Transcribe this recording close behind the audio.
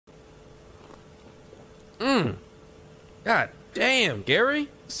God damn, Gary.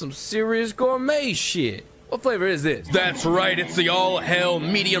 Some serious gourmet shit. What flavor is this? That's right, it's the all-hell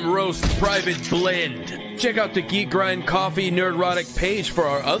medium roast private blend. Check out the Geek Grind Coffee Nerdrotic page for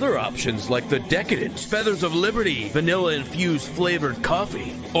our other options like the Decadent, Feathers of Liberty, vanilla-infused flavored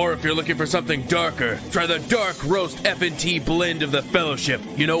coffee. Or if you're looking for something darker, try the Dark Roast F&T blend of the Fellowship.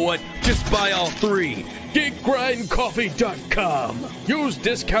 You know what? Just buy all three. GeekGrindCoffee.com. Use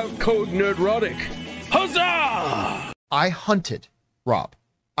discount code Nerdrotic. Huzzah! I hunted, Rob.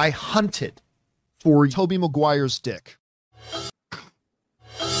 I hunted for Tobey Maguire's dick.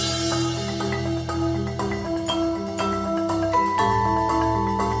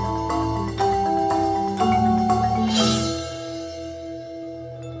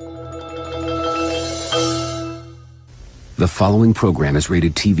 The following program is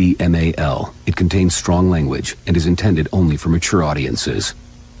rated TV MAL. It contains strong language and is intended only for mature audiences.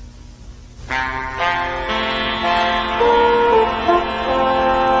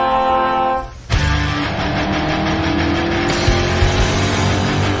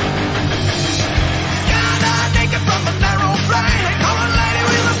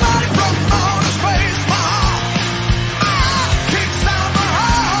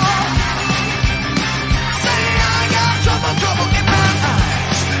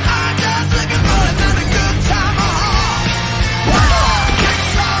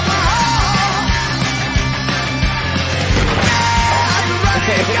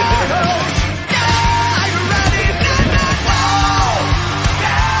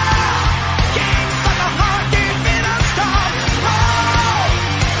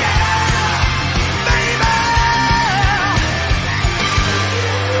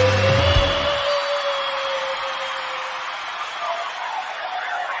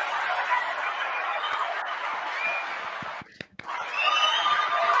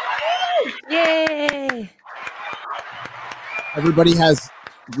 Yay! Everybody has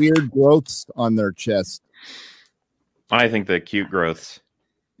weird growths on their chest. I think the cute growths.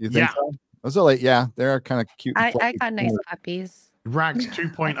 You think so? Those are like, yeah, they're kind of cute. I got nice puppies. Rags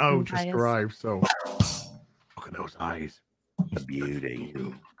 2.0 just Bias. arrived, so look at those eyes. The beauty.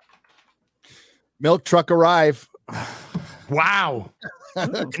 Milk truck arrive. Wow.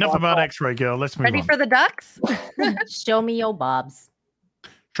 Enough about X-Ray Girl. Let's move Ready on. for the ducks? Show me your bobs.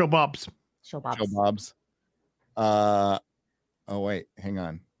 Show Bobs. Show bobs. Joe Bob's. Oh wait, hang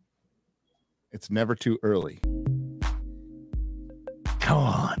on. It's never too early. Come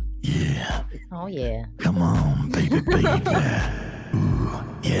on. Yeah. Oh yeah. Come on, baby, baby. Ooh,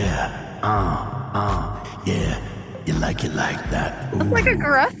 yeah. Yeah. You like it like that. Ooh. That's like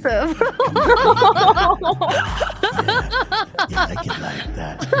aggressive. You like it like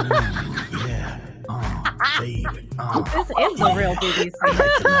that. Ooh, yeah. Baby. This is the real BBC.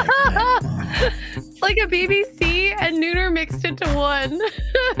 It's like a BBC and Nooner mixed into one.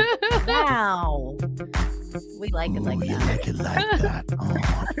 Wow. We like it like You that. like it like that.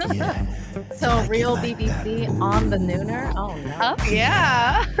 Yeah. So real BBC on the Nooner? Oh no. Oh,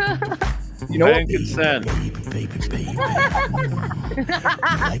 yeah. You know I what? didn't consent. Baby. You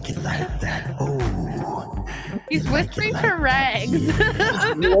like it like that. Oh. He's whispering to Rags.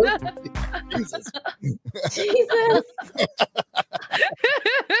 Jesus. Jesus.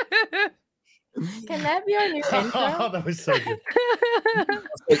 Can that be our new Oh, intro? that was so good.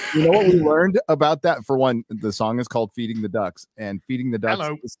 You know what we learned about that? For one, the song is called "Feeding the Ducks," and feeding the ducks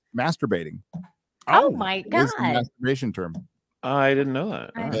Hello. is masturbating. Oh my It is a god. masturbation term. I didn't know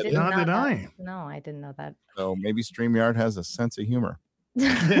that. I Neither did did not know I. that. No, I didn't know that. So maybe StreamYard has a sense of humor. Okay,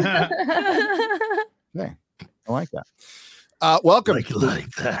 I like that. Welcome Like it to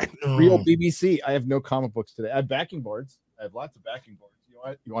like that. Real BBC. I have no comic books today. I have backing boards. I have lots of backing boards.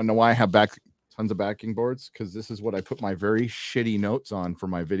 You want to know why I have tons of backing boards? Because this is what I put my very shitty notes on for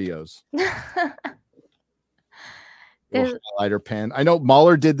my videos. Little highlighter pen. I know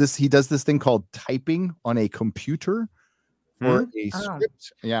MauLer did this. He does this thing called typing on a computer for a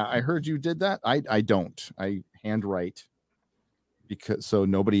script. Yeah, I heard you did that. I don't. I handwrite because so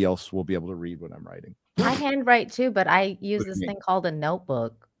nobody else will be able to read what I'm writing. I handwrite too, but I use Look at this me. thing called a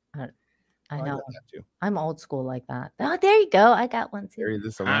notebook. I I know. got that too. I'm old school like that. Oh, there you go. I got one too. Carry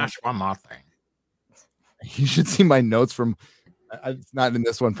this around. Ash, one more thing. You should see my notes from. It's not in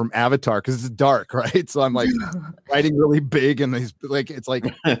this one from Avatar because it's dark, right? So I'm like writing really big, and he's like, it's like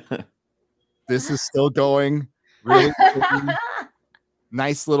this is still going. Really pretty,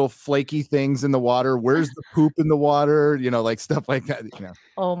 nice little flaky things in the water. Where's the poop in the water? You know, like stuff like that. You know.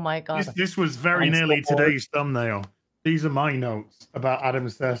 Oh my god. This was very I'm so nearly bored. today's thumbnail. These are my notes about Adam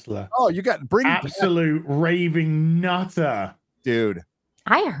Sessler. Oh, you got Absolute raving nutter. dude.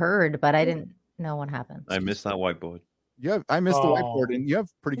 I heard, but I didn't No, what happened? I missed that whiteboard. I missed the whiteboard, and you have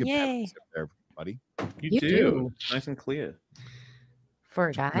pretty good pencils there, buddy. You do. Nice and clear. For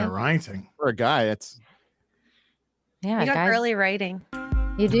a guy. No writing. For a guy, it's You got guys, early writing.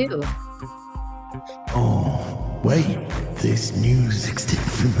 You do. Oh, wait. This music's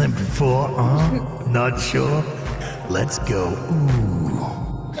different than before, huh? Not sure? Let's go. Ooh.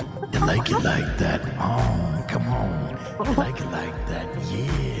 You like it like that? Oh, come on. You like it like that?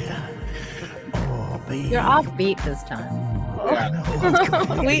 Yeah. Oh, baby. You're off beat this time.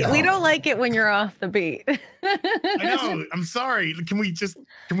 We don't like it when you're off the beat. I know. I'm sorry. Can we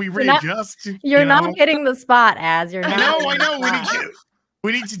You're not- readjust? You're not getting the spot, as you're not. I know.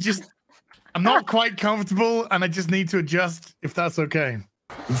 We need to just. I'm not quite comfortable, and I just need to adjust. If that's okay.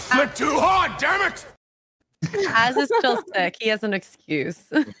 Flick too hard, damn it! Az is still sick. He has an excuse.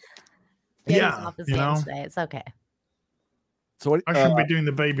 He's Yeah, off his you game know. today. It's okay. so. What, I shouldn't be doing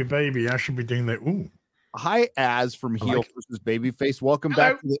the baby. I should be doing the ooh. Hi, Az from Heel versus Babyface. Welcome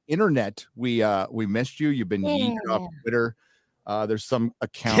back to the internet. We missed you. You've been yeeted off Twitter. There's some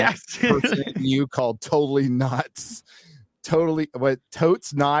account impersonating you called Totally Nuts.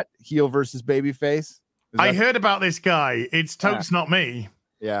 Totes not Heel versus Babyface. I heard about this guy. It's Totes not me.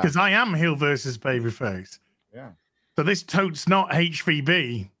 Yeah. Because I am Heel versus Babyface. Yeah. So this Totes not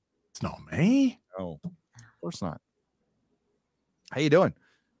HVB. It's not me. No, of course not. How you doing?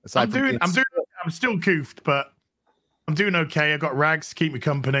 I'm still coofed, but I'm doing okay. I got Rags to keep me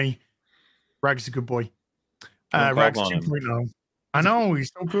company. Rags is a good boy. Rags 2.0. I know,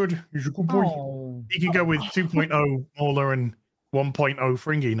 he's so good. He's a good boy. He can go with 2.0 MauLer and 1.0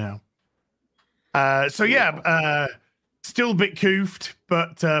 Fringy now. Still a bit coofed,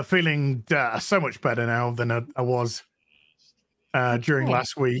 but feeling so much better now than I was during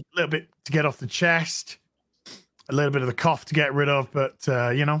last week. A little bit to get off the chest, a little bit of the cough to get rid of, but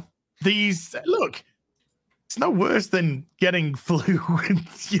it's no worse than getting flu.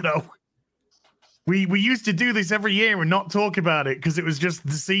 We used to do this every year and not talk about it because it was just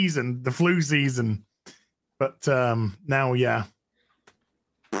the season, the flu season. But now, yeah.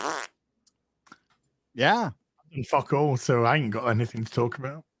 Yeah. And fuck all, so I ain't got anything to talk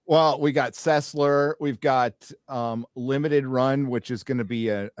about. Well, we got Sessler. We've got Limited Run, which is going to be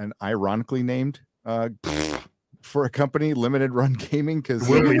an ironically named for a company, Limited Run Gaming, because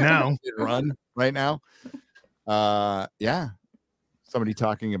will we now Limited Run right now. Yeah. Somebody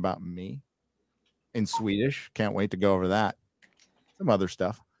talking about me in Swedish. Can't wait to go over that. Some other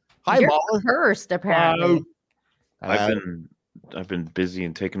stuff. Hi, You're MauLer. cursed, apparently. I've been busy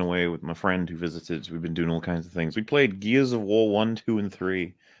and taken away with my friend who visited. We've been doing all kinds of things. We played Gears of War 1, 2, and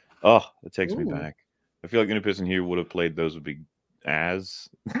 3. Oh, it takes me back. I feel like the only person here who would have played those would be Az,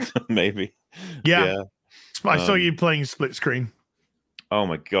 maybe. Yeah. I saw you playing split screen. Oh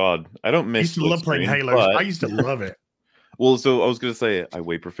my god, I don't miss. I used to love playing Halo. I used to love it. Well, so I was going to say I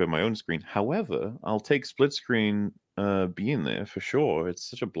way prefer my own screen. However, I'll take split screen being there for sure. It's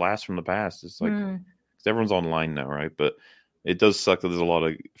such a blast from the past. It's like 'cause everyone's online now, right? But it does suck that there's a lot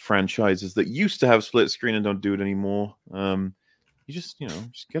of franchises that used to have split screen and don't do it anymore. You just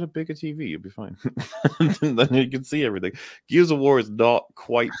get a bigger TV, you'll be fine. And then you can see everything. Gears of War is not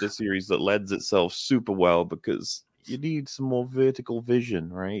quite the series that lends itself super well because you need some more vertical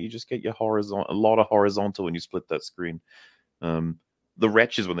vision, right? You just get your a lot of horizontal when you split that screen. The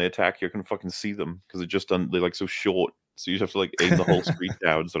wretches, when they attack you, can fucking see them because they're like so short, so you just have to like aim the whole screen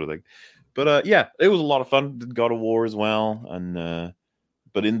down, sort of thing. But yeah, it was a lot of fun. Did God of War as well, and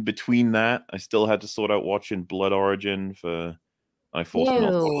but in between that, I still had to sort out watching Blood Origin for. I forced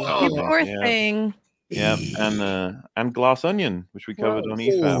You poor thing. Yeah, and Glass Onion, which we covered on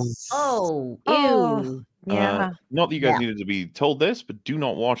EFAP. Oh, ew. Yeah. Not that you guys needed to be told this, but do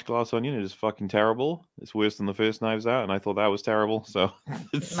not watch Glass Onion. It is fucking terrible. It's worse than the first Knives Out, and I thought that was terrible. So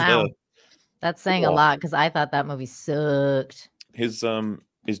wow, that's saying a lot because I thought that movie sucked. His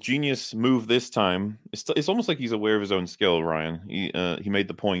genius move this time. It's almost like he's aware of his own skill. Ryan. He made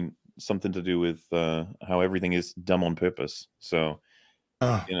the point something to do with how everything is dumb on purpose. So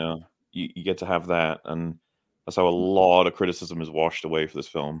you get to have that, and that's how a lot of criticism is washed away for this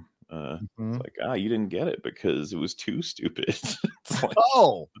film. It's like, you didn't get it because it was too stupid. It's like,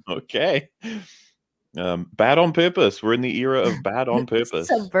 okay. Bad on purpose. We're in the era of bad on purpose.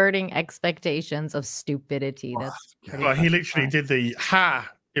 Subverting expectations of stupidity. That's well, he literally did the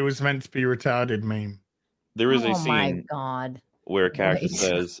it was meant to be retarded meme. There is a oh my scene god where a character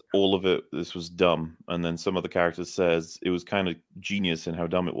says all of it, this was dumb, and then some other character says it was kind of genius in how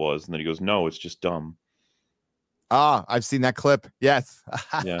dumb it was, and then he goes, no, it's just dumb. I've seen that clip. Yes.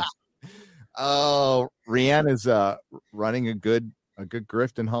 Yeah. Oh, Rihanna's running a good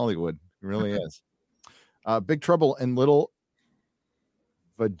grift in Hollywood. It really is. Big Trouble in Little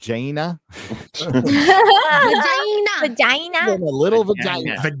Vagina. Vagina. In a little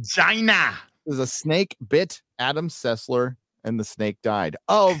vagina. Vagina. There's a snake bit Adam Sessler, and the snake died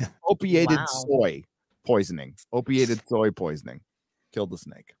of opiated soy poisoning. Opiated soy poisoning killed the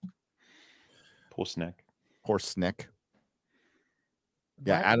snake. Poor snake. Poor snake.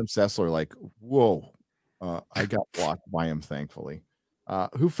 Yeah, Adam Sessler, like, whoa. I got blocked by him, thankfully.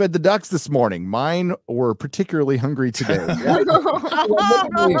 Who fed the ducks this morning? Mine were particularly hungry today.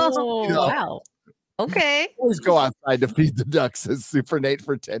 Wow. Okay. Always go outside to feed the ducks, says Super Nate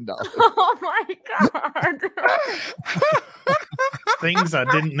for $10. Oh my god. Things I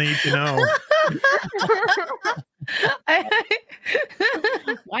didn't need to know.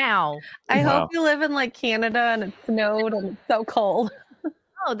 Wow. I hope you live in like Canada and it snowed and it's so cold.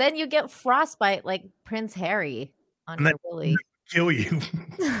 Oh, then you get frostbite like Prince Harry on And your then willy. kill you.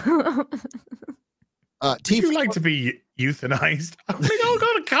 Would you like to be euthanized? I think I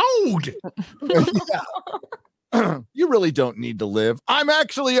got a cold. You really don't need to live. I'm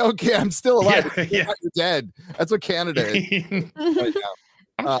actually okay. I'm still alive. Yeah. You're dead. That's what Canada is right now.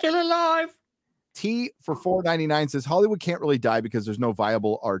 I'm still alive. T for $4.99 says Hollywood can't really die because there's no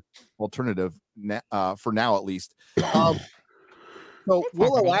viable alternative for now, at least. So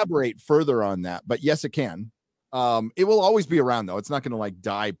we'll elaborate further on that, but yes, it can. It will always be around, though. It's not going to like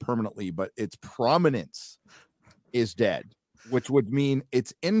die permanently, but its prominence is dead, which would mean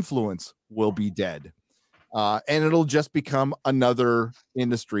its influence will be dead. And it'll just become another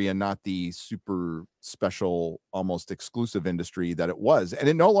industry and not the super special, almost exclusive industry that it was. And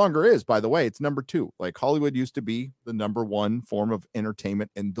it no longer is, by the way. It's number 2. Like Hollywood used to be the number 1 form of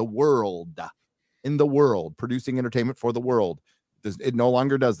entertainment in the world, producing entertainment for the world. It no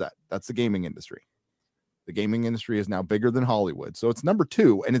longer does that. That's the gaming industry. The gaming industry is now bigger than Hollywood. So it's number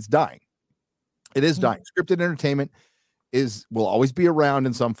 2 and it's dying. It is dying. Scripted entertainment will always be around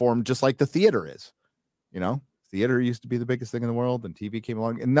in some form, just like the theater is. You know, theater used to be the biggest thing in the world, and TV came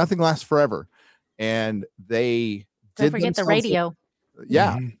along, and nothing lasts forever. And they don't forget the radio.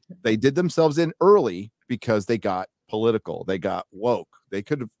 They did themselves in early because they got political. They got woke.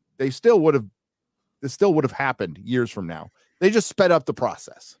 This still would have happened years from now. They just sped up the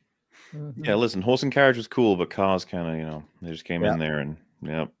process. Yeah, listen, horse and carriage was cool, but cars kind of, they just came in there and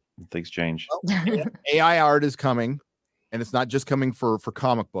things change. Well, AI art is coming, and it's not just coming for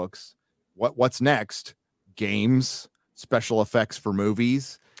comic books. What's next? Games, special effects for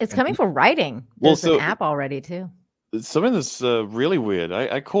movies. It's coming for writing. There's an app already too. Something that's really weird.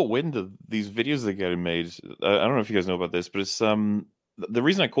 I caught wind of these videos that getting made. I don't know if you guys know about this, but it's the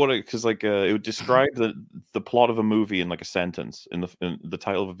reason I caught it because like it would describe the plot of a movie in like a sentence in the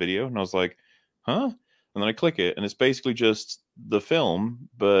title of a video, and I was like, huh? And then I click it, and it's basically just the film,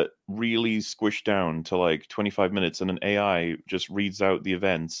 but really squished down to like 25 minutes, and an AI just reads out the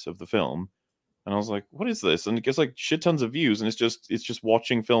events of the film. And I was like, what is this? And it gets like shit tons of views, and it's just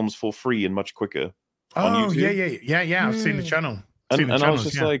watching films for free and much quicker. On YouTube. Yeah. I've seen the channel. And I was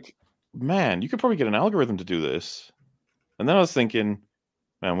just like, man, you could probably get an algorithm to do this. And then I was thinking,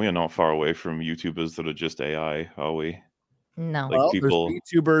 man, we are not far away from YouTubers that are just AI, are we? No. Like people, there's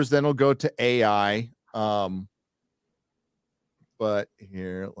YouTubers, then we'll go to AI. But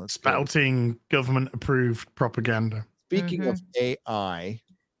here, let's spouting government-approved propaganda. Speaking of AI,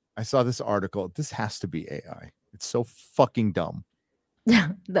 I saw this article. This has to be AI. It's so fucking dumb.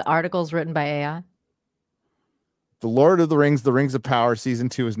 The article's written by AI. The Lord of the Rings, The Rings of Power, Season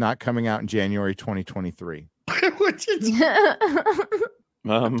 2 is not coming out in January 2023.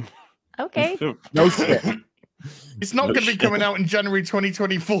 Okay. No shit. It's not going to be coming out in January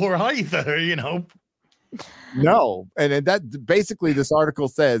 2024 either, No. And that basically this article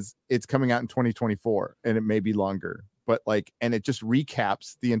says it's coming out in 2024 and it may be longer. But like, and it just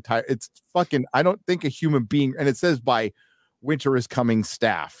recaps the entire, it's fucking, I don't think a human being, and it says by Winter is Coming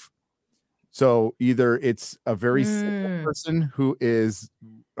staff. So either it's a very simple person who is,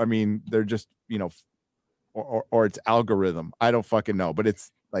 I mean, they're just, or it's algorithm. I don't fucking know, but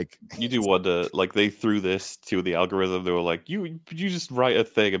it's like, you do wonder, like they threw this to the algorithm. They were like, you just write a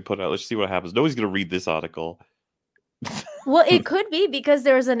thing and put it out. Let's see what happens. Nobody's going to read this article. Well, it could be because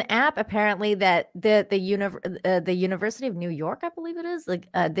there's an app apparently that the University of New York, I believe it is, like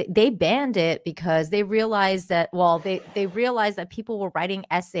they banned it because they realized that they realized that people were writing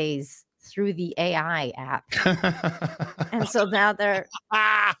essays through the AI app, and so now they're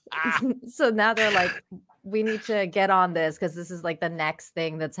like, we need to get on this because this is like the next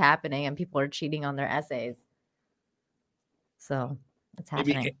thing that's happening, and people are cheating on their essays. So it's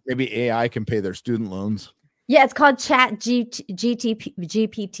happening. Maybe AI can pay their student loans. Yeah, it's called GPT.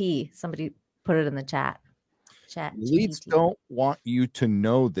 Somebody put it in the chat. Chat. Elites GPT. don't want you to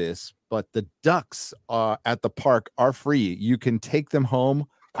know this, but the ducks at the park are free. You can take them home.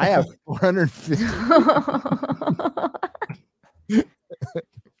 I have 450.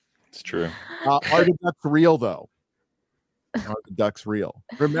 It's true. Are the ducks real though? Are the ducks real?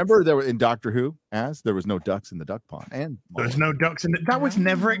 Remember there were in Doctor Who, as there was no ducks in the duck pond, and There's no ducks in it. That was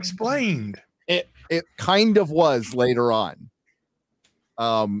never explained. It kind of was later on.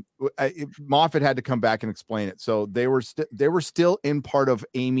 Moffat had to come back and explain it. So they were still in part of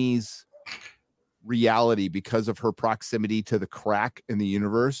Amy's reality because of her proximity to the crack in the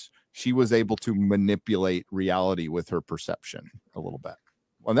universe. She was able to manipulate reality with her perception a little bit.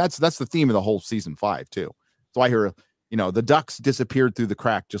 Well, that's the theme of the whole season 5 too. So I hear, the ducks disappeared through the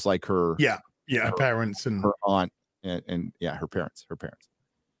crack, just like her. Yeah, her parents and her aunt and her parents.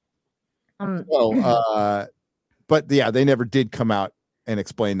 But yeah, they never did come out and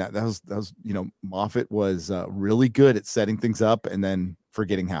explain that. That was Moffat was really good at setting things up and then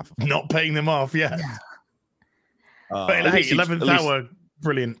forgetting half of them. Not paying them off. Yeah. But hey, 11th hour,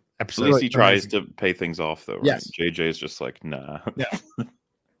 brilliant episode. At least he tries to pay things off, though. Right? Yes. JJ is just like, nah. Yeah.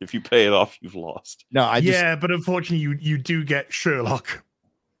 If you pay it off, you've lost. No, but unfortunately, you do get Sherlock.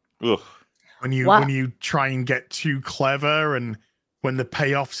 Ugh. When you try and get too clever, and when the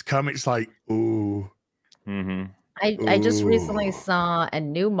payoffs come, it's like, ooh. Mm-hmm. I just recently saw a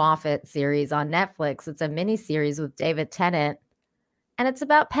new Moffat series on Netflix. It's a mini series with David Tennant, and it's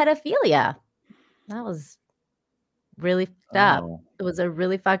about pedophilia. That was really fucked up. It was a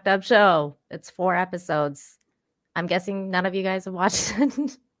really fucked up show. It's 4 episodes. I'm guessing none of you guys have watched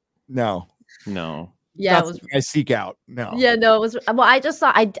it. No. Yeah, it was. I seek out. No. Yeah, no, it was. Well, I just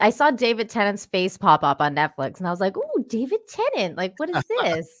saw. I saw David Tennant's face pop up on Netflix, and I was like, "Ooh, David Tennant! Like, what is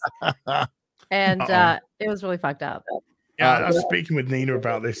this?" And it was really fucked up. Yeah, I was speaking with Nina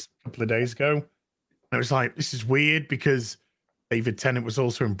about this a couple of days ago. And I was like, this is weird because David Tennant was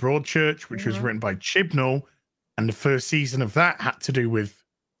also in Broadchurch, which was written by Chibnall. And the first season of that had to do with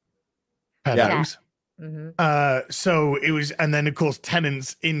pedos. Yeah. So it was, and then of course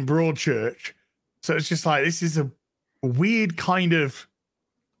Tennant's in Broadchurch. So it's just like, this is a weird kind of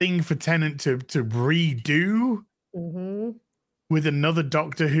thing for Tennant to redo. With another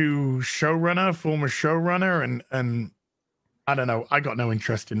Doctor Who former showrunner, and I don't know. I got no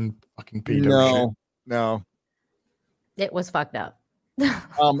interest in fucking pedo shit. No. It was fucked up.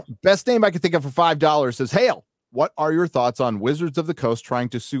 Best name I could think of for $5 says, Hail, what are your thoughts on Wizards of the Coast trying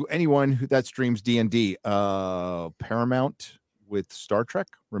to sue anyone that streams D&D? Paramount with Star Trek,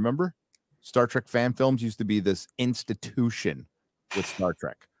 remember? Star Trek fan films used to be this institution with Star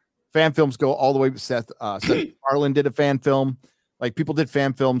Trek. Fan films go all the way. Seth MacFarlane did a fan film. Like people did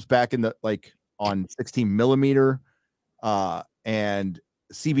fan films back in on 16 millimeter, and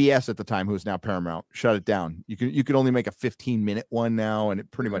CBS at the time, who is now Paramount, shut it down. You could only make a 15-minute one now, and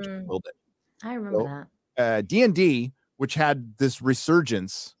it pretty much killed it. I remember that. D&D, which had this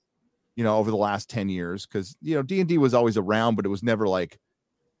resurgence, over the last 10 years, because D&D was always around, but it was never like.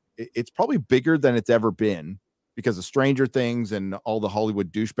 It's probably bigger than it's ever been because of Stranger Things and all the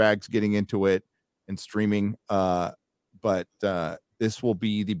Hollywood douchebags getting into it and streaming. But this will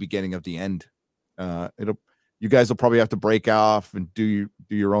be the beginning of the end. You guys will probably have to break off and do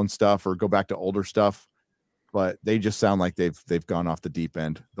your own stuff or go back to older stuff. But they just sound like they've gone off the deep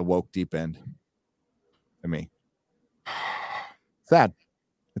end, the woke deep end. To me, sad.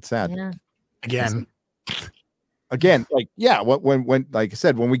 It's sad. Yeah. Again, when like I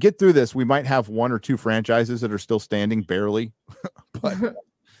said, when we get through this, we might have 1 or 2 franchises that are still standing barely, but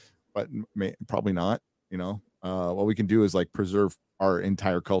probably not. What we can do is preserve our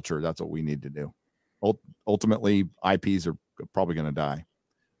entire culture. That's what we need to do. Ultimately, IPs are probably going to die.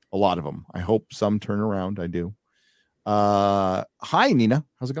 A lot of them. I hope some turn around. I do. Hi, Nina.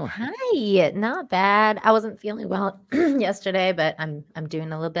 How's it going? Hi. Not bad. I wasn't feeling well yesterday, but I'm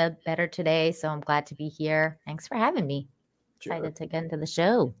doing a little bit better today, so I'm glad to be here. Thanks for having me. Excited to get into the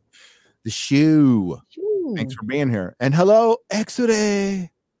show. The shoe. Thanks for being here. And hello,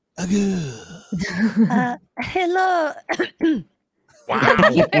 X-Ray. Hello. Wow.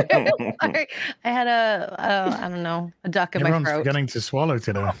 Sorry. I had I don't know, a duck in my Everyone's throat. forgetting to swallow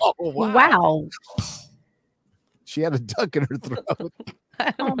today. Oh, wow. Wow. She had a duck in her throat.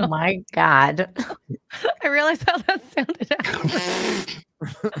 Oh my God. I realized how that sounded.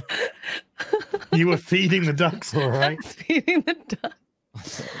 You were feeding the ducks, all right? Feeding the duck.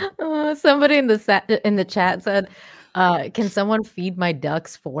 Somebody in the chat said, Can someone feed my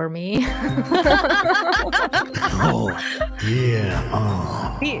ducks for me? Oh,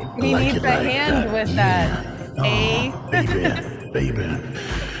 yeah. He like needs it a like hand that, with yeah. that. Baby.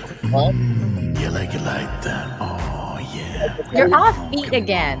 You like it like that. Oh, yeah. You're off feet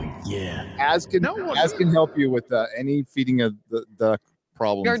again. Yeah. Az can help you with any feeding of the duck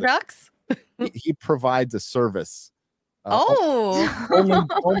problems. Your ducks? He provides a service.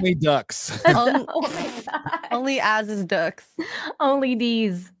 Only ducks. Only Az's ducks. Only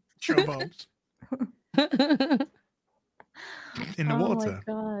these. Chobos. In the water. Oh my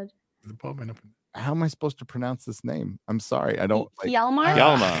god. The bobbing up. How am I supposed to pronounce this name? I'm sorry. I don't. Hjalmar?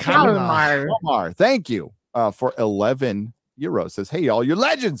 Hjalmar. Thank you for 11 euros. Says, hey, y'all, you're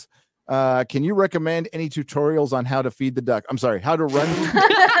legends. Can you recommend any tutorials on how to feed the duck? I'm sorry, how to run?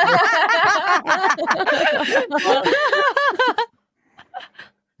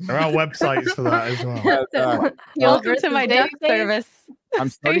 There are websites for that as well. Welcome to my duck service. I'm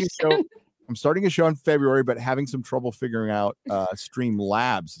starting a show in February, but having some trouble figuring out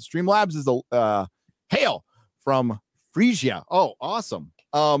Streamlabs. Streamlabs is a hail from Frisia. Oh, awesome.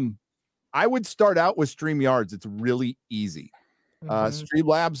 I would start out with StreamYards. It's really easy.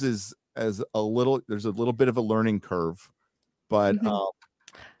 Streamlabs is there's a little bit of a learning curve, but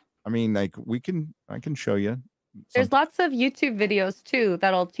I mean, like I can show you. There's lots of YouTube videos too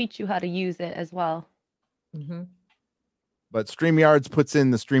that'll teach you how to use it as well. But StreamYards puts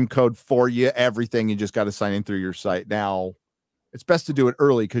in the stream code for you, everything. You just got to sign in through your site. Now, it's best to do it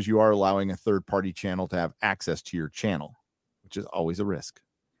early because you are allowing a third-party channel to have access to your channel, which is always a risk.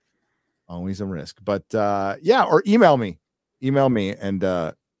 Always a risk. But yeah, or email me, and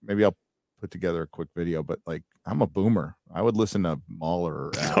maybe I'll put together a quick video. But like, I'm a boomer. I would listen to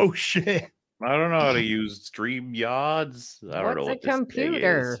MauLer. Oh shit! I don't know how to use StreamYards. I don't know what a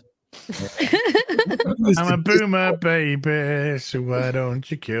computer? I'm a boomer, baby, so why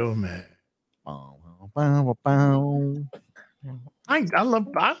don't you kill me? I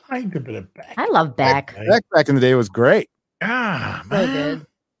liked a bit of Beck. I love Beck. Back in the day was great. Ah, so good.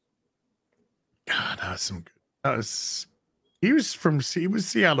 God, that was some good. That was. He was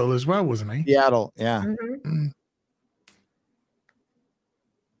Seattle as well, wasn't he? Seattle, yeah.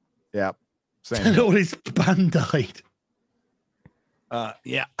 Yeah. And all his band died.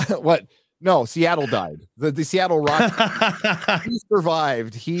 Yeah. What? No, Seattle died. The Seattle Rock. He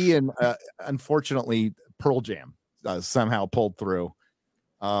survived. He and unfortunately Pearl Jam somehow pulled through.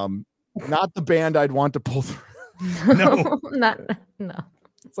 Not the band I'd want to pull through. No. No.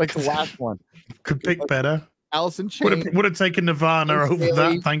 It's like the last one. Could pick better. Allison Chain would have taken Nirvana over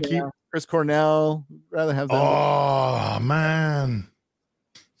that. Thank you. Chris Cornell. Rather have that. Oh man.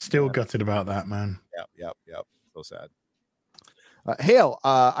 Still gutted about that, man. Yep. So sad. Hale,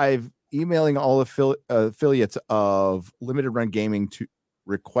 I've emailing all affiliates of Limited Run Gaming to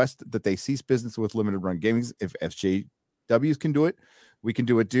request that they cease business with Limited Run Gaming. If SJWs can do it, we can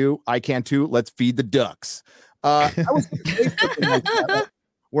do it too. I can too. Let's feed the ducks. I was like that.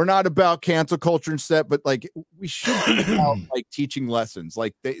 We're not about cancel culture and stuff, but like we should be about like teaching lessons.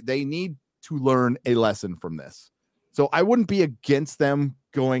 Like they need to learn a lesson from this. So I wouldn't be against them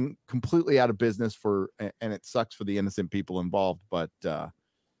going completely out of business and it sucks for the innocent people involved. But that's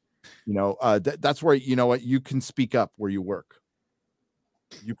where you can speak up where you work.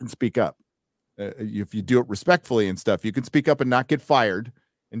 You can speak up if you do it respectfully and stuff. You can speak up and not get fired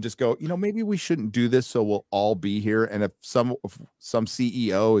and just go. Maybe we shouldn't do this, so we'll all be here. And if some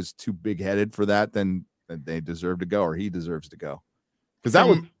CEO is too big headed for that, then they deserve to go, or he deserves to go.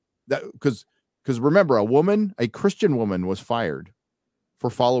 Because remember, a Christian woman was fired for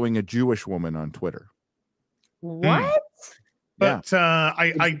following a Jewish woman on Twitter. What? But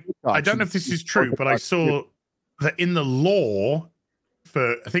I don't know if this is true, but I saw that in the law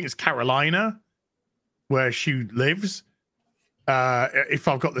for, I think it's Carolina, where she lives. If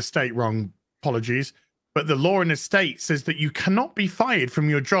I've got the state wrong, apologies. But the law in the state says that you cannot be fired from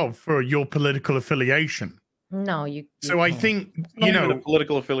your job for your political affiliation. No, you. So I think a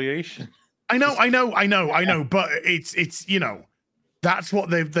political affiliation. I know, but it's that's what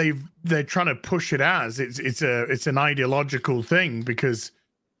they're trying to push it as. It's an ideological thing because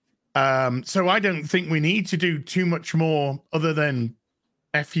so I don't think we need to do too much more other than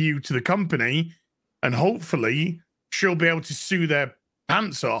F you to the company, and hopefully she'll be able to sue their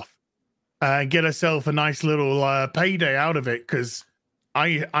pants off and get herself a nice little payday out of it. Because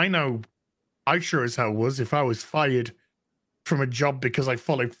I know I sure as hell was if I was fired from a job because I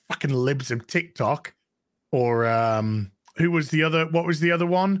follow fucking libs of TikTok, or what was the other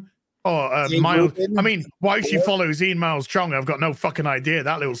one? Oh, Miles. I mean, why she follows Ian Miles Chong, I've got no fucking idea.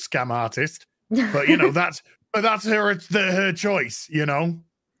 That little scam artist, but But that's her choice, you know.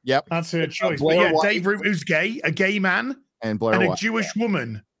 Yep, that's her choice. But Blair yeah, White. Dave Root, who's gay, a gay man, and Blair and a White. Jewish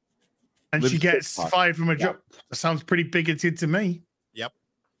woman, and Lives she gets TikTok. fired from a job. That sounds pretty bigoted to me.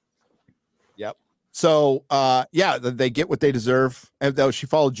 Yep. So, they get what they deserve. And though she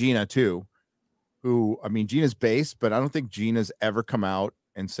followed Gina too, who, I mean, Gina's base, but I don't think Gina's ever come out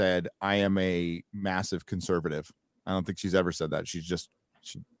and said, I am a massive conservative. I don't think she's ever said that. She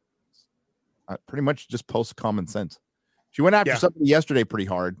pretty much just posts common sense. She went after somebody yesterday pretty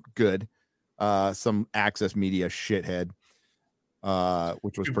hard. Good. Some Access Media shithead,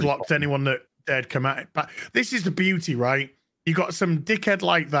 which was pretty blocked fun. anyone that dared come at it. But this is the beauty, right? You got some dickhead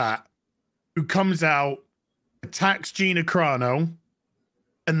like that who comes out, attacks Gina Carano,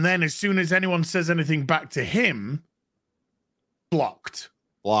 and then as soon as anyone says anything back to him, blocked.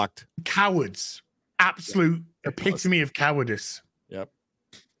 Cowards. Absolute epitome of cowardice. Yep.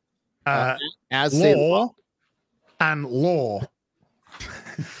 As law and law.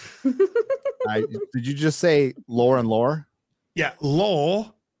 Did you just say lore and lore? Yeah,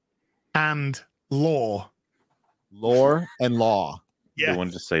 law and law. Lore and law. Yeah. I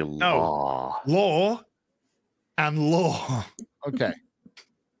wanted to say law. No. Law and law. Okay.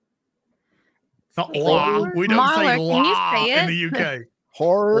 Not law. We don't say MauLer, can you law say in it? the UK.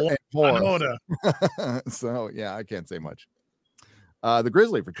 Horror Law and and horror. order. So yeah, I can't say much. The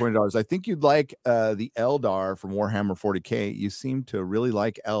Grizzly for $20. I think you'd like the Eldar from Warhammer 40K. You seem to really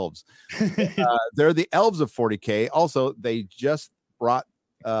like elves. They're the elves of 40K. Also, they just brought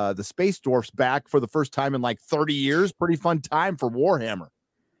the space dwarfs back for the first time in like 30 years. Pretty fun time for Warhammer.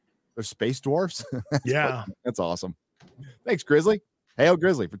 They're space dwarfs. That's awesome. Thanks, Grizzly. Hail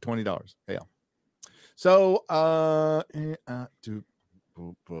Grizzly for $20. Hail. So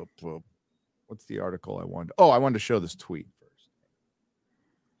what's the article I wanted? I wanted to show this tweet first.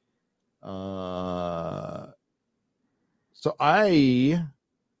 So I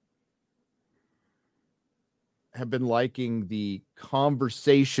have been liking the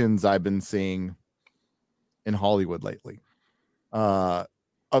conversations I've been seeing in Hollywood lately. There's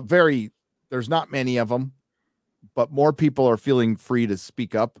not many of them, but more people are feeling free to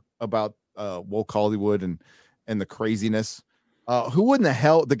speak up about woke Hollywood and the craziness. Who in the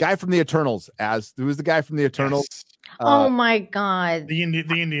hell? The guy from the Eternals. Who was the guy from the Eternals? Yes. Oh my God. The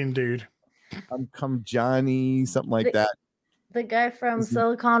Indian dude. Come Johnny, something like that. The guy from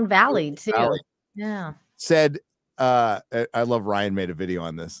Silicon Valley too. Yeah. Said, I love Ryan made a video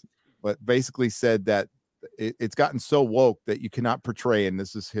on this, but basically said that it's gotten so woke that you cannot portray, and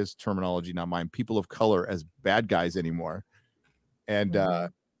this is his terminology, not mine, people of color as bad guys anymore. And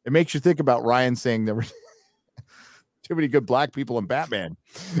it makes you think about Ryan saying there were too many good black people in Batman.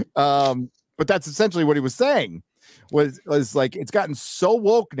 But that's essentially what he was saying. Was like, it's gotten so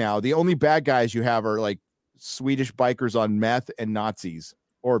woke now. The only bad guys you have are like Swedish bikers on meth and Nazis,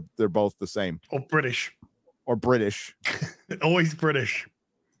 or they're both the same. Or British. Always British.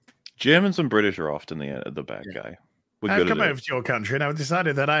 Germans and British are often the bad guy. I've come over to your country and I've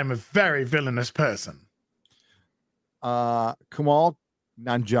decided that I'm a very villainous person. Kamal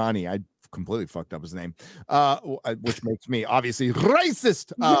Nanjiani, I completely fucked up his name, which makes me obviously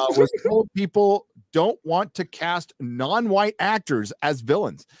racist. Was told people don't want to cast non-white actors as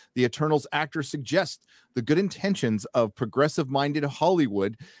villains. The Eternals actor suggests the good intentions of progressive-minded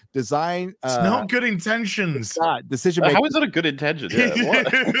Hollywood design. It's not good intentions. Decision making. How is that a good intention?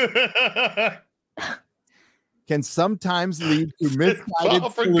 Yeah, can sometimes lead to misguided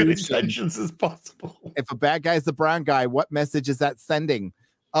good intentions as possible. If a bad guy is the brown guy, what message is that sending?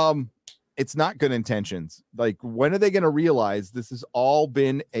 It's not good intentions. Like, when are they going to realize this has all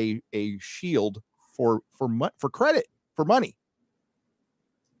been a shield for credit, for money?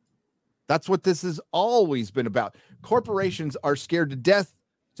 That's what this has always been about. Corporations are scared to death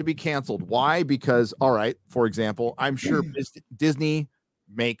to be canceled. Why? Because, all right, for example, I'm sure Disney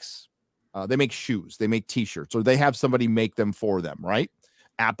makes they make shoes, they make t-shirts, or they have somebody make them for them, right?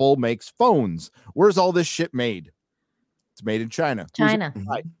 Apple makes phones. Where's all this shit made? It's made in China.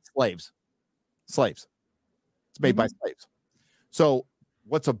 Right. Slaves. It's made by slaves. So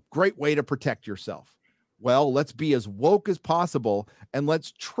what's a great way to protect yourself? Well, let's be as woke as possible and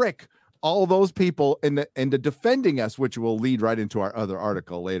let's trick all those people into defending us, which will lead right into our other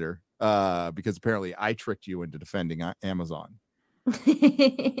article later, because apparently I tricked you into defending Amazon.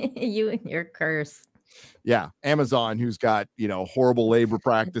 You and your curse. Yeah, Amazon, who's got horrible labor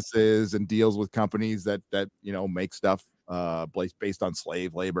practices and deals with companies that make stuff based on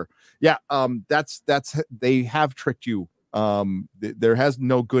slave labor. Yeah, that's they have tricked you. There has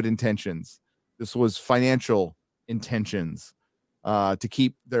no good intentions. This was financial intentions. to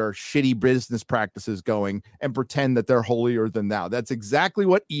keep their shitty business practices going and pretend that they're holier than thou. That's exactly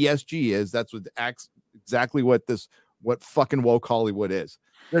what ESG is. That's what exactly what fucking woke Hollywood is.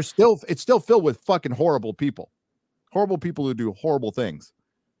 It's still filled with fucking horrible people who do horrible things.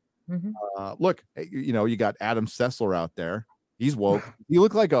 Look, you got Adam Sessler out there. He's woke. You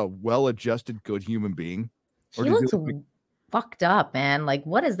look like a well-adjusted, good human being. He looks fucked up, man. Like,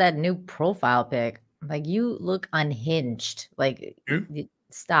 what is that new profile pic? Like, you look unhinged. Like,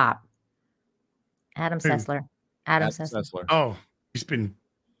 stop. Adam Sessler. Adam Sessler. Oh,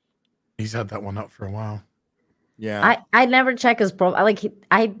 he's had that one up for a while. Yeah. I never check his profile. Like,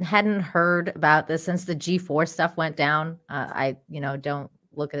 I hadn't heard about this since the G4 stuff went down. I don't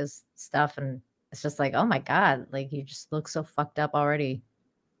look at his stuff, and it's just like, oh my God, like, he just looks so fucked up already.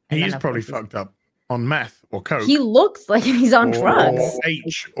 He is probably fucked up on meth or coke. He looks like he's on drugs. Or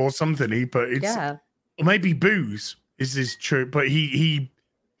H or something. But it's or maybe booze is true. But he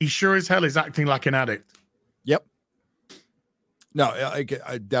sure as hell is acting like an addict. Yep. No, I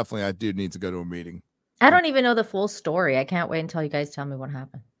do need to go to a meeting. I don't even know the full story. I can't wait until you guys tell me what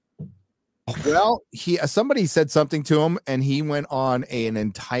happened. Well, somebody said something to him, and he went on an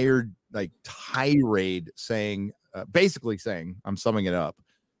entire tirade saying, basically saying, I'm summing it up,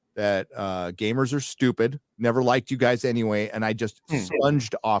 that gamers are stupid, never liked you guys anyway, and I just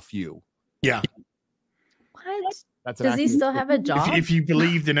sponged off you. Yeah. What? Does he still have a job? If you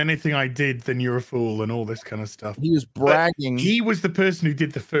believed in anything I did, then you're a fool and all this kind of stuff. He was bragging. But he was the person who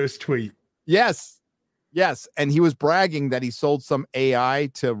did the first tweet. Yes. And he was bragging that he sold some AI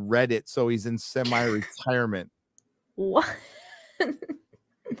to Reddit, so he's in semi-retirement. What?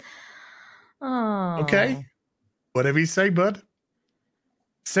 Oh. Okay. Whatever you say, bud.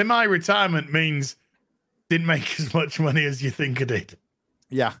 Semi-retirement means didn't make as much money as you think it did.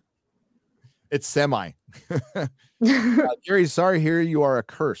 Yeah. It's semi. Gary, sorry to hear you are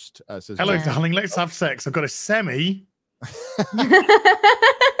accursed. Says hello, darling. Let's have sex. I've got a semi.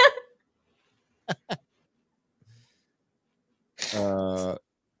 Do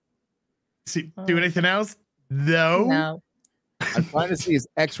anything else? No. I'm trying to see, is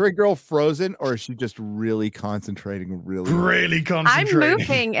X-Ray Girl frozen, or is she just really concentrating? Really concentrating. I'm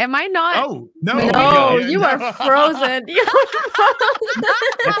moving. Am I not? Oh, no. No, you are frozen. You are frozen.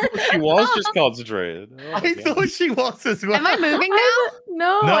 I thought she was just concentrated. I thought she was as well. Am I moving now?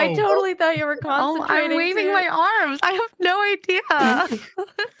 No, I totally thought you were concentrating. I'm waving my arms. I have no idea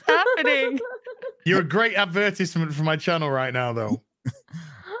what's happening. You're a great advertisement for my channel right now, though.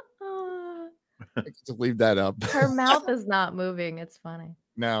 I can just leave that up. Her mouth is not moving. It's funny.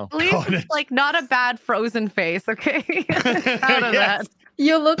 No. At least it's like not a bad frozen face, okay? Out of that.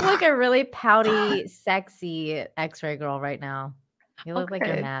 You look like a really pouty, sexy X-ray girl right now. You look like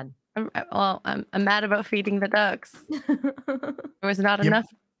you're mad. I'm mad about feeding the ducks. There was not enough.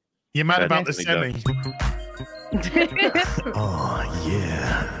 You're mad about the semi. Oh,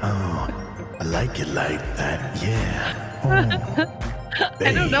 yeah. Oh, I like it like that. Yeah. Oh.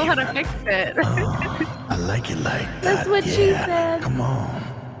 I don't know how to fix it. I like it like that. That's what she said. Come on.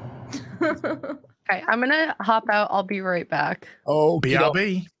 Okay, I'm gonna hop out. I'll be right back. Oh,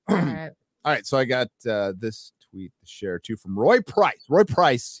 BRB. All right. All right. So I got this tweet to share too from Roy Price. Roy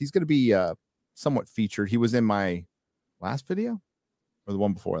Price, he's going to be somewhat featured. He was in my last video or the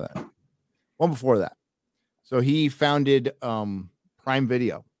one before that. One before that. So he founded Prime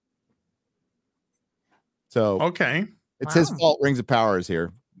Video. So okay. It's his fault. Rings of Power is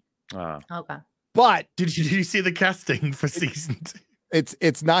here. Okay. But did you see the casting for season 2?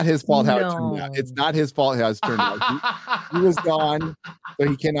 It's not his fault how it turned out. It's not his fault how it's turned out. He was gone, so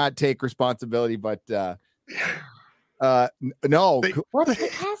he cannot take responsibility. But no. What's the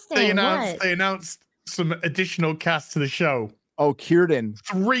casting? They announced some additional cast to the show. Oh, Kierden.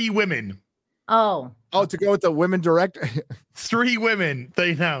 3 women. Oh, to go with the women director. 3 women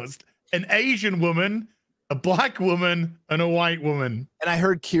they announced. An Asian woman, a black woman, and a white woman. And I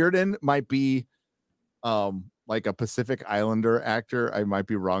heard Kierden might be like a Pacific Islander actor. I might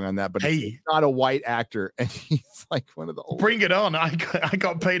be wrong on that, but he's not a white actor, and he's like one of the old. Bring it on! I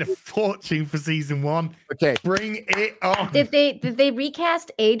got paid a fortune for season 1. Okay, bring it on. Did they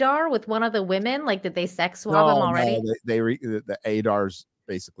recast Adar with one of the women? Like, did they sex swap him already? No, the Adar's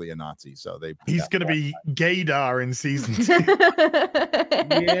basically a Nazi, so he's gonna be Gaydar in season 2.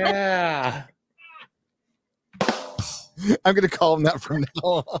 Yeah. I'm gonna call him that from now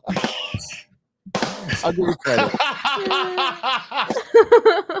on. I'll give you credit.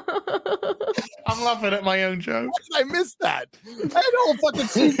 I'm laughing at my own joke. I missed that. I had a whole fucking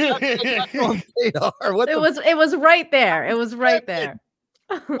season. It was right there. It was right there.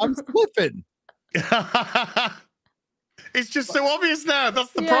 I'm slipping. It's just so obvious now.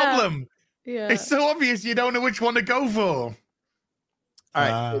 That's the problem. Yeah. It's so obvious you don't know which one to go for. All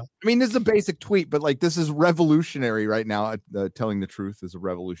right. I mean, this is a basic tweet, but like this is revolutionary right now. Telling the truth is a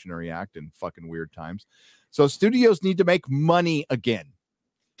revolutionary act in fucking weird times. So studios need to make money again.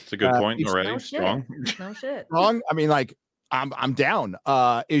 It's a good point already. No Strong. shit. No shit. Wrong. I mean, like, I'm down.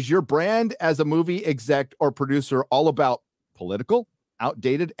 Is your brand as a movie exec or producer all about political,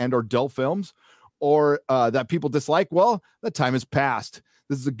 outdated, and or dull films, or that people dislike? Well, the time has passed.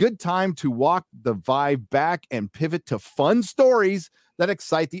 This is a good time to walk the vibe back and pivot to fun stories that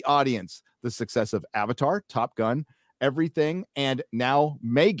excite the audience. The success of Avatar, Top Gun, Everything, and now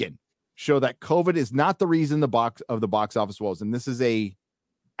Megan show that COVID is not the reason the box office woes. And this is a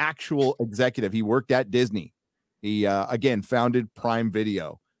actual executive. He worked at Disney. He again founded Prime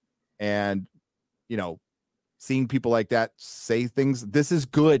Video, and you know, seeing people like that say things. This is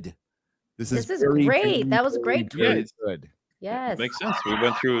good. This is very, great. That was great. Very good. Yes, it makes sense. We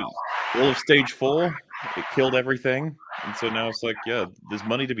went through all of stage 4. It killed everything, and so now it's like, yeah, there's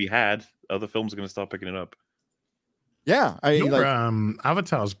money to be had. Other films are going to start picking it up. Yeah, Your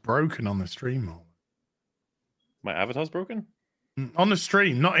avatar's broken on the stream. My avatar's broken on the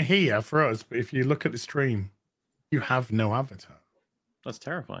stream, not here for us. But if you look at the stream, you have no avatar. That's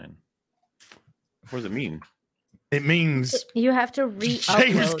terrifying. What does it mean? It means you have to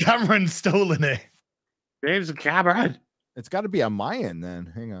James Cameron's stolen it. James Cameron. It's got to be on my end then.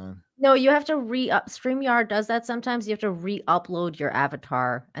 Hang on. No, you have to StreamYard does that sometimes. You have to re-upload your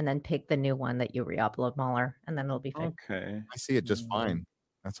avatar and then pick the new one that you re-upload, MauLer, and then it'll be fixed. Okay. I see it just fine.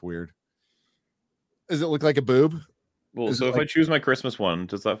 That's weird. Does it look like a boob? Well, so if I choose my Christmas one,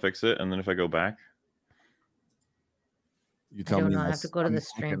 does that fix it? And then if I go back, you tell me. I have to go to the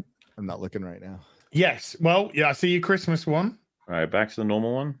stream. I'm not looking right now. Yes. Well, yeah, I see your Christmas one. All right, back to the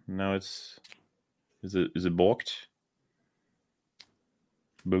normal one. Now is it balked?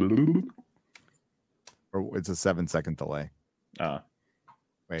 Or it's a 7-second delay. Ah.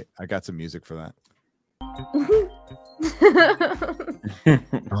 Wait, I got some music for that.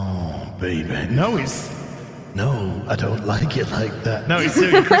 Oh, baby. No, I don't like it like that. No, he's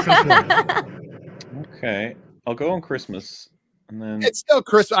doing Christmas one. Okay. I'll go on Christmas. And then It's still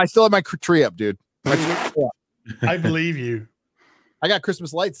Christmas. I still have my tree up, dude. I believe you. I got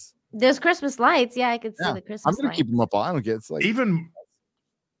Christmas lights. There's Christmas lights. Yeah, I can see the Christmas I'm gonna lights. keep them up. I don't get it's like Even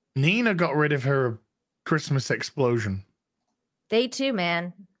Nina got rid of her Christmas explosion. They too,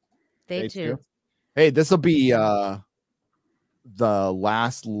 man. They Day too. 2. Hey, this will be the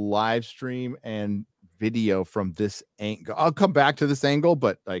last live stream and video from this angle. I'll come back to this angle,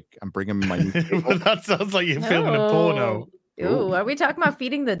 but like I'm bringing my new That sounds like you're filming a porno. Ooh, are we talking about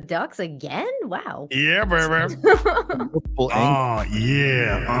feeding the ducks again? Wow. Yeah, baby. Oh,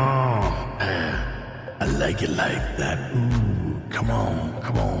 yeah. Oh, I like it like that. Ooh, come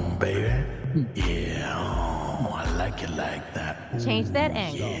on, baby. Yeah, oh, I like it like that. Ooh, Change that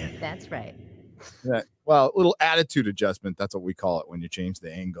angle. yeah. That's right. Yeah, well, little attitude adjustment. That's what we call it when you change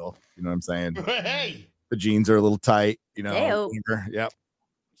the angle. You know what I'm saying? Hey. The jeans are a little tight, you know. Hey-o. Yep.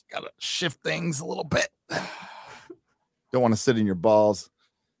 Just gotta shift things a little bit. Don't want to sit in your balls.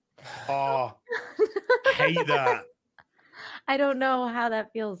 Oh, hate that. I don't know how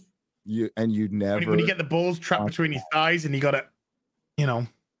that feels. You never When you get the balls trapped between your thighs and you got to, you know.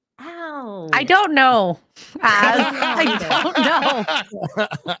 Ow. I don't know. I don't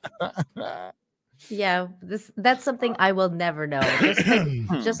know. Yeah, that's something I will never know.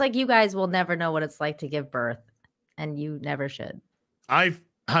 Just like you guys will never know what it's like to give birth, and you never should. I've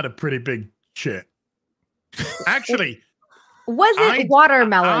had a pretty big shit. Actually, was it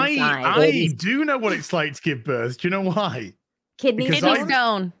watermelon size? I do know what it's like to give birth. Do you know why? Kidney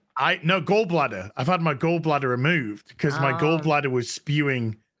stone. No, gallbladder. I've had my gallbladder removed because my gallbladder was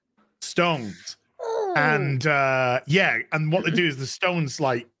spewing stones. Ooh. And and what they do is the stones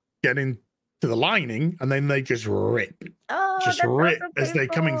like get into the lining and then they just rip. As they're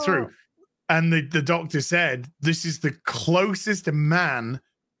coming through. And the doctor said this is the closest a man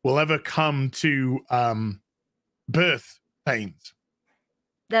will ever come to birth pains.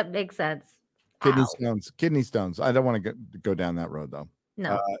 That makes sense. Kidney stones. I don't want to go down that road though.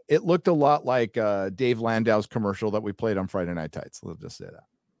 No. It looked a lot like Dave Landau's commercial that we played on Friday Night Tights. Let's just say that.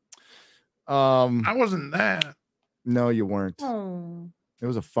 I wasn't there. No, you weren't. Oh. It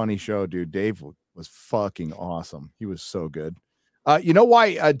was a funny show, dude. Dave was fucking awesome. He was so good. You know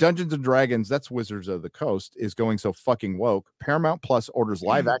why Dungeons and Dragons, that's Wizards of the Coast, is going so fucking woke? Paramount Plus orders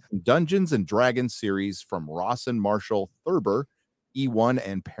live action Dungeons and Dragons series from Rawson Marshall Thurber, E1,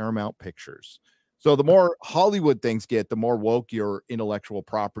 and Paramount Pictures. So the more Hollywood things get, the more woke your intellectual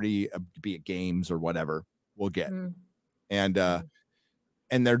property, be it games or whatever, will get. and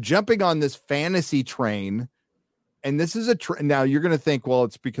they're jumping on this fantasy train. And this is now you're going to think, well,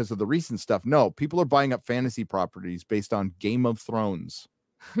 it's because of the recent stuff. No, people are buying up fantasy properties based on Game of Thrones.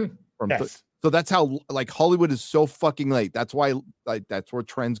 So that's how like Hollywood is so fucking late. That's why like that's where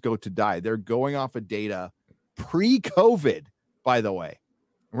trends go to die. They're going off of data pre-COVID, by the way.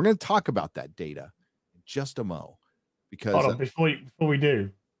 And we're going to talk about that data in just a mo. Because hold on, before we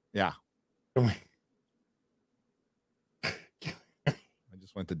do, yeah.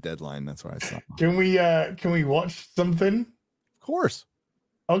 Went to Deadline. That's why I saw. Can we watch something? Of course.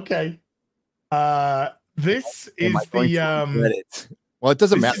 Okay. This is the well, it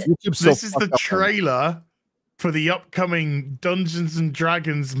doesn't matter. This is the trailer for the upcoming Dungeons and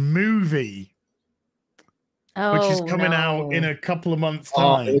Dragons movie, which is coming out in a couple of months'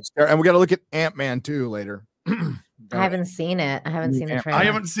 time. And we got to look at Ant-Man too later. I haven't seen it. I haven't seen the trailer. I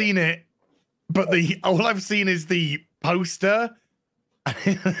haven't seen it, but all I've seen is the poster.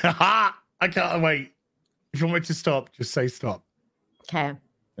 I can't wait. If you want me to stop, just say stop. Okay.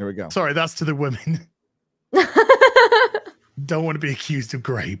 There we go. Sorry, that's to the women. Don't want to be accused of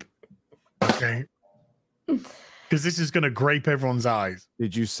grape. Okay. Because this is going to grape everyone's eyes.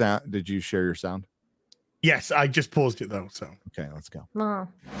 Did you share your sound? Yes, I just paused it though. So okay, let's go. Oh,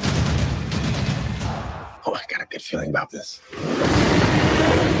 I got a good feeling about this.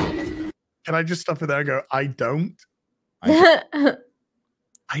 Can I just stop it there and go, I don't? I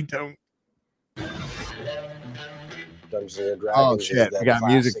don't. Oh shit! I got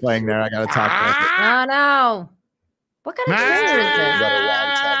music playing there. I gotta talk about it. Oh no! What kind of trailer is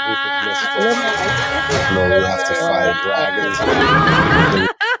this? No, we have to fight dragons.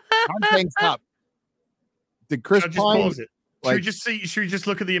 Hard things up. Did Chris Pine? Should we just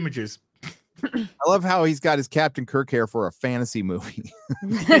look at the images? I love how he's got his Captain Kirk hair for a fantasy movie.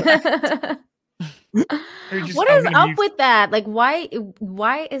 What is up with that? Like, why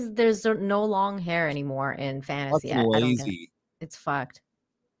is there's no long hair anymore in fantasy? I don't get it. It's fucked.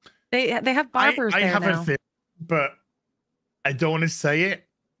 They have barbers I there have now. a thing, but I don't want to say it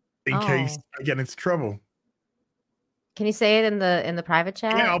in case I get into trouble. Can you say it in the private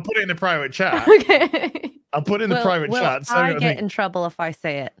chat? Yeah, I'll put it in the private chat. Okay. I'll put it in the private chat. So I get in trouble if I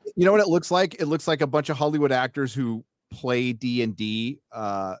say it. You know what it looks like? It looks like a bunch of Hollywood actors who play D&D,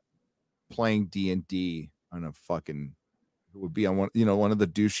 playing D&D on a fucking, it would be on one of the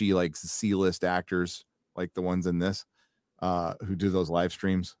douchey like C-list actors, like the ones in this, who do those live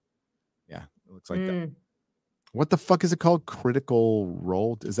streams. Yeah, it looks like that. What the fuck is it called? Critical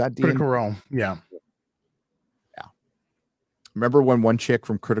Role? Is that D&D? Critical Role? Yeah. Yeah. Remember when one chick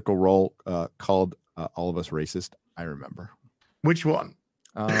from Critical Role called all of us racist? I remember. Which one?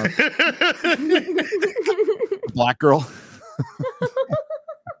 Black girl.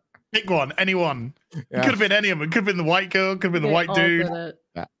 Pick one, anyone. Yeah. It could have been any of them. It could have been the white girl, could have been the white dude.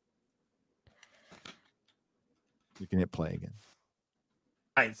 Yeah. You can hit play again.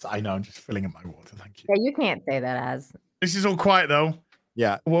 I know, I'm just filling up my water. Thank you. Yeah, you can't say that as. This is all quiet though.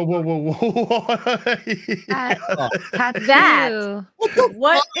 Yeah. Whoa. That.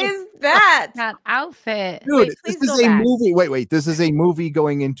 What is that? That outfit. Dude, Wait, this please is go a back. movie. Wait. This is a movie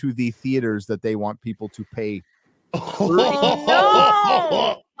going into the theaters that they want people to pay.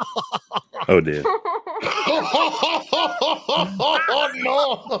 Oh, Oh dear. Oh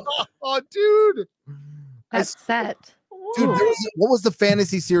no. Oh, dude. That's set. Dude, what was the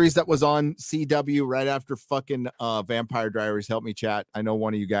fantasy series that was on CW right after fucking Vampire Diaries? Help me, chat. I know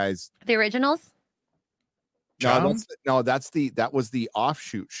one of you guys. The originals? That was the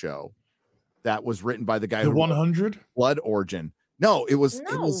offshoot show that was written by the guy The who 100 Blood Origin. No, it was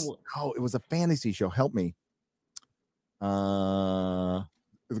No. it was a fantasy show. Help me. The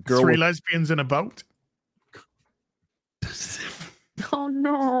girl Three with- lesbians in a boat. Oh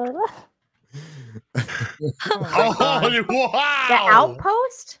no. Oh wow. The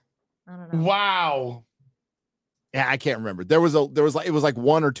Outpost? I don't know. Wow. Yeah, I can't remember. It was like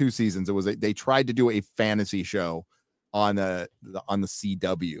 1 or 2 seasons. They tried to do a fantasy show on the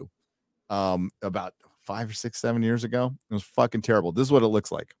CW about 5 or 6, 7 years ago. It was fucking terrible. This is what it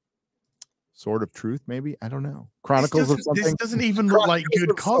looks like. Sword of Truth, maybe? I don't know. Chronicles of something. This doesn't even look like good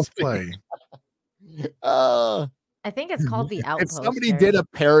cosplay. I think it's called The Outpost. If somebody did a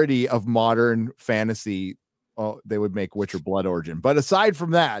parody of modern fantasy, they would make Witcher Blood Origin. But aside from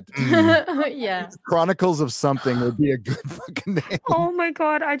that, yeah, Chronicles of something would be a good fucking name. Oh my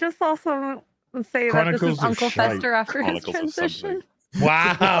god, I just saw someone say that this is Uncle Fester after his transition.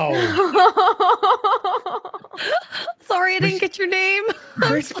 Wow. Sorry, I didn't get your name.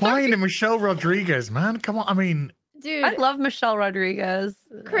 Chris Pine and Michelle Rodriguez, man. Come on. I mean, Dude, I love Michelle Rodriguez.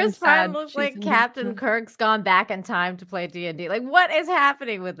 Chris Pine looks like Captain Kirk's gone back in time to play D&D. Like, what is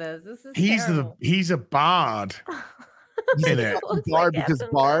happening with this? This is terrible. He's a bard. He's a bard because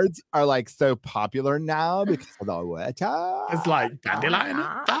bards are like so popular now because of the weather. It's like dandelion.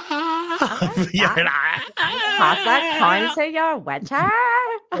 Pass that coin to your wetter.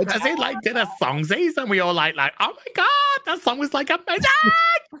 As he like did a songsies and we all like, oh my god, that song was like amazing.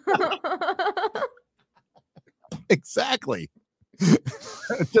 Exactly.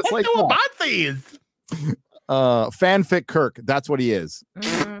 Just like that. Fanfic Kirk. That's what he is.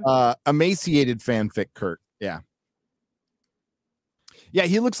 Emaciated fanfic Kirk. Yeah. Yeah,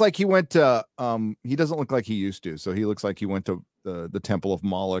 he looks like he went to he doesn't look like he used to. So he looks like he went to the temple of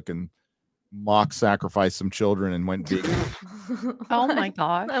Moloch and mock sacrificed some children and went vegan. Oh my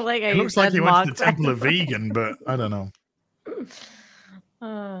god. I like it looks like he went to the temple of vegan, but I don't know.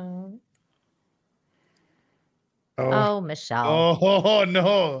 Oh, Michelle. Oh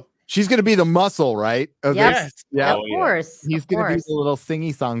no. She's gonna be the muscle, right? Yes. Yeah. Of course. He's gonna be the little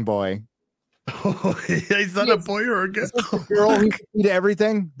singy song boy. Oh, is that a boy or a girl? Girl who's the key to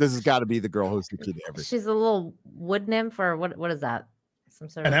everything? This has got to be the girl who's the key to everything. She's a little wood nymph, or what is that? Some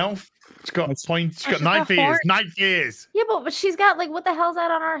sort An of elf? She's got points. She's got 9 ears. 9 ears. Yeah, but she's got like, what the hell's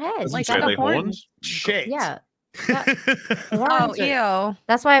that on her head? Like the horns? Shit. Yeah. Oh, ew.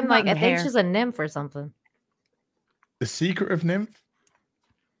 That's why I'm like, Not I think hair. she's a nymph or something. The secret of nymph.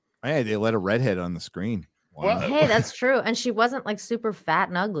 Hey, they let a redhead on the screen. Wow. Hey, that's true. And she wasn't like super fat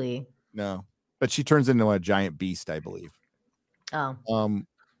and ugly. No, but she turns into a giant beast, I believe. Oh.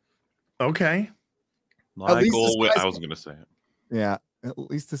 Okay. I was gonna say it. Yeah. At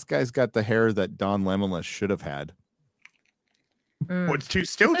least this guy's got the hair that Don Lemonless should have had. What's too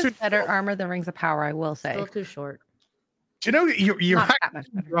better armor than Rings of Power, I will say. Still too short. Do you know you're Not that much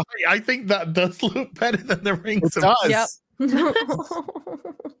better. right? I think that does look better than the rings. It does. Yep.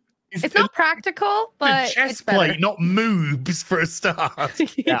 It's not practical, but the chest it's better. plate, not moves for a start.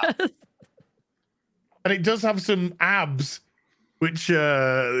 Yes. And it does have some abs, which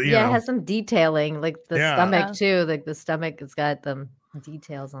Yeah, it has some detailing, like the Yeah. stomach too. Like the stomach has got them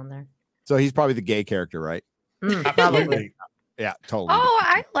details on there. So he's probably the gay character, right? Probably. Yeah, totally. Oh,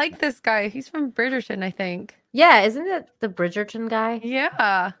 I like this guy. He's from Bridgerton, I think. Yeah, isn't it the Bridgerton guy?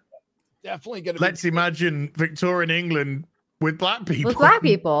 Yeah. Definitely gonna. Let's imagine Victorian England with black people. With black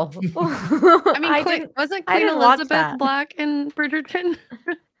people. I mean, wasn't I Queen didn't watch Elizabeth that. black in Bridgerton?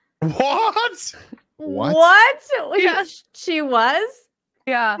 What? What? Yes. She was?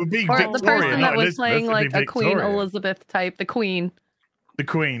 Yeah. Would be Or the Victoria, person not that was Elizabeth, playing it'd like be a Queen Victoria. Elizabeth type, the Queen. The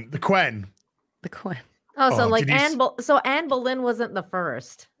Queen. The Quen. The Queen. Oh, so Oh, like did you Anne Boleyn wasn't the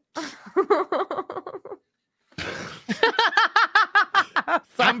first.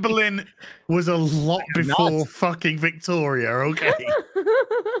 Anne Boleyn was a lot before fucking Victoria, okay?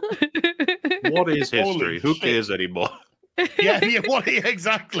 What is history? Holy Who shit. cares anymore? Yeah,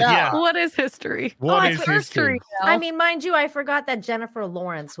 exactly. Yeah. What is history? What it's is history? I mean, mind you, I forgot that Jennifer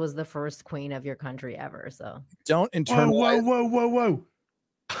Lawrence was the first queen of your country ever. So Don't Whoa, internalize. whoa.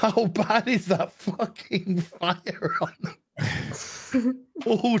 How bad is that fucking fire on them?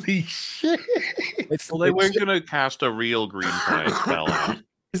 Holy shit. Well, they weren't going to cast a real green flag spell out.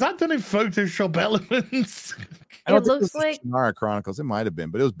 Is that done in Photoshop elements? I don't It think looks this is like- Shannara Chronicles. It might have been,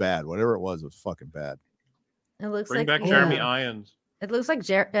 but it was bad. Whatever it was fucking bad. it looks Bring like back Jeremy Irons. It looks like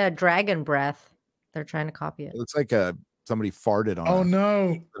Dragon Breath. They're trying to copy it. It looks like somebody farted on. Oh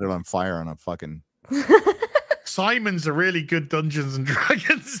no. Set it on fire on a fucking. Simon's a really good Dungeons and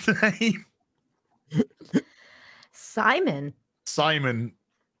Dragons name. Simon. Simon.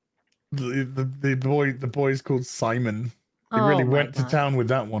 The boy's called Simon. They Oh really my went to God. town with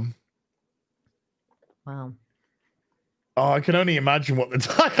that one. Wow. Oh, I can only imagine what the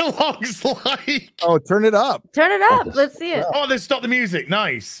dialogue's like. Oh, turn it up. Turn it up. Let's see it. Oh, they stopped the music.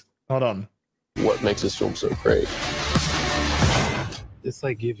 Nice. Hold on. What makes this film so great? This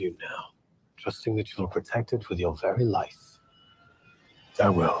I give you now, trusting that you'll protect it with your very life. I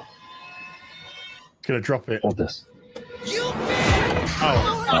will. Gonna drop it. Hold this.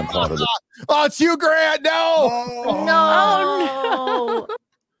 Oh, I'm part of it. Oh, it's Hugh Grant. No. No.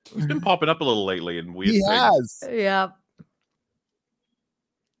 He's been popping up a little lately in weird He things. has. Yep.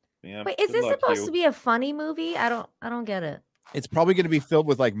 Yeah, Wait, is good this luck, supposed Hugh. to be a funny movie? I don't get it. It's probably going to be filled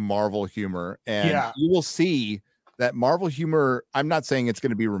with like Marvel humor, and Yeah. you will see that Marvel humor. I'm not saying it's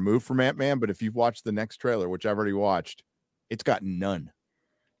going to be removed from Ant-Man, but if you've watched the next trailer, which I've already watched, it's got none.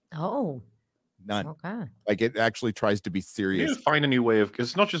 Oh, None. okay. Like it actually tries to be You serious. need to find a new way of, because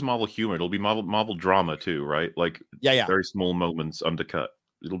it's not just Marvel humor; it'll be Marvel drama too, right? Like Yeah. very small moments undercut.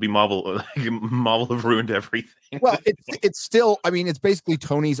 it'll be Marvel. Marvel have ruined everything. Well, it's still. I mean, it's basically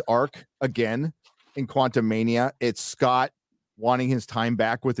Tony's arc again in Quantum Mania. It's Scott wanting his time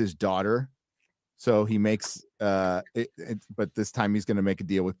back with his daughter, so he makes. But this time he's going to make a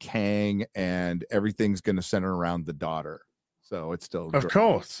deal with Kang, and everything's going to center around the daughter. So it's still, of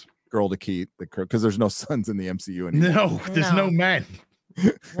course, girl to keep because there's no sons in the MCU anymore. No, there's no men.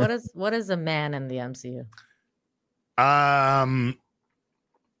 What is a man in the MCU?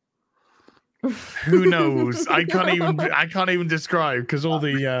 Who knows? I can't even describe because all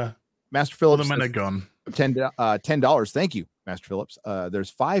the Master Phillips, all the men are gone. $10. Thank you, Master Phillips. There's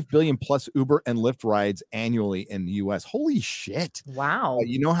 5 billion plus Uber and Lyft rides annually in the US. Holy shit. Wow.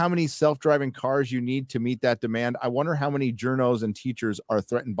 You know how many self-driving cars you need to meet that demand? I wonder how many journos and teachers are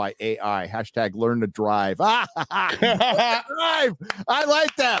threatened by AI. Hashtag learn to drive. Drive. I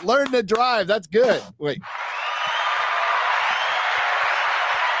like that. Learn to drive. That's good. Wait.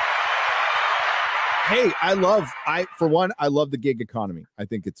 Hey, I love the gig economy. I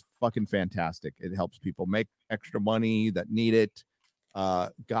think it's fucking fantastic. It helps people make extra money that need it.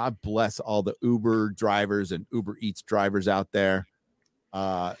 God bless all the Uber drivers and Uber Eats drivers out there.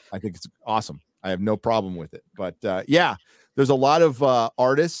 I think it's awesome. I have no problem with it. But yeah, there's a lot of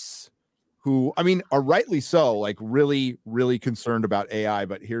artists who, I mean, are rightly so, like really, really concerned about AI.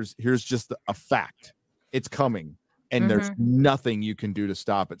 But here's just a fact. It's coming. And there's nothing you can do to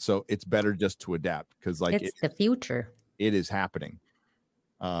stop it. So it's better just to adapt because like it's the future. It is happening.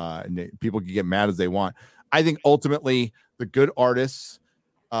 And people can get mad as they want. I think ultimately the good artists,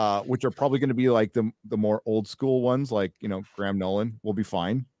 which are probably going to be like the more old school ones, like, you know, Graham Nolan, will be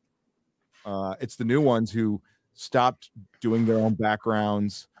fine. It's the new ones who stopped doing their own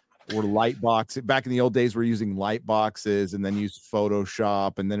backgrounds or light box. Back in the old days, we're using light boxes and then used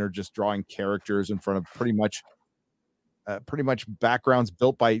Photoshop and then are just drawing characters in front of pretty much backgrounds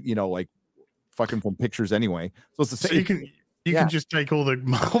built by, you know, like fucking from pictures anyway. So it's the same. So you can just take all the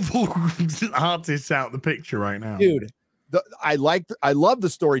Marvel artists out of the picture right now, dude. I love the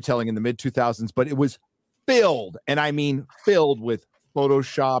storytelling in the mid 2000s, but it was filled, and I mean filled with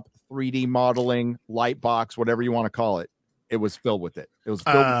Photoshop, 3D modeling, light box, whatever you want to call it. It was filled with it. It was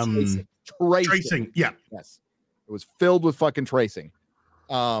filled with tracing. Yeah, yes, it was filled with fucking tracing.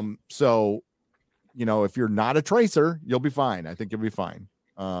 So, you know, if you're not a tracer, you'll be fine. I think you'll be fine.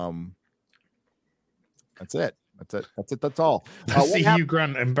 That's it. That's all. See Hugh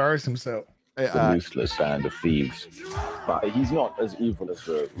Grant embarrass himself. The ruthless and the thieves, but he's not as evil as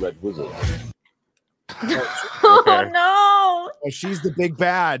the Red Wizard. Oh no! Oh, she's the big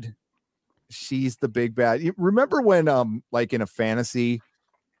bad. She's the big bad. You remember when, like in a fantasy,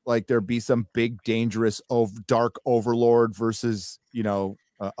 like there'd be some big dangerous dark overlord versus, you know.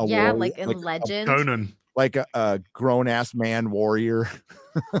 Warrior, like in Legend, Conan, like a grown-ass man warrior.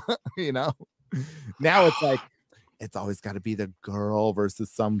 You know, now it's like it's always got to be the girl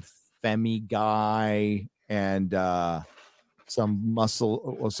versus some femi guy and some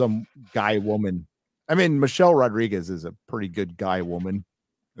muscle or some guy woman. I mean, Michelle Rodriguez is a pretty good guy woman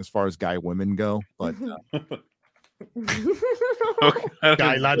as far as guy women go, but Guy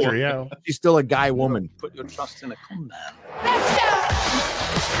Ladriel, she's still a guy woman. Put your trust in a con man.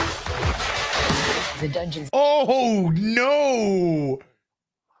 The dungeons. Oh no!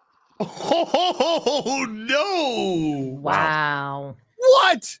 Oh no! Wow!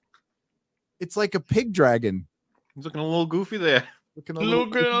 What? It's like a pig dragon. He's looking a little goofy there.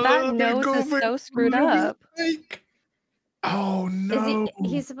 That nose is so screwed up. Oh no!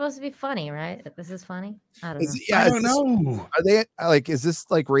 He's supposed to be funny, right? This is funny. I don't know. Yeah, I don't know. Are they like? Is this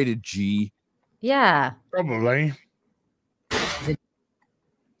like rated G? Yeah, probably.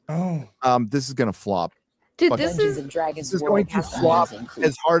 Oh, this is gonna flop. Dude, this is going to flop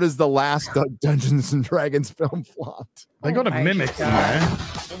as hard as the last Dungeons and Dragons film flopped. They got a mimic in there.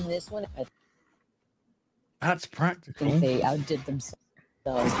 In this one, That's practical. they outdid themselves.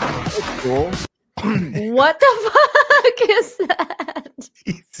 It's cool. What the fuck is that?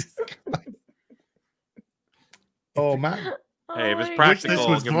 Jesus Christ. Oh man! Hey, if it's my practical, This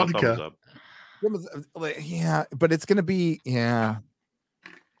I'll was give him a vodka. thumbs up. Yeah, but it's gonna be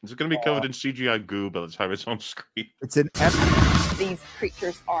It's going to be covered in CGI goo by the time it's on screen. It's an These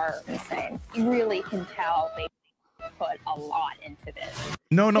creatures are insane. You really can tell they put a lot into this.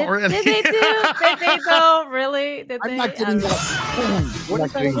 No, not really. Did they do? Did they though? Really? Did I'm they? not getting that. What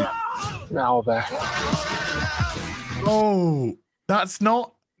is that? Now back. Oh, that's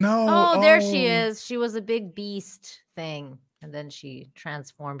not. No. Oh, there she is. She was a big beast thing, and then she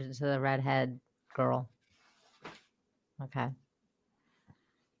transformed into the redhead girl. Okay.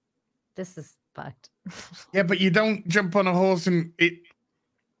 This is fucked. Yeah, but you don't jump on a horse and it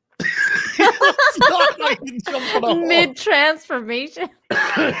Mid transformation.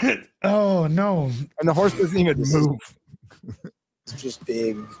 Oh no! And the horse doesn't even move. It's just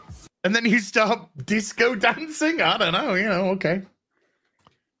big. And then you start disco dancing. I don't know. Okay.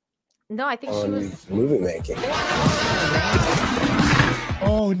 No, I think she was movie making.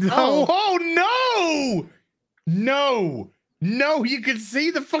 Oh no! Oh no! No! You can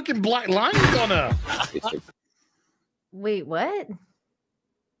see the fucking black lines on her. Wait, what?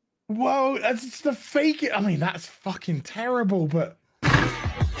 Whoa! That's just the fake. I mean, that's fucking terrible. But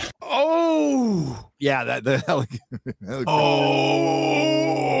oh yeah, that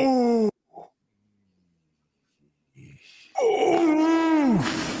oh.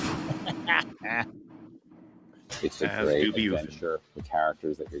 It's a great adventure with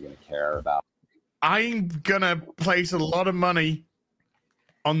characters that you're going to care about. I'm gonna place a lot of money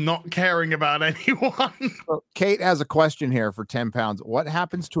on not caring about anyone. So Kate has a question here for 10 pounds. What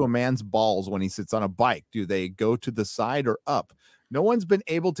happens to a man's balls when he sits on a bike? Do they go to the side or up? No one's been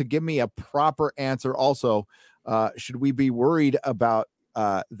able to give me a proper answer. Also, should we be worried about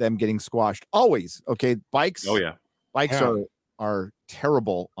them getting squashed? Always. Okay, bikes. Oh yeah, bikes are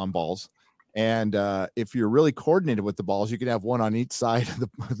terrible on balls. And if you're really coordinated with the balls, you can have one on each side of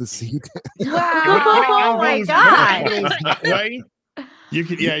the seat. Wow! Oh my god! Right? You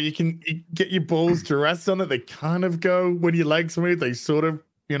can get your balls to rest on it. They kind of go when your legs move. They sort of,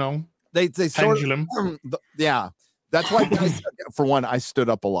 they pendulum. Yeah, that's why. For one, I stood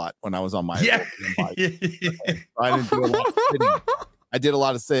up a lot when I was on my bike. I didn't do a lot of sitting. I did a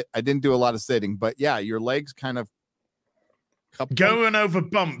lot of sit. I didn't do a lot of sitting, but yeah, your legs kind of. Going over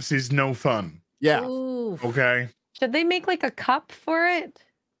bumps is no fun. Yeah. Ooh. Okay. Should they make like a cup for it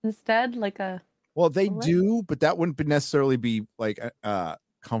instead? Like a. Well, they do, but that wouldn't necessarily be like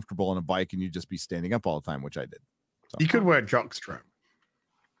comfortable on a bike, and you'd just be standing up all the time, which I did. So. You could wear a jockstrap.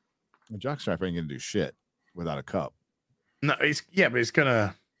 A jockstrap ain't gonna do shit without a cup. No, but it's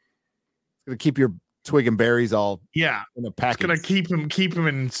gonna keep your twig and berries all in a package. It's gonna keep them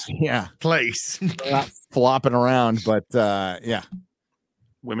in place. Not flopping around, but yeah.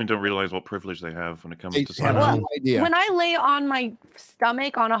 Women don't realize what privilege they have when it comes to have no idea. When I lay on my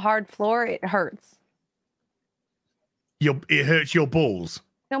stomach on a hard floor, it hurts. It hurts your balls.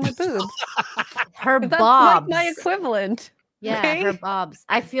 No, my boobs. Her That's bobs. like my equivalent. Yeah, okay? her bobs.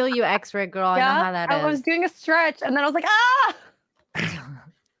 I feel you, X-ray girl. I know how that is. I was doing a stretch, and then I was like,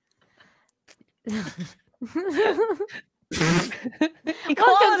 Welcome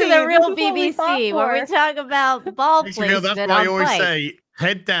to the real BBC, where we talk about ball placement. That's why I always say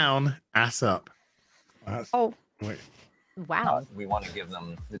head down, ass up. Wait. Wow. We want to give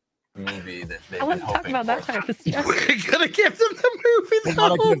them the movie that they've I been wasn't talking hoping about that for. type of stuff. We're gonna give them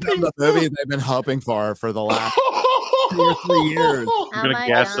the movie they've been hoping for the last 2 or 3 years. I'm gonna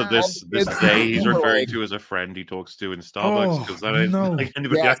guess that this day he's referring to as a friend he talks to in Starbucks, because that is like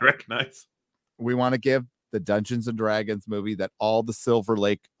anybody I recognize. We want to give the Dungeons and Dragons movie that all the Silver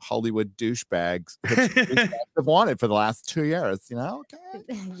Lake Hollywood douchebags have wanted for the last 2 years. Okay.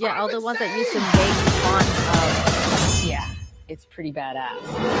 Yeah, all the ones that used to make fun of. Yeah, it's pretty badass.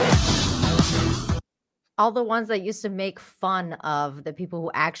 All the ones that used to make fun of the people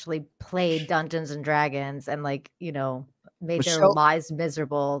who actually played Dungeons and Dragons and made their lives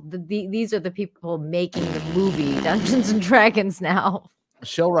miserable. These are the people making the movie Dungeons and Dragons now.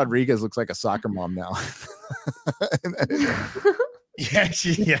 Michelle Rodriguez looks like a soccer mom now.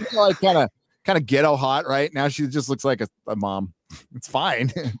 Like kind of ghetto hot right now. She just looks like a mom. It's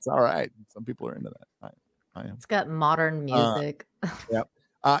fine. It's all right. Some people are into that. I am. It's got modern music. Yep.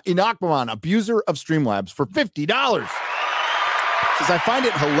 Inakbaman, abuser of Streamlabs, for $50. Says, I find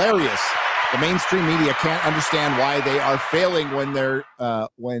it hilarious. The mainstream media can't understand why they are failing when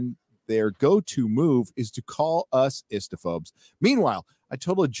their go-to move is to call us istophobes. Meanwhile, I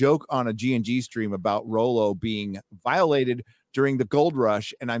told a joke on a G&G stream about Rolo being violated during the gold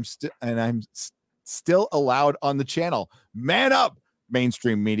rush, and I'm still allowed on the channel. Man up,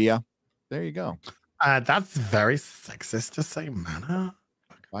 mainstream media. There you go. That's very sexist to say man up.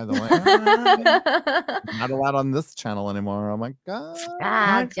 By the way, not allowed on this channel anymore. Oh my god!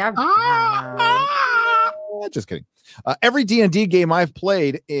 Just kidding. Every D&D game I've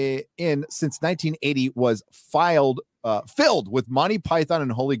played in since 1980 was filled with Monty Python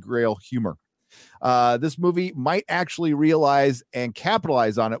and Holy Grail humor. This movie might actually realize and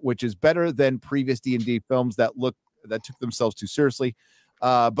capitalize on it, which is better than previous D&D films that took themselves too seriously,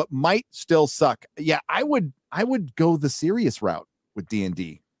 but might still suck. Yeah, I would go the serious route with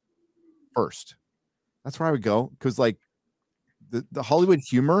D&D first. That's where I would go, because like the Hollywood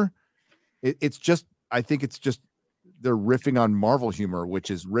humor, I think it's just they're riffing on Marvel humor, which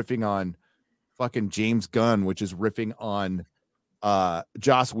is riffing on fucking James Gunn, which is riffing on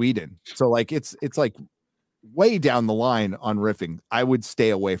Joss Whedon. So like it's like way down the line on riffing. I would stay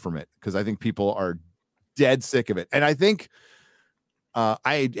away from it because I think people are dead sick of it. And I think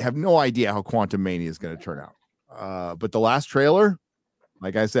I have no idea how Quantum Mania is going to turn out. But the last trailer,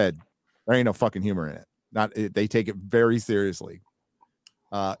 like I said, there ain't no fucking humor in it. They take it very seriously.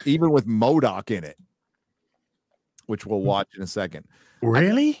 Even with MODOK in it, which we'll watch in a second.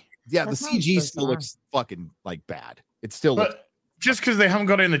 Really? Yeah, the CG still looks fucking like bad. It still looks. Just because they haven't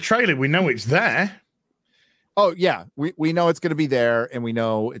got it in the trailer, we know it's there. Oh yeah, we know it's going to be there, and we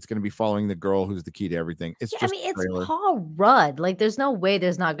know it's going to be following the girl who's the key to everything. It's just it's Paul Rudd. Like, there's no way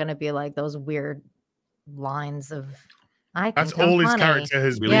there's not going to be like those weird lines of. That's all his character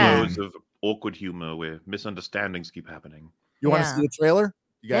has been. Loads of awkward humor where misunderstandings keep happening. You want to see the trailer?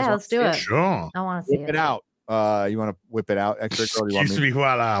 You guys let's do it. Sure. I want to see Whip it out. You want to whip it out? Excuse me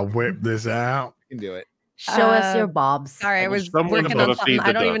while I whip this out. You can do it. Show us your bobs. Sorry, I was working on something.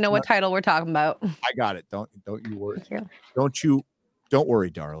 I don't even know what title we're talking about. I got it. Don't you worry. Don't worry,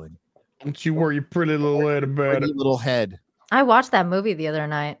 darling. Don't you worry, your pretty little head about it. Little head. I watched that movie the other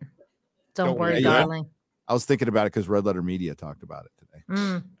night. Don't worry, darling. I was thinking about it because Red Letter Media talked about it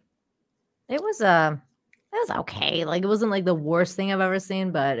today. It was okay. Like, it wasn't like the worst thing I've ever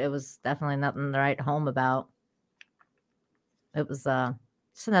seen, but it was definitely nothing to write home about. It was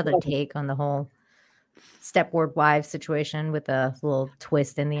just another take on the whole stepward wife situation with a little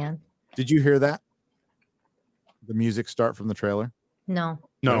twist in the end. Did you hear that? The music start from the trailer? No.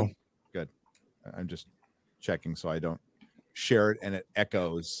 Good. I'm just checking so I don't share it and it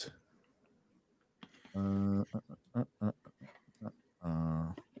echoes. My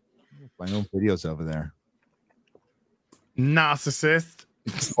own videos over there. Narcissist.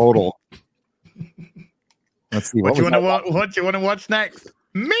 Total. Let's see. What you want to watch next?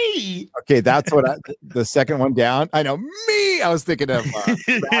 Me. Okay, that's what the second one down. I know me. I was thinking of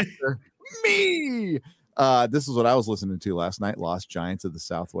me. This is what I was listening to last night. Lost Giants of the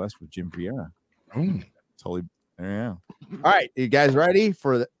Southwest with Jim Vieira. Totally. Yeah. All right, you guys ready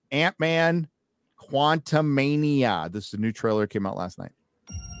for the Ant-Man Quantumania? This is a new trailer came out last night.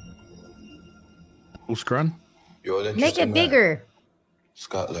 Cool scrun. Make it bigger.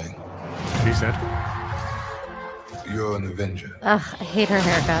 Scott Lang. He said. You're an Avenger. Ugh, I hate her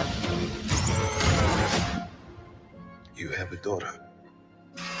haircut. You have a daughter.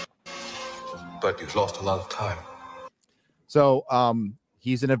 But you've lost a lot of time. So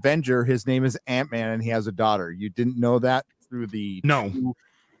he's an Avenger. His name is Ant-Man, and he has a daughter. You didn't know that through the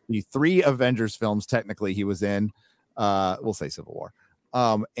three Avengers films, technically, he was in. We'll say Civil War.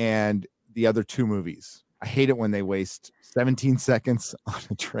 And the other two movies. I hate it when they waste 17 seconds on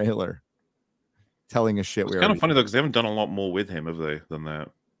a trailer telling us shit. It's kind of funny, though, because they haven't done a lot more with him, have they, than that?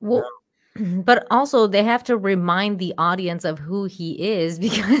 Well, but also they have to remind the audience of who he is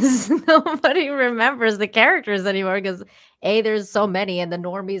because nobody remembers the characters anymore because there's so many and the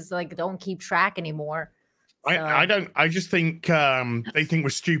normies like don't keep track anymore. So. I just think they think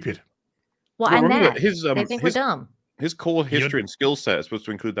we're stupid. Well, I think we're dumb. His core history and skill set is supposed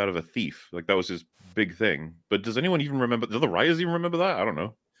to include that of a thief. Like, that was his big thing. But does anyone even remember? Do the writers even remember that? I don't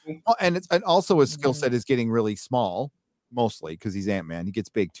know. Well, and also his skill set is getting really small, mostly because he's Ant-Man. He gets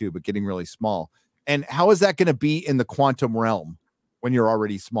big too, but getting really small. And how is that going to be in the quantum realm when you're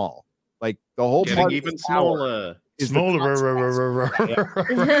already small? Like, the whole getting part even smaller.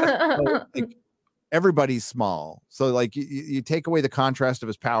 Like, everybody's small. So like you take away the contrast of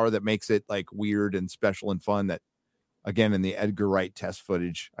his power that makes it like weird and special and fun. That again in the Edgar Wright test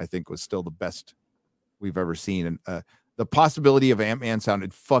footage, I think was still the best we've ever seen. And the possibility of Ant-Man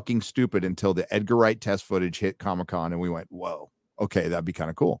sounded fucking stupid until the Edgar Wright test footage hit Comic-Con and we went, whoa, okay, that'd be kind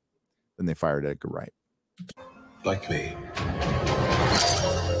of cool. Then they fired Edgar Wright. Like me.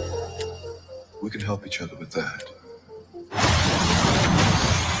 We can help each other with that.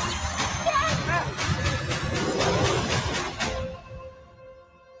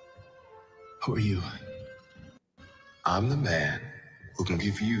 Who are you? I'm the man who can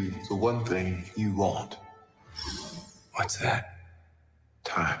give you the one thing you want. What's that?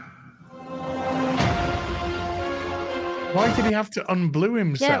 Time. Why did he have to unblue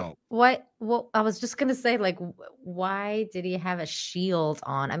himself? Yeah, what? Well, I was just gonna say, like, why did he have a shield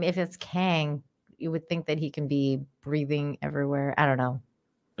on? I mean, if it's Kang, you would think that he can be breathing everywhere. I don't know.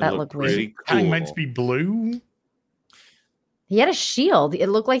 That looked weird. Cool. Kang meant to be blue. He had a shield. It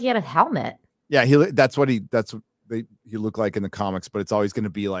looked like he had a helmet. Yeah, that's what he look like in the comics, but it's always going to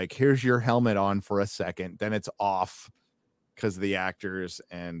be like, here's your helmet on for a second, then it's off because of the actors,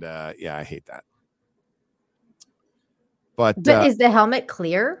 and yeah, I hate that. But is the helmet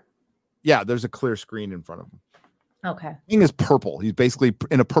clear? Yeah, there's a clear screen in front of him. Okay. King is purple. He's basically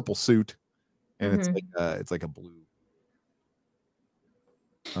in a purple suit, and it's like a blue.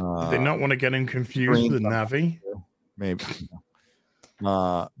 Did they not want to get him confused with the Navi? Maybe.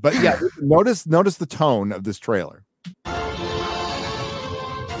 But yeah, notice the tone of this trailer. I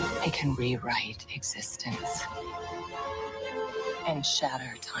can rewrite existence and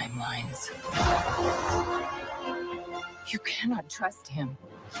shatter timelines. You cannot trust him.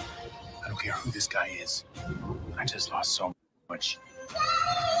 I don't care who this guy is. I just lost so much.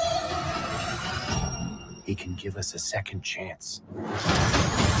 He can give us a second chance.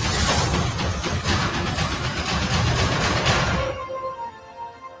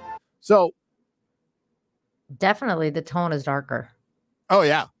 So definitely the tone is darker. Oh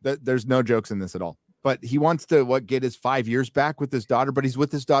yeah, there's no jokes in this at all. But he wants to get his 5 years back with his daughter, but he's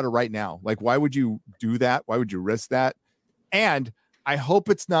with his daughter right now. Like, why would you do that? Why would you risk that? And I hope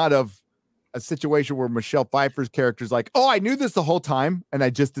it's not of a situation where Michelle Pfeiffer's character is like, oh, I knew this the whole time, and I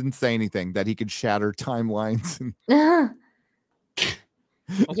just didn't say anything, that he could shatter timelines. Yeah,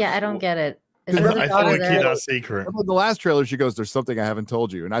 I don't get it. I thought we keep that secret. In the last trailer, she goes, "There's something I haven't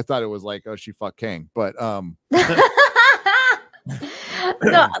told you," and I thought it was like, "Oh, she fucked King," but no,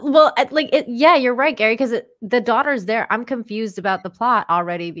 well, yeah, you're right, Gary, because the daughter's there. I'm confused about the plot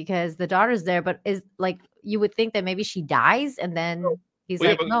already because the daughter's there, but is like you would think that maybe she dies, and then he's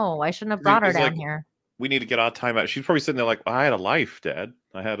like, "No, I shouldn't have brought her down here." We need to get our time out. She's probably sitting there like, I had a life, Dad.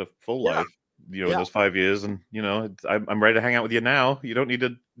 I had a full life. In those 5 years, and I'm ready to hang out with you now. You don't need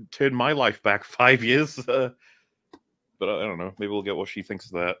to turn my life back 5 years. But I don't know. Maybe we'll get what she thinks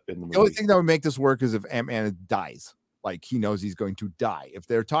of that in the movie. The only thing that would make this work is if Ant-Man dies. Like, he knows he's going to die. If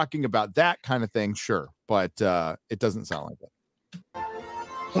they're talking about that kind of thing, sure. But it doesn't sound like it.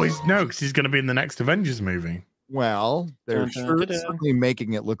 Well, because he's going to be in the next Avengers movie. Well, they're certainly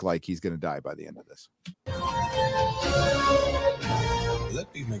making it look like he's going to die by the end of this.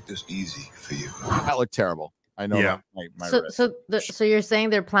 Let me make this easy for you. That looked terrible. I know. Yeah. So you're saying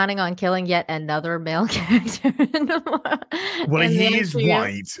they're planning on killing yet another male character? Well, he is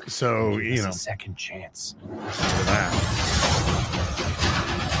white, so a second chance.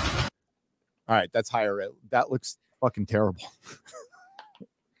 All right, that's higher rate. That looks fucking terrible.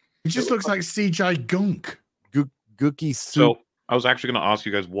 It just looks like CGI gunk. Gooky soup. So I was actually going to ask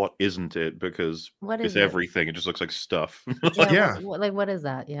you guys, what isn't it? Because it's everything. It just looks like stuff. Yeah. What is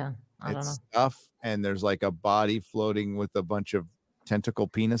that? Yeah. I don't know. Stuff, and there's like a body floating with a bunch of tentacle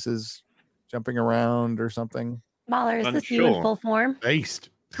penises jumping around or something. MauLer, is this you in full form? Based.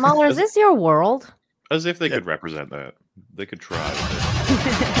 MauLer, is this your world? As if they could represent that. They could try.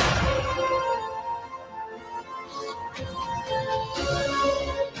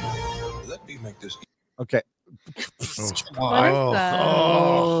 Let me make this. Okay. That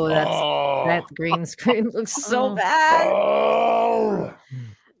green screen looks so bad.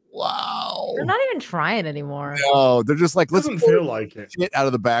 Wow. They're not even trying anymore. No, they're just like, let's feel like it. Shit out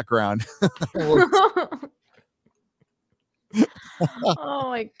of the background. Oh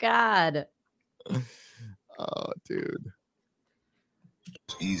my God. Oh, dude.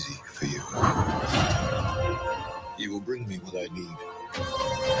 It's easy for you. You will bring me what I need.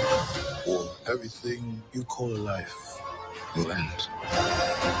 Or everything you call a life will end.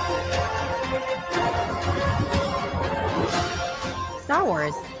 Star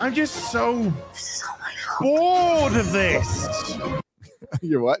Wars. I'm just so bored of this.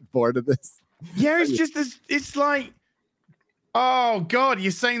 You're what? Bored of this? Yeah, it's just this. It's like, oh God,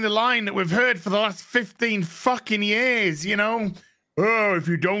 you're saying the line that we've heard for the last 15 fucking years. Oh, if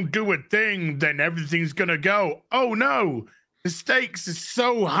you don't do a thing, then everything's gonna go. Oh no, the stakes are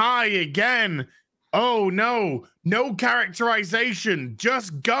so high again. Oh no, no characterization,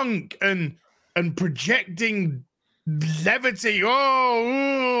 just gunk and projecting levity.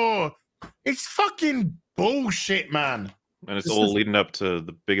 Oh, it's fucking bullshit, man. And it's all leading up to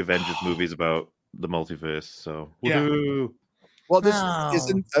the big Avengers movies about the multiverse. So woo-hoo. Well, this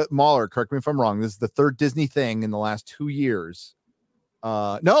isn't MauLer. Correct me if I'm wrong. This is the third Disney thing in the last 2 years.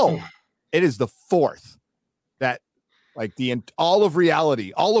 No, it is the fourth that, like, all of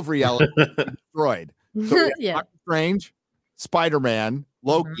reality destroyed. So Doctor Strange, Spider-Man,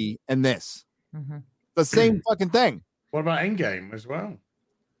 Loki, and this. The same fucking thing. What about Endgame as well?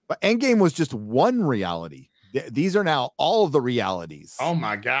 But Endgame was just one reality. These are now all of the realities. Oh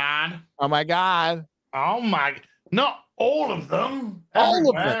my God. Oh my God. Oh my. Not all of them. All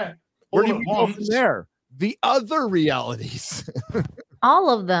of them. Where do we go once. from there? The other realities. All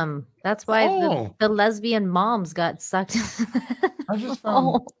of them. That's why the lesbian moms got sucked. I just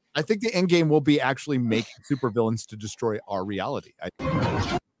found. I think the end game will be actually making supervillains to destroy our reality.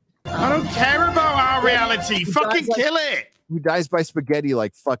 I don't care about our reality. Fucking kill it. He dies by spaghetti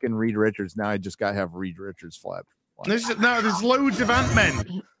like fucking Reed Richards. Now I just gotta have Reed Richards flap. There's loads of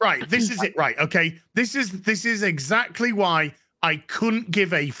Ant-Men. Right, this is it. Right, okay. This is exactly why I couldn't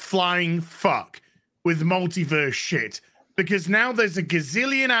give a flying fuck with multiverse shit, because now there's a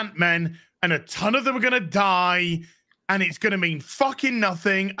gazillion Ant-Men and a ton of them are gonna die, and it's gonna mean fucking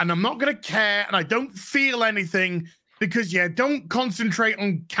nothing, and I'm not gonna care, and I don't feel anything because don't concentrate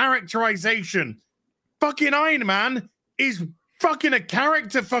on characterization. Fucking Iron Man is fucking a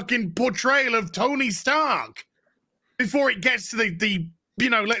character fucking portrayal of Tony Stark before it gets to the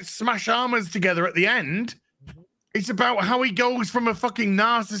let's smash armors together at the end. It's about how he goes from a fucking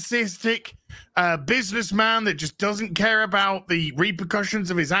narcissistic businessman that just doesn't care about the repercussions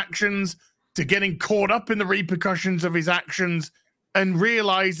of his actions to getting caught up in the repercussions of his actions and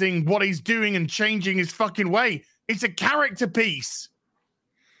realizing what he's doing and changing his fucking way. It's a character piece.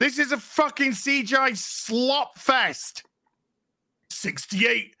 This is a fucking CGI slop fest.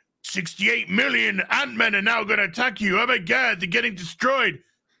 68 million Ant-Men are now going to attack you. Oh my God, they're getting destroyed.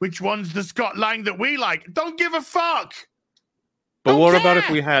 Which one's the Scott Lang that we like? Don't give a fuck. But what about if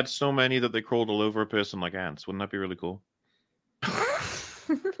we had so many that they crawled all over a person like ants? Wouldn't that be really cool?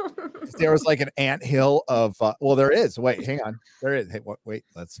 There was like an anthill of well, there is. Wait, hang on. There is. Hey, wait,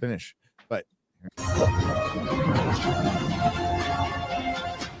 let's finish. But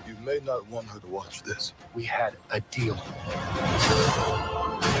You may not want her to watch this. We had a deal.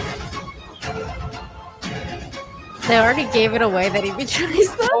 They already gave it away that he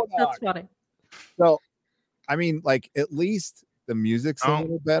betrays them. That's funny. So, I mean, like at least the music's a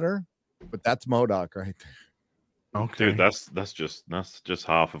little better, but that's MODOK right there. Okay, dude, that's just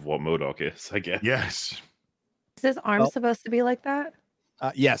half of what MODOK is, I guess. Yes. Is his arm supposed to be like that?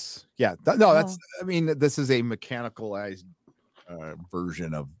 Yes. Yeah. No, that's. I mean, this is a mechanicalized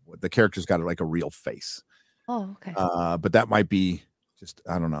version of what the character's got, like a real face. Oh, okay. But that might be just.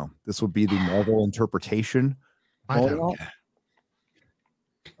 I don't know. This would be the Marvel interpretation. I don't care.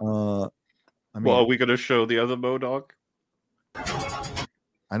 I mean, Well, are we going to show the other MODOK?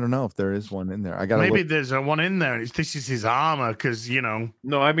 I don't know if there is one in there. I got maybe there's a one in there. This is his armor because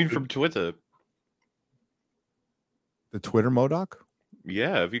No, I mean from Twitter. The Twitter MODOK.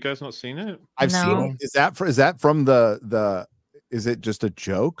 Yeah, have you guys not seen it? I've seen it. Is that from the? Is it just a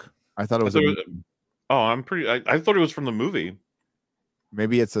joke? I thought it was. I thought it was from the movie.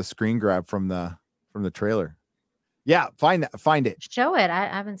 Maybe it's a screen grab from the trailer. Yeah, find it. Show it. I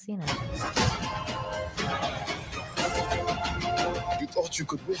haven't seen it. You thought you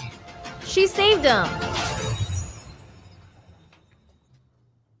could win. She saved him.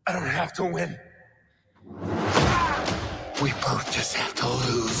 I don't have to win. We both just have to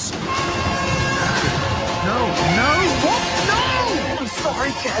lose. No. What? No! I'm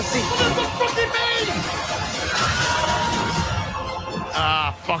sorry, Cassie. What does that fucking mean?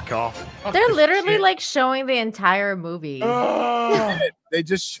 Fuck off. They're literally like showing the entire movie. They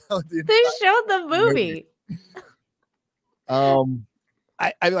just showed the. They showed the movie.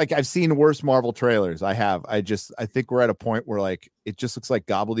 I've seen worse Marvel trailers. I think we're at a point where like it just looks like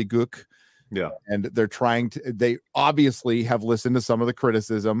gobbledygook. Yeah. And they obviously have listened to some of the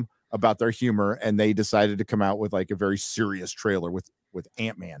criticism about their humor, and they decided to come out with like a very serious trailer with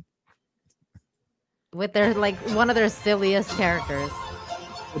Ant-Man. With their like one of their silliest characters.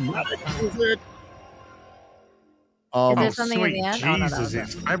 Is there something sweet in the end? Jesus,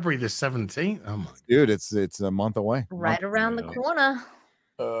 it's February the 17th. Oh my dude, it's a month away. Right around the corner.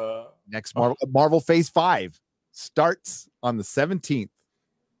 Next Marvel Phase 5 starts on the 17th.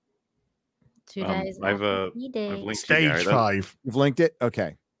 2 days. I've linked Stage 5. You've linked it?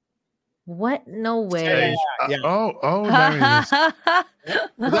 Okay. What? No way. Yeah. Oh, there it is.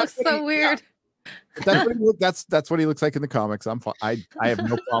 That's so weird. That's what he looks like in the comics. I'm fine. I have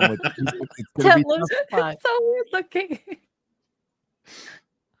no problem with it. That looks so weird looking.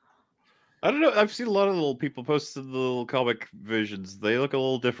 I don't know. I've seen a lot of little people post the little comic visions. They look a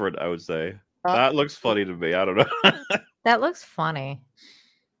little different, I would say. That looks funny to me. I don't know. That looks funny.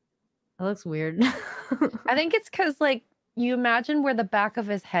 That looks weird. I think it's because like you imagine where the back of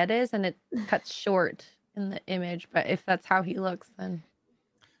his head is and it cuts short in the image. But if that's how he looks, then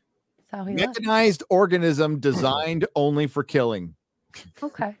that's how he looks. Mechanized organism designed only for killing.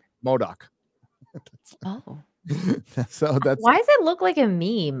 Okay. MODOK. Oh. So that's why does it look like a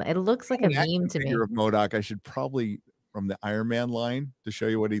meme? It looks like a meme to me. Of MODOK. I should probably from the Iron Man line to show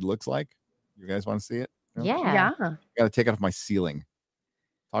you what he looks like. You guys want to see it? No? Yeah. I gotta take it off my ceiling.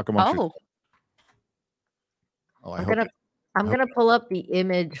 Talk about I'm gonna pull up the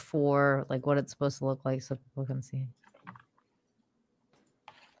image for like what it's supposed to look like so people can see.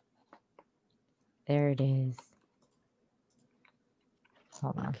 There it is.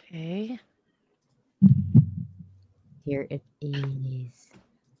 Hold on. Okay. Here it is.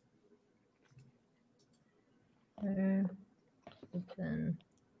 Open.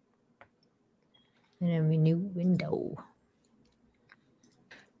 In a new window.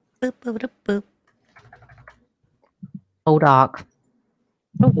 Boop, boop, boop, boop. MauLer.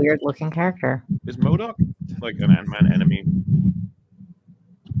 A weird looking character. Is MauLer like an Ant-Man enemy?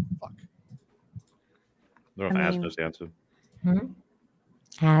 Fuck. I don't know if Asna's the answer.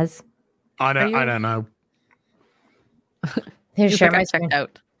 Has. I don't know. Here's share like my I screen. checked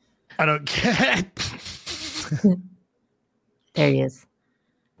out. I don't care. There he is.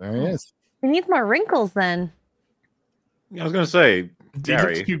 There he is. He needs more wrinkles then. I was gonna say,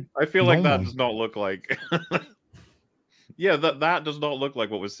 Gary, cute. I feel like that Normal. does not look like. Yeah, that does not look like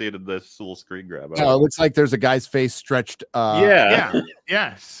what was seen in this little screen grab. No, it looks like there's a guy's face stretched. Yeah.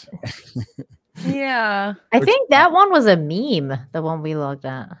 Yes. Yeah. I think that one was a meme, the one we looked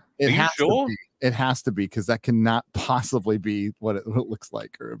at. It Are you has sure? to be. It has to be because that cannot possibly be what it looks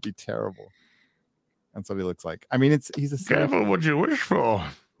like, or it'd be terrible. That's what he looks like. I mean, he's a silly, Careful what you wish for.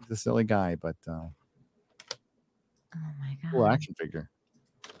 he's a silly guy, but Oh my god. cool action figure.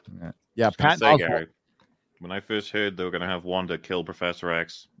 Yeah, Pat Pat say, Oswalt. Gary, when I first heard they were gonna have Wanda kill Professor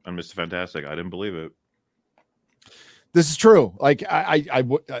X and Mr. Fantastic, I didn't believe it. This is true. Like I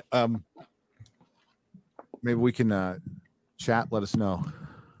would maybe we can chat. Let us know.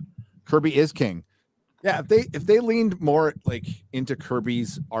 Kirby is king. Yeah, if they leaned more like into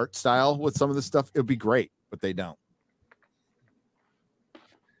Kirby's art style with some of this stuff, it would be great, but they don't.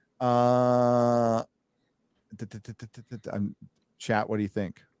 Chat, what do you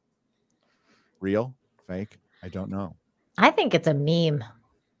think? Real? Fake? I don't know. I think it's a meme.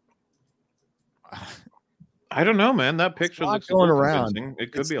 I don't know, man. That picture not looks going a little around. convincing.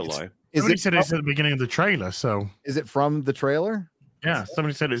 It could be a lie. Somebody said it's at the beginning of the trailer, so Is it from the trailer? yeah,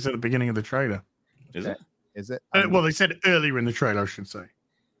 somebody said it's at the beginning of the trailer. Is it? Is it? Well, they said earlier in the trailer, I should say.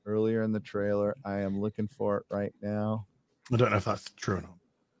 Earlier in the trailer. I am looking for it right now. I don't know if that's true or not.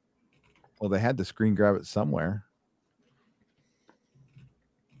 Well, they had to screen grab it somewhere.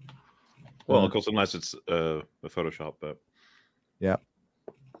 Well, of course, unless it's a Photoshop, but Yeah.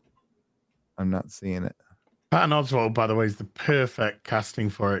 I'm not seeing it. Patton Oswalt, by the way, is the perfect casting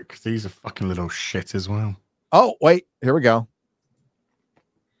for it because he's a fucking little shit as well. Oh, wait. Here we go.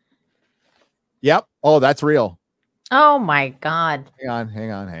 Yep. Oh, that's real. Oh my god. Hang on.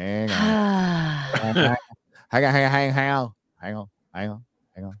 Hang on. Hang on.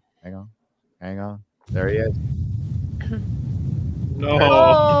 Hang on. There he is. no.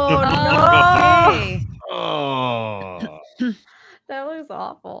 Oh, Oh. that looks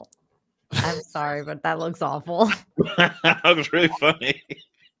awful. I'm sorry, but that looks awful. That was really funny.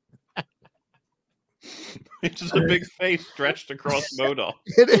 It's just a big face stretched across MauLer.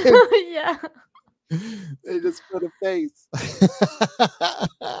 It is. Yeah. They just put a face.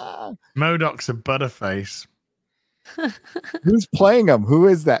 MODOK's a butterface. Who's playing him? Who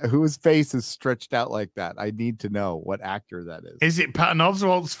is that? Whose face is stretched out like that? I need to know what actor that is. Is it Patton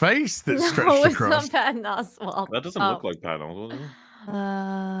Oswalt's face that's No, stretched it's across? not Patton Oswalt. That doesn't look like Patton Oswalt.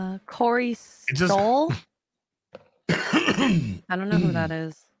 does it? Corey It just- Stoll. I don't know who that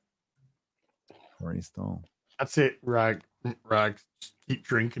is. Corey Stoll. That's it, Rag. Just keep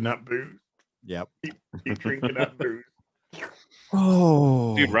drinking that booze. Yep. Keep drinking that booze.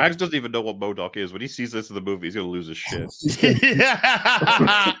 Oh, Dude, Rags doesn't even know what MODOK is. When he sees this in the movie, he's gonna lose his shit.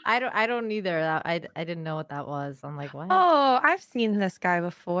 I don't either. I didn't know what that was. I'm like, what? Oh, I've seen this guy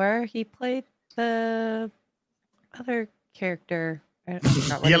before. He played the other character. I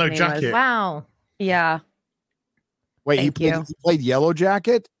forgot what his Yellow name was. Jacket. Wow. Yeah. wait, he Thank you. played Yellow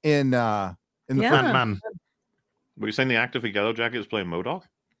Jacket in the Yeah. front. Man. Were you saying the actor for Yellow Jacket is playing MODOK?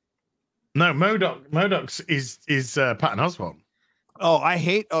 No, MODOK's is Patton Oswalt. Oh, I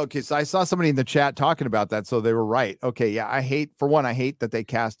hate. Okay, so I saw somebody in the chat talking about that, so they were right. Okay, yeah, I hate that they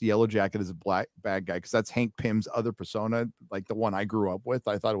cast Yellow Jacket as a bad guy because that's Hank Pym's other persona, like the one I grew up with.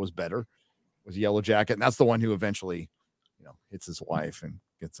 I thought it was better, was Yellow Jacket, and that's the one who eventually, hits his wife and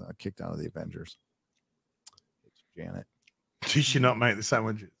gets kicked out of the Avengers. It's Janet. She should not make the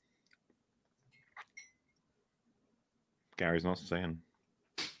sandwiches. Gary's not saying.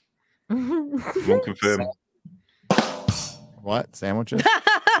 Won't confirm. What sandwiches?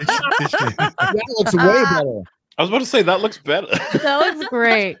 That looks way better. I was about to say that looks better. That looks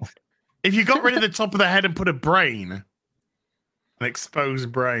great. If you got rid of the top of the head and put a brain, an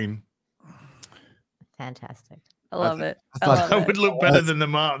exposed brain, Fantastic. I love it. I thought love that it. would look better than the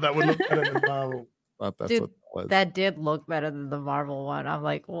Marvel. That would look better than Marvel. Thought that's Dude, what it was. that did look better than the Marvel one. I'm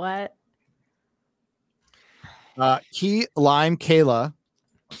like, what? Key Lime Kayla,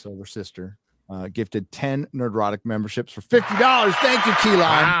 so her sister, gifted 10 Nerdrotic memberships for $50. Thank you, Key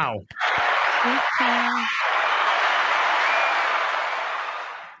Lime. Wow.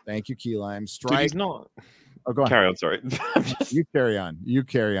 Thank you, Key Lime. Dude, Strike. he's not. Oh, go on. Carry on. Sorry. You carry on. You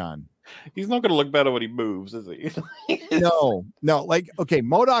carry on. He's not going to look better when he moves, is he? No. Like, okay,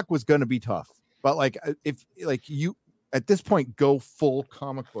 MODOK was going to be tough, but like, if like you at this point go full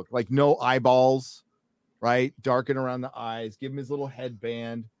comic book, like no eyeballs, right? Darken around the eyes. Give him his little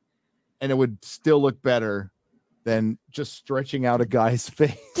headband, and it would still look better than just stretching out a guy's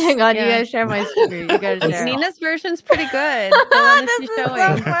face. Hang on, you guys share my screen. You guys share. Nina's version's pretty good. The one that she's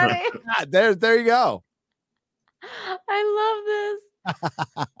showing. So funny. There you go. I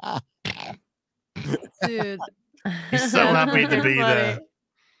love this. Dude. He's so happy to be there.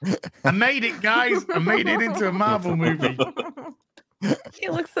 I made it, guys. I made it into a Marvel movie. He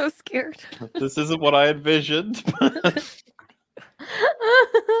looks so scared. This isn't what I envisioned.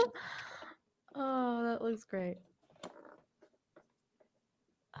 Oh, that looks great.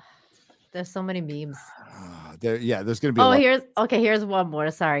 There's so many memes. There's gonna be. Oh, here's one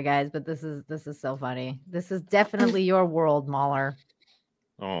more. Sorry, guys, but this is so funny. This is definitely your world, MauLer.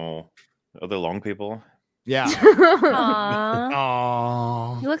 Oh, are there long people? Yeah. Aww.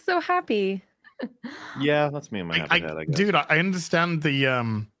 Aww. You look so happy. Yeah, that's me and my happy dad, I guess. Dude, I understand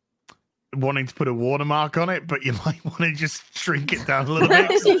the wanting to put a watermark on it, but you might want to just shrink it down a little bit.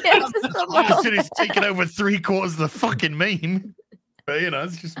 Because it's taken over 3/4 of the fucking meme. But you know,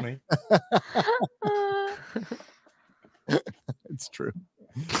 it's just me. It's true.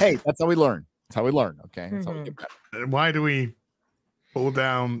 Hey, that's how we learn. That's how we learn. Okay. That's how we get better. Why do we pull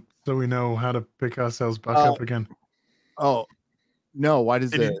down so we know how to pick ourselves back up again? Oh no! Why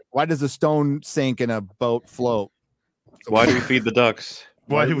does a stone sink and a boat float? Why do we feed the ducks?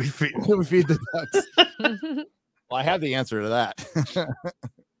 Why do we feed the ducks? Well, I have the answer to that.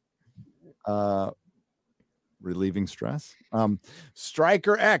 Relieving stress.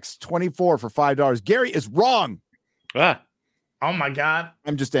 Striker X 24 for $5. Gary is wrong. Ah. Oh my God.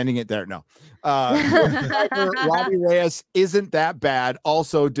 I'm just ending it there. No. Robbie Reyes isn't that bad.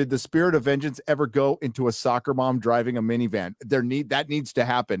 Also, did the Spirit of Vengeance ever go into a soccer mom driving a minivan? That needs to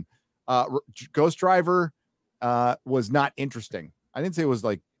happen. Ghost Driver was not interesting. I didn't say it was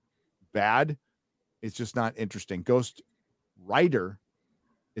like bad. It's just not interesting. Ghost Rider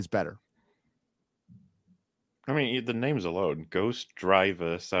is better. I mean, the names alone, Ghost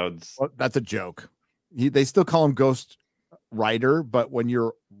Driver sounds. Well, that's a joke. They still call him Ghost Rider, but when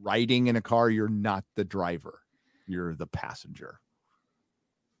you're riding in a car, you're not the driver. You're the passenger.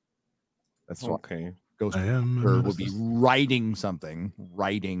 That's okay. Ghost Rider would be riding something,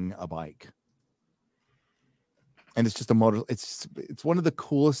 riding a bike. And it's just a motor. It's one of the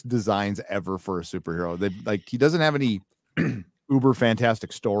coolest designs ever for a superhero. He doesn't have any uber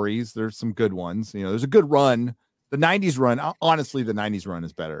fantastic stories. There's some good ones. You know, there's a good run. The 90s run, honestly, the 90s run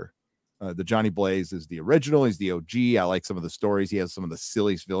is better. The Johnny Blaze is the original. He's the OG. I like some of the stories. He has some of the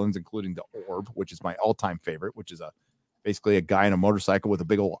silliest villains, including the Orb, which is my all-time favorite, which is basically a guy on a motorcycle with a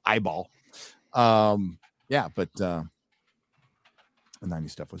big old eyeball. Yeah, but the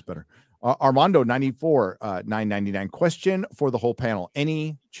 90s stuff was better. Armando 94 999 question for the whole panel.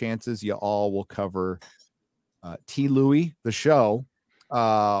 Any chances you all will cover T. Louie, the show,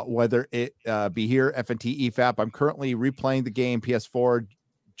 whether it be here, FNT, EFAP? I'm currently replaying the game PS4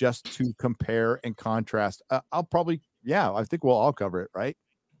 just to compare and contrast. I'll probably, I think we'll all cover it, right?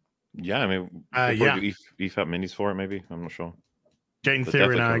 Yeah, I mean, do EFAP minis for it, maybe. I'm not sure. Jane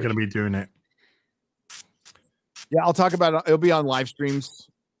Theory and I are going to be doing it. Yeah, I'll talk about it. It'll be on live streams,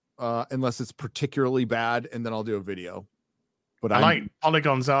 unless it's particularly bad, and then I'll do a video. But I like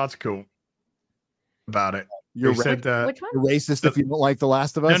Polygon's article about it. You're Which one? You're racist if you don't like The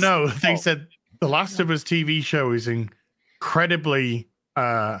Last of Us. No, they said The Last of Us TV show is incredibly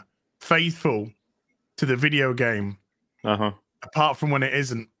faithful to the video game. Apart from when it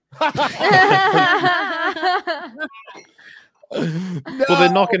isn't. Well, they're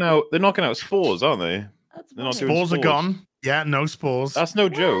knocking out spores, aren't they? They're not doing Spores are gone. Yeah, no spores. That's no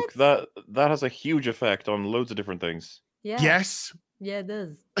joke. That has a huge effect on loads of different things. Yeah. Yes. Yeah, it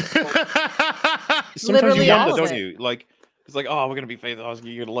does. Sometimes Literally you all wonder, of don't it. you? Like, it's like, oh, we're gonna be faithful.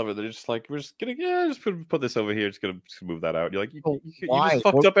 You're gonna love it. They're just like, we're just gonna, just put this over here. Just gonna move that out. You're like, you just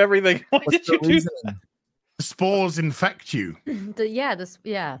fucked up everything. Why did you do that? The spores infect you.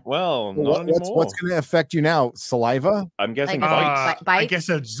 Yeah. Well, not anymore. What's going to affect you now? Saliva? I'm guessing bites. I guess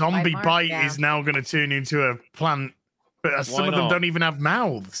a zombie Bite mark, bite is now going to turn into a plant, but some of them don't even have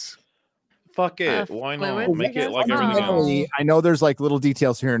mouths. Fuck it. Why not? fluids, I Make it guess? like everything else. Fundamentally, I know there's like little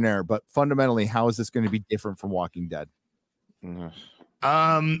details here and there, but fundamentally, how is this going to be different from Walking Dead?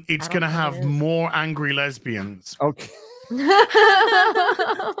 It's gonna have more angry lesbians. Okay.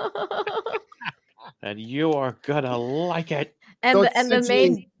 And you are gonna like it. And So the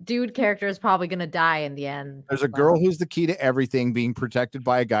main dude character is probably gonna die in the end. There's a girl who's the key to everything, being protected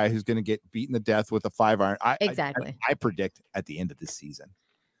by a guy who's going to get beaten to death with a 5-iron. Exactly. I predict at the end of this season,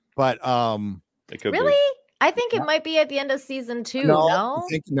 but it could Really? I think it might be at the end of season 2. no,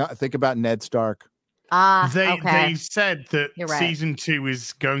 No. think about Ned Stark. They said that You're right. season 2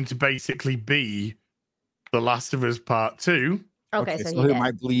 is going to basically be The Last of Us Part 2. Okay, so it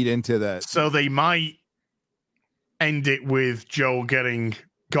might bleed into that. So they might end it with Joel getting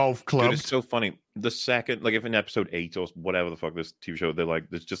golf clubbed. Dude, it's so funny. The second, like, if in episode 8 or whatever the fuck this TV show, they're like,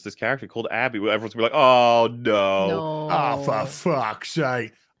 there's just this character called Abby. Everyone's gonna be like, oh no. Oh, for fuck's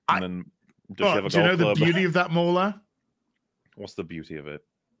sake. And then does she have a do you know golf the club? beauty of that, MauLer? What's the beauty of it?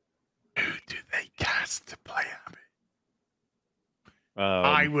 Who do they cast to play Abby? Um,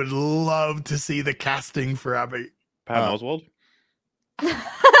 I would love to see the casting for Abby. Patton Oswalt?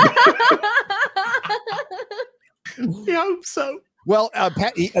 I hope so. Well,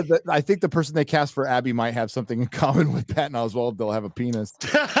 Pat, I think the person they cast for Abby might have something in common with Patton Oswalt. They'll have a penis.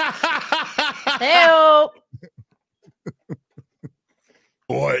 Help.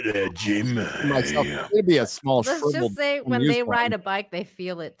 Boy, there, Jim. Myself, it'd be a small. Let's shriveled just say when amusement. they ride a bike, they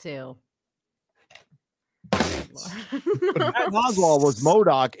feel it too. Patton Oswalt was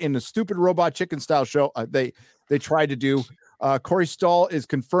MODOK in the stupid Robot Chicken style show. They tried to do. Corey Stoll is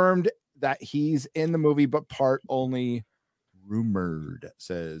confirmed that he's in the movie, but part only rumored,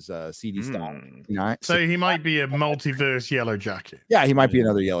 says CD Style. So he might be a multiverse Yellow Jacket. Yeah, he might be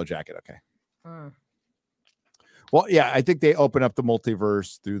another Yellow Jacket. Okay. Well, yeah, I think they open up the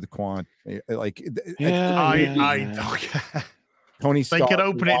multiverse through the quant. Like, Tony They Stark. could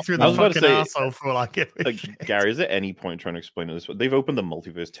open it through the fucking asshole for like it. Like, Gary, is there any point trying to explain this? They've opened the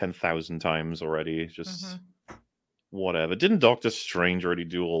multiverse 10,000 times already. Just whatever. Didn't Doctor Strange already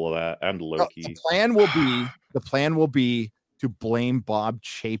do all of that? And Loki. The plan will be to blame Bob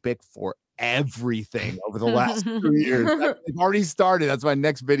Chapek for everything over the last 2 years. They've already started. That's my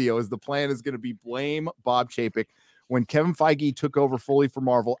next video. Is the plan is going to be blame Bob Chapek. When Kevin Feige took over fully for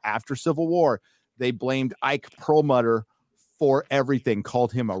Marvel after Civil War, they blamed Ike Perlmutter for everything,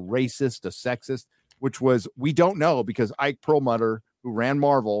 called him a racist, a sexist, which was, we don't know, because Ike Perlmutter, who ran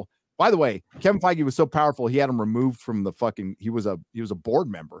Marvel, by the way, Kevin Feige was so powerful, he had him removed from the fucking, he was a board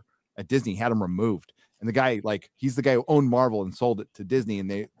member at Disney, had him removed. And the guy, like, he's the guy who owned Marvel and sold it to Disney, and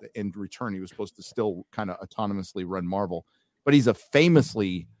they, in return, he was supposed to still kind of autonomously run Marvel. But he's a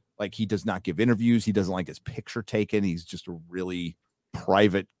famously, like, he does not give interviews. He doesn't like his picture taken. He's just a really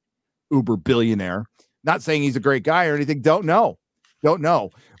private uber billionaire. Not saying he's a great guy or anything. Don't know.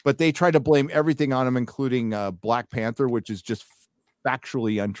 But they try to blame everything on him, including Black Panther, which is just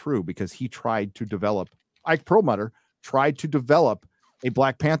factually untrue, because he tried to develop, Ike Perlmutter tried to develop a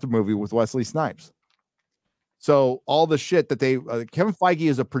Black Panther movie with Wesley Snipes. So all the shit that they, Kevin Feige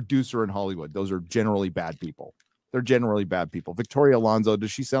is a producer in Hollywood. Those are generally bad people. They're generally bad people. Victoria Alonso, does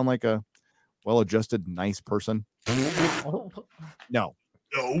she sound like a well-adjusted, nice person? No.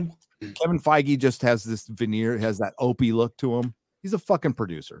 Kevin Feige just has this veneer, has that Opie look to him. He's a fucking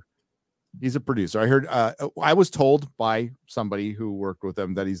producer. He's a producer. I heard, I was told by somebody who worked with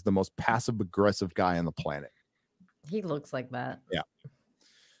him that he's the most passive-aggressive guy on the planet. He looks like that. Yeah.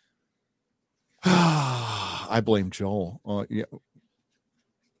 I blame Joel. Yeah.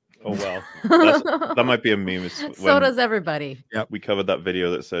 Oh, well. That might be a meme. So does everybody. Yeah, we covered that video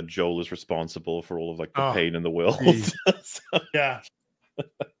that said Joel is responsible for all of like the pain in the world. Yeah.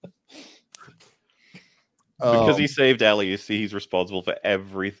 Because he saved Ellie, you see, he's responsible for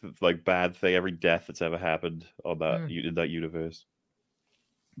every like bad thing, every death that's ever happened on that in that universe.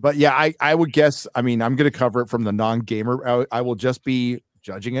 But yeah, I would guess. I mean, I'm going to cover it from the non-gamer. I will just be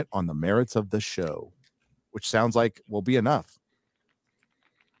judging it on the merits of the show, which sounds like will be enough.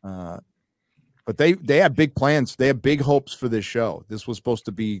 But they have big plans. They have big hopes for this show. This was supposed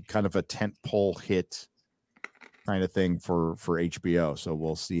to be kind of a tentpole hit kind of thing for HBO. So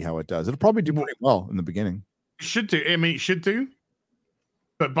we'll see how it does. It'll probably do pretty well in the beginning. It should do. I mean, it should do.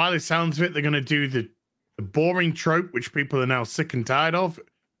 But by the sounds of it, they're going to do the boring trope, which people are now sick and tired of.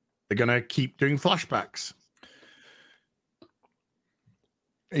 They're going to keep doing flashbacks.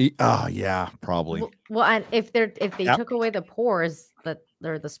 Oh yeah, probably. Well, and if they Yep. took away the pores,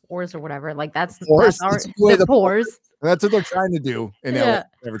 or the spores or whatever, like that's Pores? that's Take away the pores. That's what they're trying to do in LA, Yeah.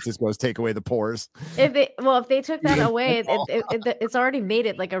 San Francisco, is take away the pores. If they took that Yeah. away, it's already made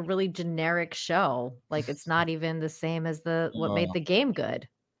it like a really generic show. Like it's not even the same as what made the game good.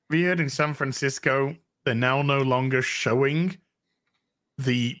 Have you heard in San Francisco, they're now no longer showing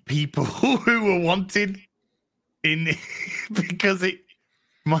the people who were wanted in because it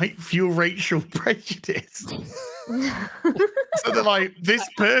might fuel racial prejudice. So they're like, this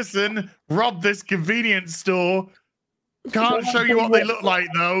person robbed this convenience store. Can't show you what they look like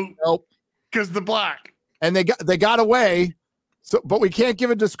though. Nope. Because they're black. And they got away. So, but we can't give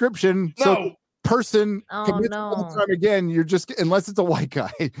a description. No. So person Oh, commits all the time again. You're just, unless it's a white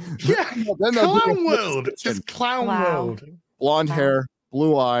guy. Yeah. Then they'll give Clown a world. description. Just clown world. Blonde hair,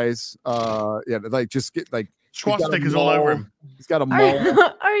 blue eyes. Yeah, like just get like swastikas all over him. He's got a mole.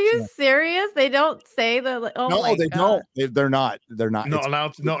 Are you serious? They don't say that. Like, oh No, my they God. don't. They're not. They're not. Not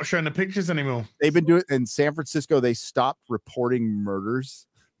allowed to, not showing the pictures anymore. They've been doing in San Francisco. They stopped reporting murders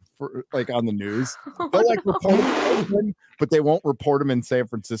for like on the news. They'll like report them, but they won't report them in San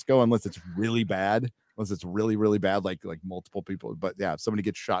Francisco unless it's really bad. Unless it's really, really bad, like multiple people. But yeah, if somebody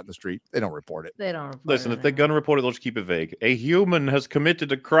gets shot in the street, they don't report it. They don't. Listen, if they're gonna report it, they'll just keep it vague. A human has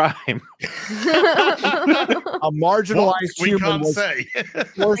committed a crime. A marginalized we human can't was say.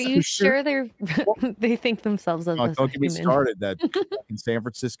 Are you sure they think themselves as a don't get me human? started. That in San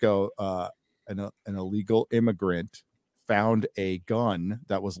Francisco, an illegal immigrant found a gun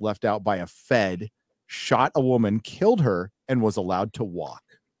that was left out by a Fed, shot a woman, killed her, and was allowed to walk.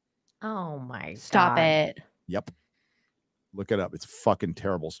 Oh my Stop God. it. Yep. Look it up. It's a fucking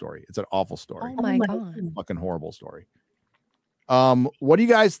terrible story. It's an awful story. Oh my God. Fucking horrible story. What do you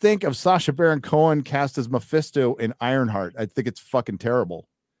guys think of Sacha Baron Cohen cast as Mephisto in Ironheart? I think it's fucking terrible.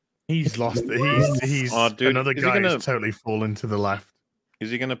 He's lost it. He's Oh, dude, another is he guy gonna- who's totally fallen to the left. Is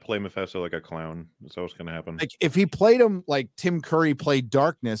he gonna play Mephisto like a clown? Is that what's gonna happen? Like if he played him like Tim Curry played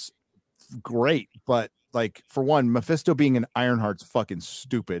Darkness, great. But like for one, Mephisto being an Ironheart's fucking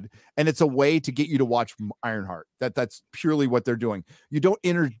stupid, and it's a way to get you to watch Ironheart. That's purely what they're doing. You don't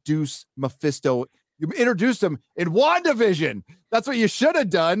introduce Mephisto. You introduced him in WandaVision. That's what you should have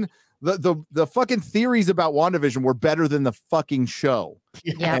done. The fucking theories about WandaVision were better than the fucking show.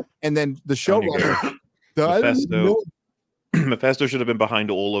 Yeah. And then the showrunner. Mephisto should have been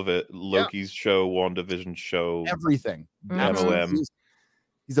behind all of it. Loki's show, WandaVision show, Everything. MLM.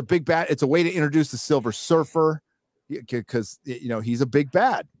 He's a big bad. It's a way to introduce the Silver Surfer because he's a big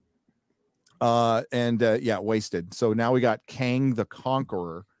bad. Wasted. So now we got Kang the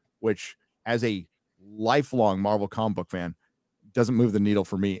Conqueror, which as a lifelong Marvel comic book fan doesn't move the needle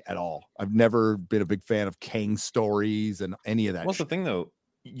for me at all. I've never been a big fan of Kang stories and any of that. What's the thing though?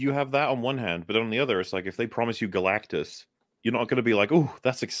 You have that on one hand, but on the other, it's like if they promise you Galactus, you're not going to be like, "Oh,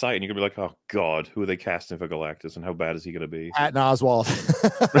 that's exciting." You're going to be like, "Oh God, who are they casting for Galactus, and how bad is he going to be?" Patton Oswalt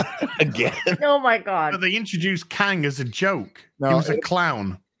again. Oh my God. But they introduced Kang as a joke. No, he was a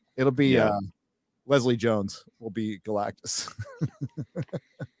clown. It'll be Leslie Jones will be Galactus.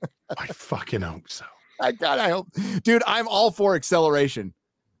 I fucking hope so. I hope, dude. I'm all for acceleration.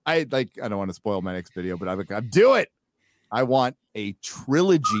 I don't want to spoil my next video, but I'll do it. I want a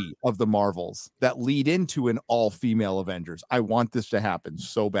trilogy of the Marvels that lead into an all-female Avengers. I want this to happen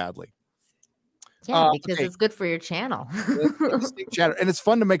so badly. Yeah, because it's good for your channel. And it's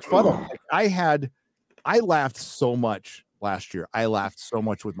fun to make fun of. I laughed so much last year. I laughed so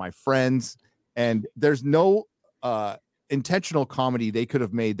much with my friends, and there's no intentional comedy they could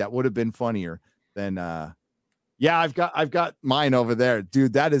have made that would have been funnier than I've got mine over there,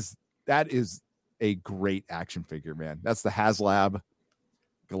 dude. That is a great action figure, man. That's the HasLab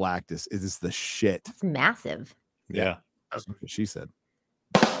Galactus. It is the shit. It's massive. Yeah, that's what she said.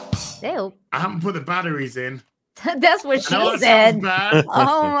 Ew. I haven't put the batteries in. That's what she I know it said. sounds bad.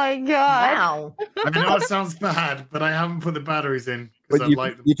 Oh my God. Wow. I know it sounds bad, but I haven't put the batteries in But because I you,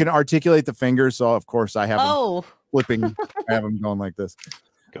 like them. you can articulate the fingers, so of course I have them Oh. flipping. I have them going like this.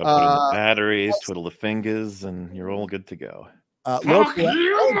 Got to put in the batteries, twiddle the fingers, and you're all good to go.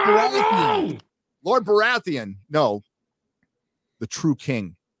 Lord Baratheon. No, the true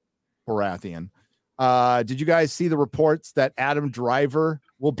king, Baratheon. Did you guys see the reports that Adam Driver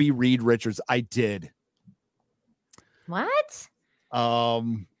will be Reed Richards? I did. What?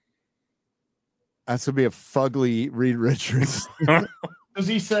 That's gonna be a fugly Reed Richards. Does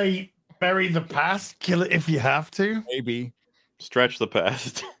he say bury the past, kill it if you have to? Maybe. Stretch the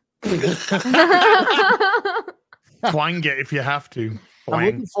past. Twang it if you have to. I'm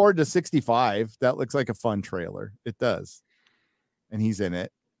looking forward to 65. That looks like a fun trailer. It does. And he's in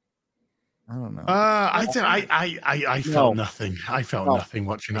it. I don't know. I felt nothing. I felt nothing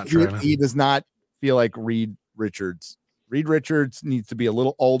watching that trailer. He does not feel like Reed Richards. Reed Richards needs to be a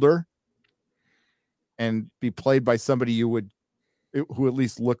little older and be played by somebody who at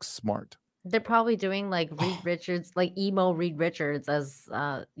least looks smart. They're probably doing like Reed Richards, like emo Reed Richards as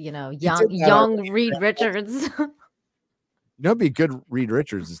young Reed Richards. You know, it'd be good Reed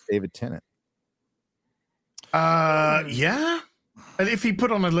Richards is David Tennant. Yeah. And if he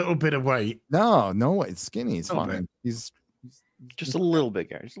put on a little bit of weight. No way. It's skinny. He's fine. He's just a little bit,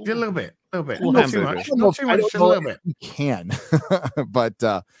 guys. A little bit. Well, Not too much. Not too much. Just a little bit. You can. But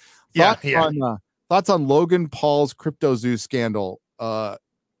thoughts on Logan Paul's CryptoZoo scandal. I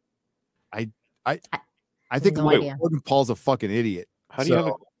think Logan Paul's a fucking idiot. How do you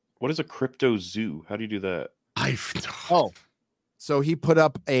have what is a CryptoZoo? How do you do that? So he put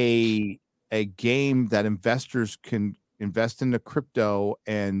up a game that investors can invest into crypto,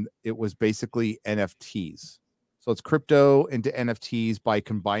 and it was basically NFTs. So it's crypto into NFTs by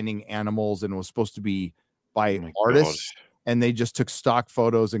combining animals, and it was supposed to be by artists. And they just took stock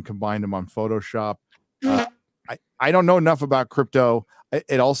photos and combined them on Photoshop. I don't know enough about crypto.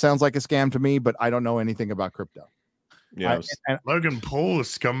 It all sounds like a scam to me, but I don't know anything about crypto. Yeah, Logan Paul, a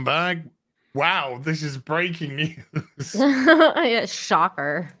scumbag. Wow, this is breaking news. Yeah,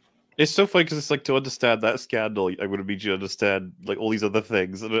 shocker. It's so funny because it's like, to understand that scandal, I would need you to understand like all these other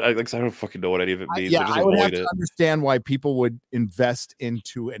things. And I don't fucking know what any of it means. I would have to understand why people would invest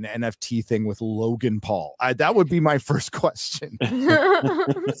into an NFT thing with Logan Paul. That would be my first question.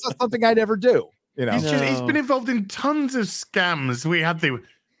 It's not something I'd ever do. You know, he's been involved in tons of scams. We had the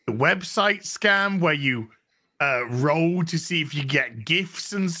website scam where you roll to see if you get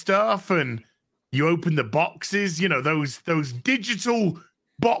gifts and stuff, and you open the boxes. You know, those digital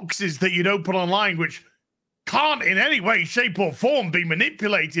boxes that you don't put online, which can't in any way, shape, or form be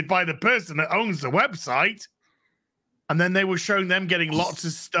manipulated by the person that owns the website. And then they were showing them getting lots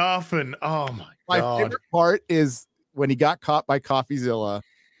of stuff, and oh my God. My favorite part is when he got caught by CoffeeZilla,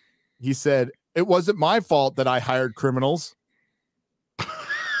 he said, "It wasn't my fault that I hired criminals."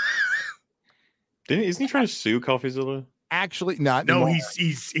 Isn't he trying to sue CoffeeZilla? Actually, not. No, anymore.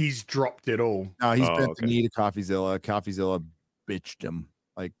 he's dropped it all. No, he's bent the knee to CoffeeZilla. CoffeeZilla bitched him,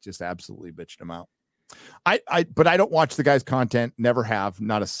 like just absolutely bitched him out. But I don't watch the guy's content. Never have.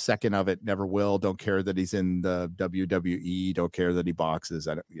 Not a second of it. Never will. Don't care that he's in the WWE. Don't care that he boxes.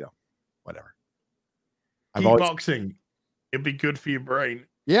 I don't. Whatever. Keep boxing. It'd be good for your brain.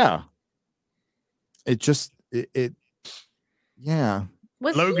 Yeah. It just it. Yeah.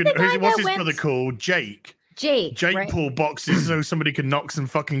 Logan, what's his brother called? Jake. Jake right? Paul boxes so somebody can knock some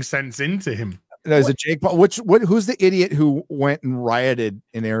fucking sense into him. No, is it Jake Paul? Who's the idiot who went and rioted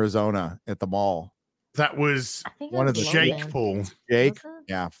in Arizona at the mall? That was one of the Jake Paul. Jake?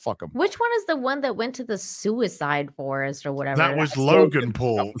 Yeah, fuck him. Which one is the one that went to the suicide forest or whatever? That was Logan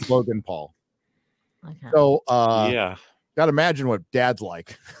Paul. That was Logan Paul. Okay. So yeah. Gotta imagine what dad's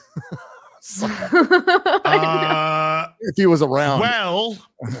like. If he was around. Well,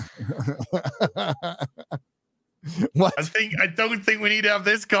 what? I don't think we need to have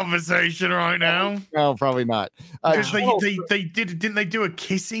this conversation right now. No, probably not. Because they didn't they do a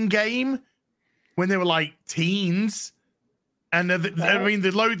kissing game when they were like teens? And I mean the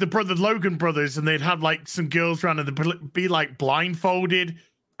Logan brothers, and they'd have like some girls around, and they'd be like blindfolded,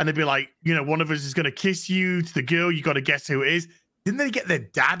 and they'd be like, one of us is gonna kiss you to the girl, you got to guess who it is. Didn't they get their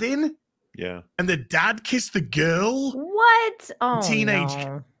dad in? Yeah. And the dad kissed the girl? What? Oh, teenage.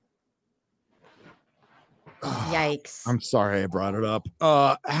 No. Yikes. I'm sorry I brought it up.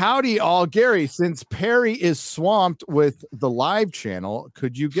 Howdy all. Gary, since Perry is swamped with the live channel,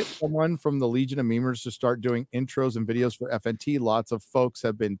 could you get someone from the Legion of Memers to start doing intros and videos for FNT? Lots of folks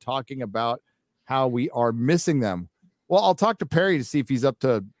have been talking about how we are missing them. Well, I'll talk to Perry to see if he's up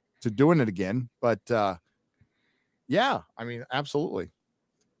to doing it again. But yeah, I mean, absolutely.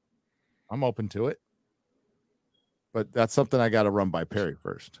 I'm open to it, but that's something I got to run by Perry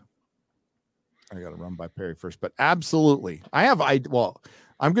first. But absolutely. I'm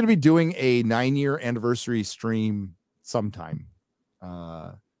going to be doing a 9-year anniversary stream sometime.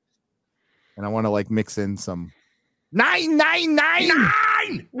 And I want to like mix in some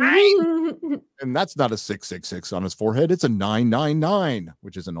 999. And that's not a 666 on his forehead. It's a 999,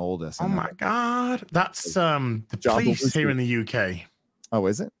 which is an old SNL. Oh my God. That's the police here in the UK. Oh,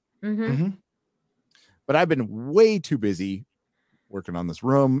 is it? Mm-hmm. But I've been way too busy working on this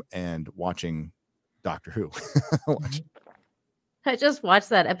room and watching Doctor Who. I just watched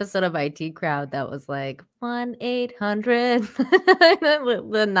that episode of IT Crowd that was like 1-800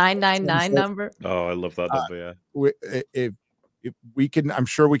 the 999 number. Oh, I love that number. Yeah. if we can, I'm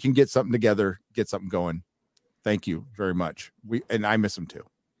sure we can get something together, get something going. Thank you very much. And I miss him too.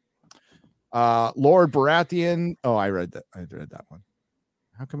 Lord Baratheon. Oh, I read that one.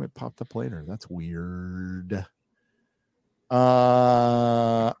 How come it popped up later? That's weird.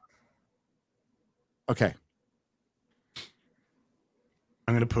 Okay.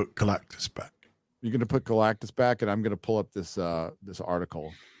 I'm gonna put Galactus back. You're gonna put Galactus back, and I'm gonna pull up this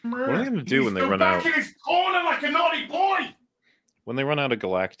article. What are they gonna do when they run out? In his corner like a naughty boy. When they run out of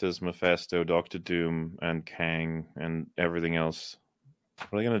Galactus, Mephisto, Doctor Doom, and Kang, and everything else,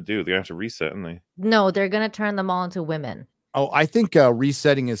 what are they gonna do? They have to reset, aren't they? No, they're gonna turn them all into women. Oh, I think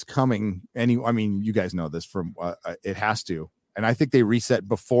resetting is coming. I mean, you guys know this from it has to, and I think they reset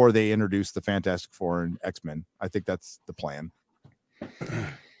before they introduce the Fantastic Four and X-Men. I think that's the plan.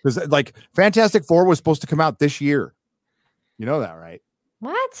 Because like Fantastic Four was supposed to come out this year. You know that, right?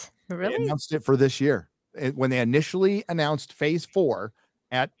 What? Really? They announced it for this year. When they initially announced Phase 4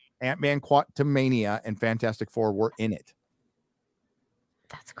 at Ant-Man Quantumania, and Fantastic Four were in it.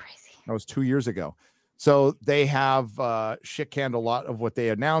 That's crazy. That was 2 years ago. So they have shit-canned a lot of what they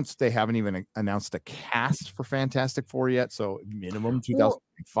announced. They haven't even announced a cast for Fantastic Four yet. So minimum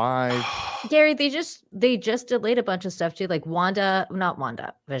 2005. Gary, they just delayed a bunch of stuff too, like not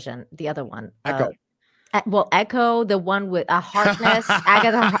Wanda Vision, the other one. Echo. Echo, the one with Harkness,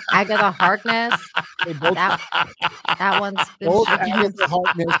 Agatha Harkness. That one's been both Agatha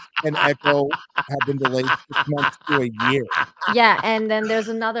Harkness and Echo have been delayed 6 months to a year. Yeah, and then there's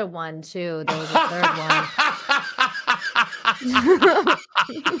another one too. There was a third one.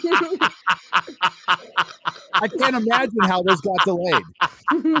 I can't imagine how those got delayed.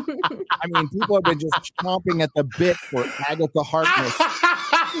 I mean, people have been just chomping at the bit for Agatha Harkness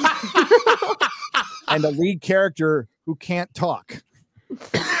and a lead character who can't talk.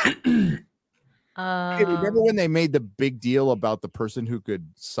 Hey, remember when they made the big deal about the person who could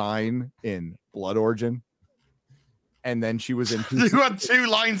sign in Blood Origin? And then she was in who had 2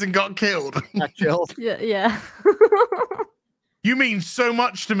 lines and got killed. Got killed. Yeah. You mean so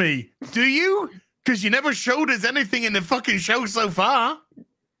much to me. Do you? Because you never showed us anything in the fucking show so far.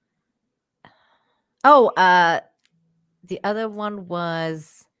 Oh, the other one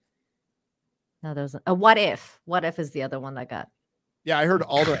was there was a What If. What If is the other one that got. Yeah, I heard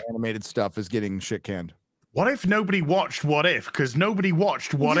all their animated stuff is getting shit canned. What if nobody watched What If? Because nobody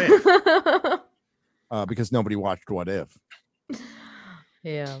watched What If. Because nobody watched What If.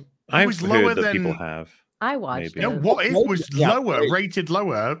 Yeah. I've heard that people have. I watched it. No, What If was rated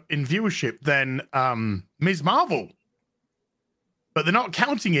lower in viewership than Ms. Marvel. But they're not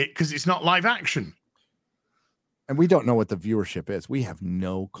counting it because it's not live action. And we don't know what the viewership is. We have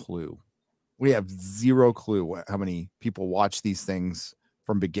no clue. We have zero clue how many people watch these things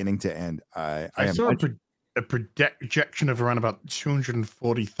from beginning to end. I saw a projection of around about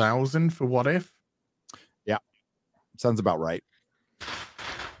 240,000 for What If. Yeah, sounds about right.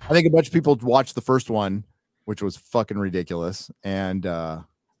 I think a bunch of people watched the first one, which was fucking ridiculous, and noped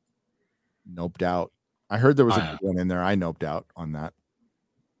out. I heard there was a good one in there. I noped out on that.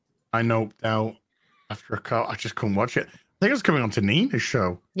 I noped out after a call. I just couldn't watch it. I think it was coming on to Nina's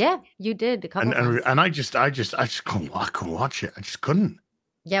show. Yeah, you did. And I just couldn't watch it. I just couldn't.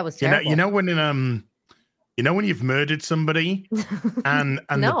 Yeah, it was terrible. You know when you've murdered somebody and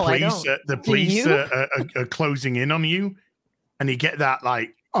the police are closing in on you, and you get that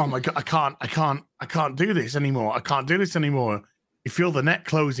like, oh my God, I can't do this anymore. I can't do this anymore. You feel the net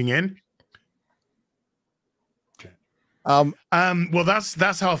closing in. Well,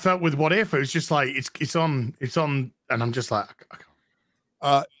 that's how I felt with What If. It was just like it's on, and I'm just like,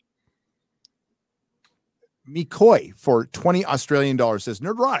 Mikoi for $20 Australian says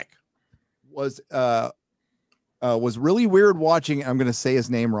Nerdrotic was really weird watching. I'm going to say his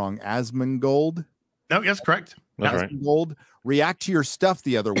name wrong. Asmongold. No, yes, correct. That's right. Asmongold react to your stuff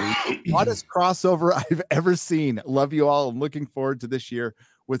the other week. Hottest crossover I've ever seen. Love you all. I'm looking forward to this year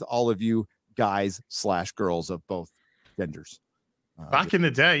with all of you guys / girls of both genders. Back in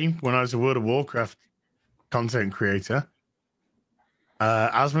the day when I was a World of Warcraft content creator,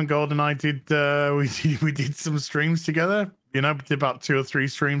 Asmongold and I did we did some streams together. You know, did about 2 or 3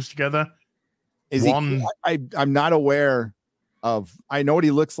 streams together. I'm not aware of. I know what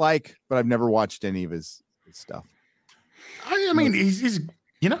he looks like, but I've never watched any of his stuff. I mean, he's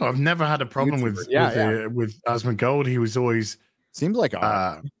you know, I've never had a problem with Asmongold. He was always seems like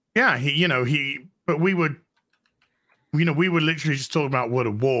but we would. We were literally just talking about World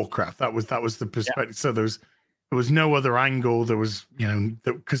of Warcraft. That was the perspective. Yeah. So there was no other angle. There was,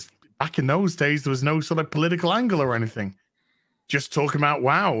 because back in those days, there was no sort of political angle or anything. Just talking about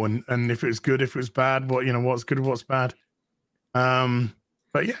WoW and if it was good, if it was bad, what's good and what's bad.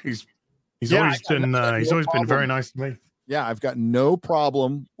 But yeah, he's always been very nice to me. Yeah, I've got no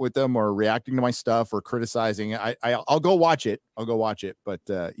problem with them or reacting to my stuff or criticizing. I'll go watch it. But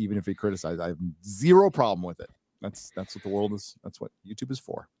even if he criticizes, I have zero problem with it. That's what the world is. That's what YouTube is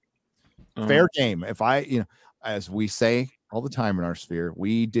for. Fair game. If as we say all the time in our sphere,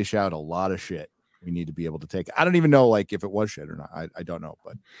 we dish out a lot of shit. We need to be able to take it. I don't even know like if it was shit or not. I don't know,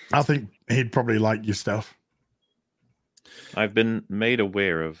 but I think he'd probably like your stuff. I've been made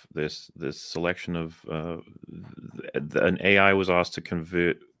aware of this selection of an AI was asked to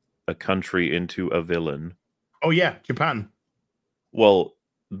convert a country into a villain. Oh yeah, Japan. Well,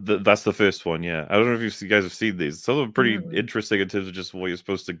 that's the first one. Yeah, I don't know if you guys have seen these. Some of them are pretty interesting in terms of just what you're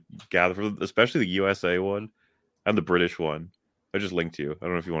supposed to gather from, especially the USA one and the British one. I just linked to you. I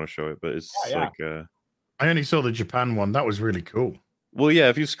don't know if you want to show it, but it's like I only saw the Japan one. That was really cool. Well, yeah,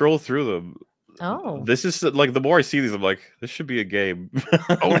 if you scroll through them. Oh, this is like the more I see these, I'm like, this should be a game.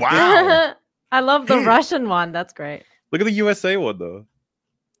 Oh wow! I love the Russian one. That's great. Look at the USA one though.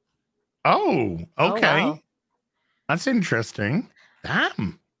 Oh, okay. wow. That's interesting.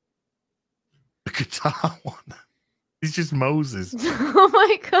 Damn. The guitar one. He's just Moses. Oh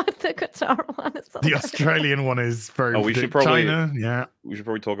my god, the guitar one is so The Australian one is very. Oh, we should probably. China, yeah. We should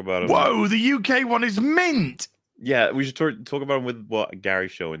probably talk about it. Whoa, the UK one is mint. Yeah, we should talk about them with what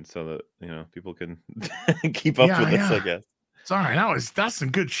Gary's showing, so that people can keep up with this. I guess. Sorry, that's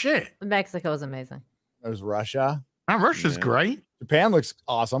some good shit. Mexico is amazing. there's Russia. Russia's great. Japan looks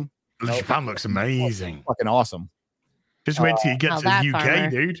awesome. Japan looks amazing. Fucking awesome. Just wait till you get to the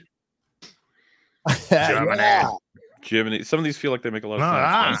UK, dude. Germany. Some of these feel like they make a lot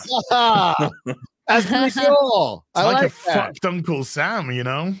of sense. That's pretty cool. It's like a fucked Uncle Sam,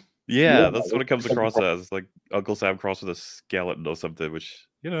 Yeah, that's what it comes across as. Like Uncle Sam crossed with a skeleton or something, which,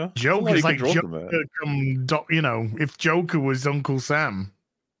 Joker is like Joker if Joker was Uncle Sam.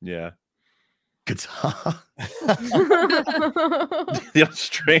 Yeah. Guitar. The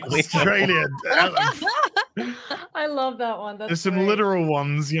Australian. I love that one. There's some literal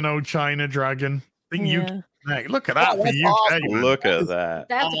ones, China Dragon. Look at that for you. Awesome. Look at that.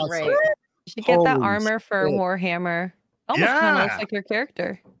 That's awesome. great. You should get that armor for Warhammer. Almost kind of looks like your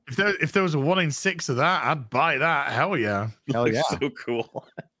character. If there was a 1 in 6 of that, I'd buy that. Hell yeah. Hell yeah. So cool.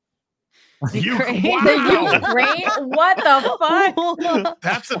 Ukraine? What the fuck?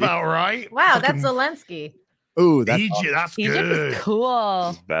 That's about right. Wow, that's Zelensky. Ooh, that's Egypt. That's Egypt good. is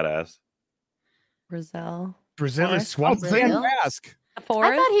cool. Badass. Brazil. Brazil is Swamp Thing. Mask. I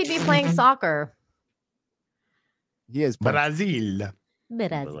thought he'd be playing soccer. He is Brazil.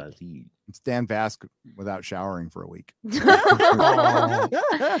 It's Dan Vasque without showering for a week. Mexico.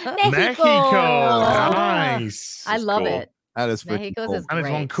 Nice. I love it. That is Mexico's cool. is That is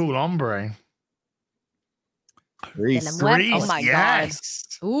great. one cool hombre. Greece. Oh my yes.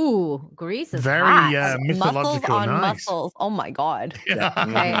 God. Ooh, Greece is Very hot. mythological. Muscles on Nice. muscles. Oh my God. Okay,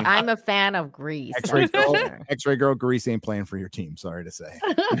 I'm a fan of Greece. X-ray girl, Greece ain't playing for your team. Sorry to say.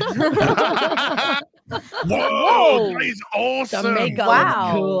 Whoa, that is awesome. Jamaica.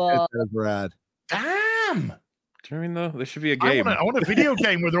 Wow. Cool. That's rad. Damn. Do you mean though? There should be a game. I want a video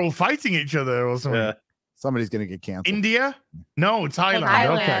game where they're all fighting each other or something. Yeah. Somebody's gonna get canceled. India? No, Thailand.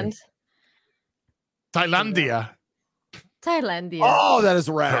 Thailand. Okay. Thailandia. Thailandia. Oh, that is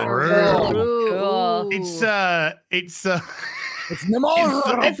rad. Cool. It's It's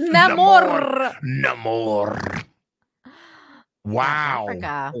Namor. It's Namor. Namor. Wow.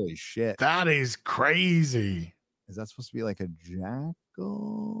 Africa. Holy shit. That is crazy. Is that supposed to be like a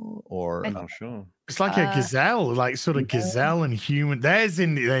jackal or I'm not sure. It's like a gazelle, like sort of gazelle and human. There's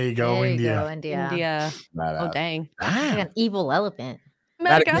India. There you go, There you India. go, India. India. badass? Oh dang. Like an evil elephant.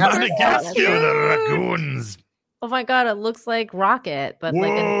 Madagascar, the raccoons. Oh my God, it looks like Rocket, but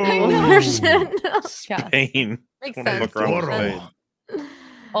like an Whoa. evil version. Spain. Makes Wanna sense. fuck around with Makes Spain.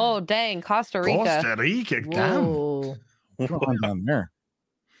 Oh dang, Costa Rica. Costa Rica, damn. Whoa. What's going on down there?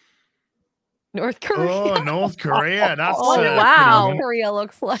 North Korea. Oh, North Korea. That's Oh, wow. North Korea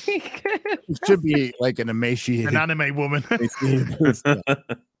looks like. It should be like an emaciated. an anime woman.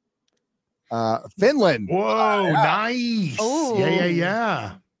 Finland. Whoa, nice. Oh.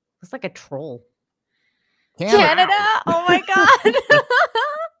 Yeah. Looks like a troll. Canada. Oh my God.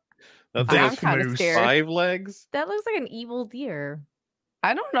 That thing I'm has kind of scared. 5 legs. That looks like an evil deer.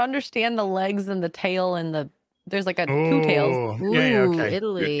 I don't understand the legs and the tail and the. There's like a two tails. Oh, yeah, Ooh, okay.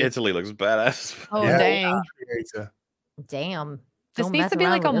 Italy. Italy looks badass. Oh Yeah. dang. Damn. This Don't needs mess to be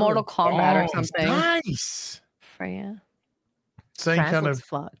like a around with Mortal Italy. Kombat or Oh, something. nice. Freya. Same France kind looks of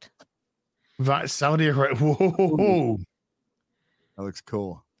fucked. Saudi Arabia. Whoa. That looks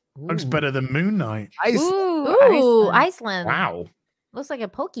cool. Looks better than Moon Knight. Ice. Ooh. Ooh, Iceland. Wow. Looks like a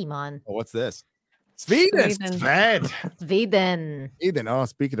Pokemon. Oh, what's this? Sweden. Sweden. Oh,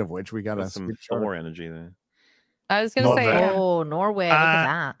 speaking of which, we got some Thor energy there. I was gonna say, Oh, Norway. Look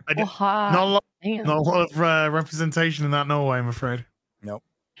at that. Not a lot of representation in that Norway, I'm afraid. Nope.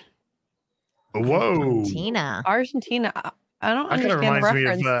 Whoa. Argentina. I don't That kind of understand the reminds me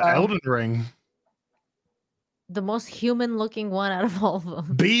reference. of though. Elden Ring. The most human-looking one out of all of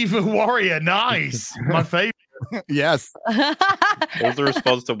them. Beaver Warrior, nice. My favorite. Yes. What was the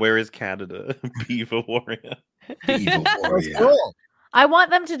response to Where is Canada? Beaver Warrior. Beaver Warrior. Cool. I want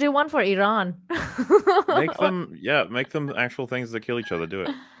them to do one for Iran. Make them actual things that kill each other. Do it.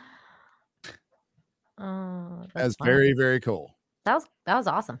 Oh, That's fun. very, very cool. That was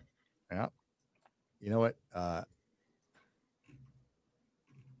awesome. Yeah. You know what?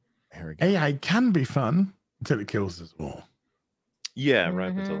 Here we go. AI can be fun until it kills us all. Yeah,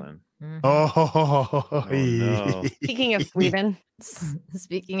 right until then. Oh, no. Speaking of Sweden.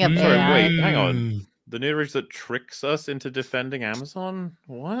 Speaking of Sorry, AI. wait, hang on. The nerd rage that tricks us into defending Amazon?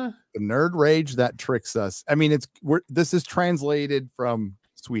 What? The nerd rage that tricks us. I mean, this is translated from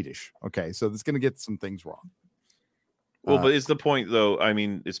Swedish. Okay, so it's going to get some things wrong. Well, but is the point though? I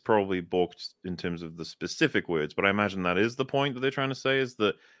mean, it's probably balked in terms of the specific words, but I imagine that is the point that they're trying to say is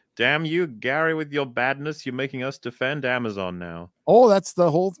that, damn you, Gary, with your badness, you're making us defend Amazon now. Oh, that's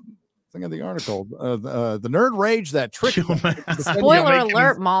the whole thing of the article. The nerd rage that tricks you. Spoiler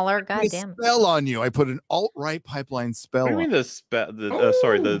alert, MauLer. God damn. Spell on you. I put an alt-right pipeline spell. What do you mean on.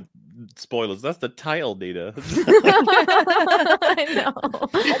 the spoilers? That's the title, Nita. I know.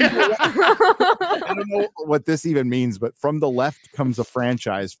 I don't know what this even means, but from the left comes a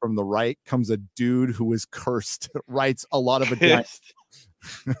franchise. From the right comes a dude who is cursed. Writes a lot of it.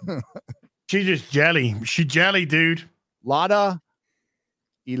 She just jelly. She jelly, dude. Lada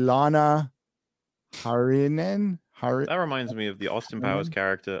Ilana Harinen. That reminds me of the Austin Powers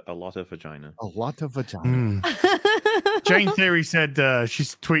character, A Lot of Vagina. A lot of vagina. Jane Theory said, she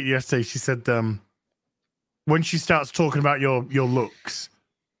tweeted yesterday, she said, when she starts talking about your looks,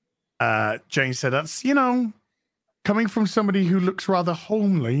 Jane said, that's, coming from somebody who looks rather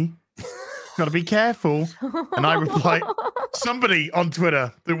homely, got to be careful. And I replied, somebody on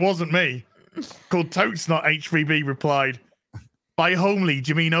Twitter that wasn't me, called Totes Not HVB, replied, by homely, do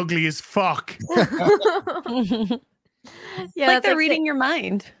you mean ugly as fuck? Yeah, like they're reading your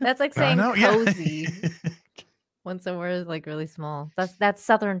mind. That's like saying cozy when somewhere is like really small. That's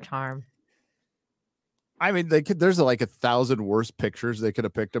Southern charm. I mean, there's like 1,000 worse pictures they could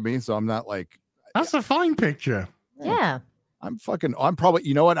have picked of me, so I'm not like. That's a fine picture. Yeah. I'm probably,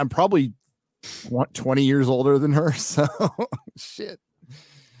 you know what? I'm probably 20 years older than her. So shit.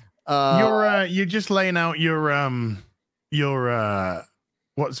 You're just laying out your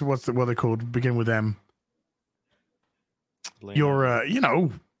what are they called? Begin with M. Your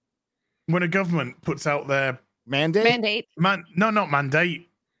when a government puts out their mandate. Not mandate.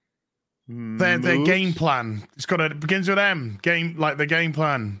 Their game plan. It begins with M. The game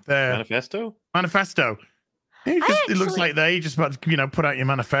plan. Their manifesto. It looks like they just about to, put out your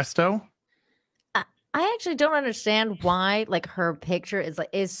manifesto. I actually don't understand why her picture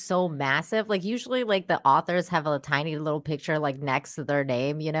is so massive. Usually the authors have a tiny little picture next to their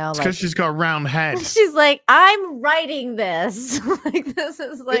name, It's because she's got a round head. She's like, I'm writing this. This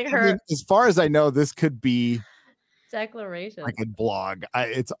is her. I mean, as far as I know, this could be declaration. Like a blog.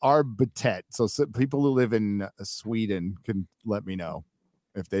 It's Arbitet. So people who live in Sweden can let me know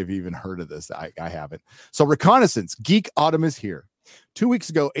if they've even heard of this. I haven't. So Reconnaissance, Geek Autumn is here. 2 weeks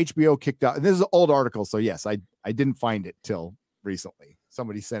ago, HBO kicked out, and this is an old article, so yes, I didn't find it till recently.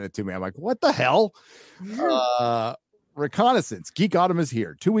 Somebody sent it to me. I'm like, what the hell? Reconnaissance, Geek Autumn is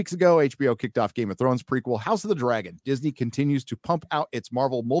here. 2 weeks ago, HBO kicked off Game of Thrones prequel House of the Dragon. Disney continues to pump out its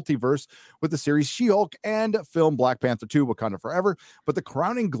Marvel multiverse with the series She-Hulk and film Black Panther 2, Wakanda Forever. But the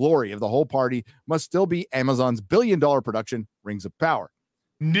crowning glory of the whole party must still be Amazon's billion-dollar production, Rings of Power.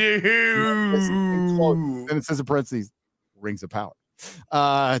 No. And it says in parentheses, Rings of Power.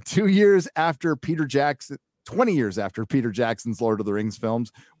 20 years after Peter Jackson's Lord of the Rings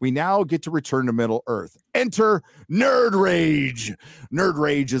films, we now get to return to Middle Earth. Enter Nerd Rage. Nerd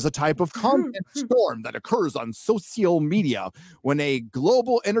Rage is a type of content storm that occurs on social media when a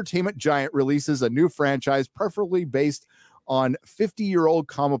global entertainment giant releases a new franchise, preferably based on 50-year-old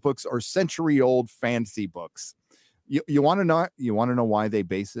comic books or century-old fantasy books. You want to know why they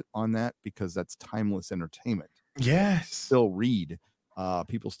base it on that? Because that's timeless entertainment. Yes. Still read.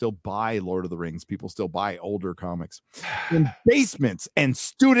 People still buy Lord of the Rings. People still buy older comics. In basements and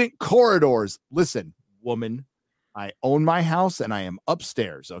student corridors. Listen, woman, I own my house and I am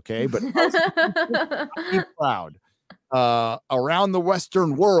upstairs. Okay, but I'm proud. Around the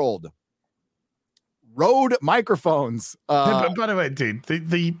Western world, Rode microphones. But by the way, dude,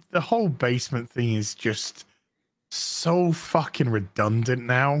 the whole basement thing is just so fucking redundant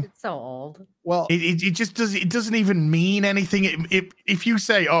now. It's so old. Well, it just doesn't even mean anything. If you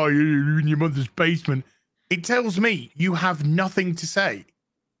say, "Oh, you're in your mother's basement," it tells me you have nothing to say.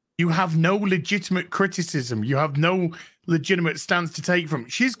 You have no legitimate criticism. You have no legitimate stance to take from.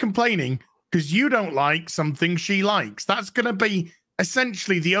 She's complaining because you don't like something she likes. That's going to be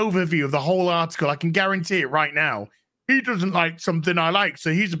essentially the overview of the whole article. I can guarantee it right now. He doesn't like something I like,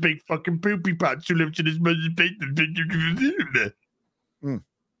 so he's a big fucking poopy patch who lives in his mother's basement.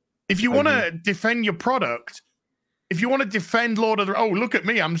 If you want to defend your product, if you want to defend Lord of the... Oh, look at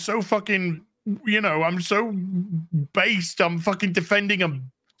me. I'm so fucking... I'm so based. I'm fucking defending a $1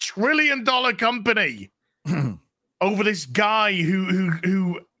 trillion company over this guy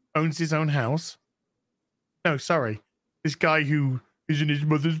who owns his own house. No, sorry. This guy who is in his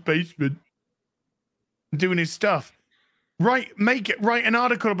mother's basement doing his stuff. Write an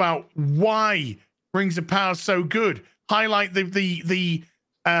article about why Rings of Power is so good. Highlight the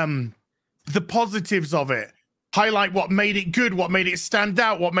positives of it. Highlight what made it good, what made it stand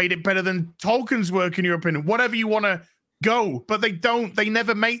out, what made it better than Tolkien's work, in your opinion. Whatever you want to go, but they don't. They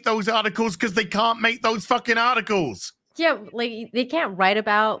never make those articles because they can't make those fucking articles. Yeah, like they can't write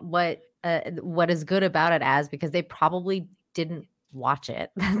about what is good about it because they probably didn't watch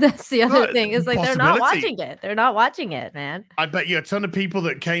it. That's the other thing. Is like they're not watching it. They're not watching it, man. I bet you a ton of people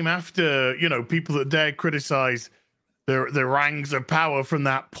that came after, people that dare criticize the Rings of Power from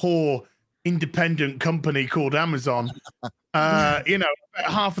that poor independent company called Amazon. Half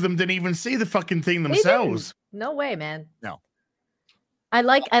of them didn't even see the fucking thing themselves. No way, man. No. I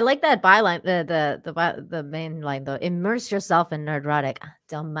like that byline, the main line though. Immerse yourself in nerdrotic.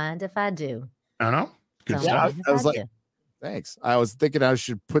 Don't mind if I do. I know. Good stuff. I was like, thanks. I was thinking I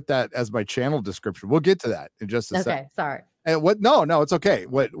should put that as my channel description. We'll get to that in just a second. Okay, sorry. And no, it's okay.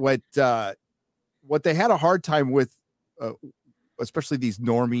 What they had a hard time with, especially these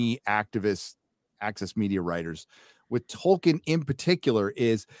normie activist access media writers, with Tolkien in particular,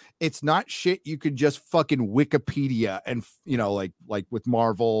 is it's not shit you could just fucking Wikipedia and like with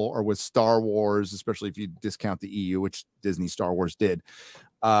Marvel or with Star Wars, especially if you discount the EU, which Disney Star Wars did.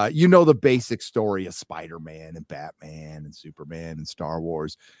 The basic story of Spider-Man and Batman and Superman and Star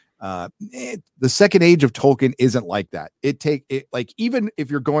Wars. The second age of Tolkien isn't like that. Even if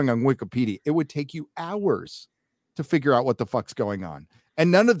you're going on Wikipedia, it would take you hours to figure out what the fuck's going on.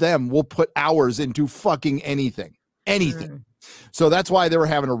 And none of them will put hours into fucking anything. So that's why they were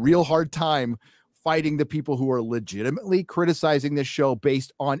having a real hard time fighting the people who are legitimately criticizing this show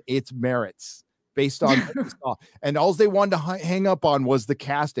based on its merits, based on and all they wanted to hang up on was the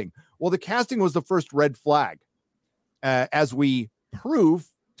casting. Well, the casting was the first red flag, as we prove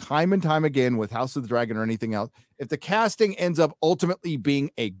time and time again with House of the Dragon or anything else. If the casting ends up ultimately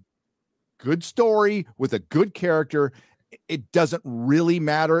being a good story with a good character, it doesn't really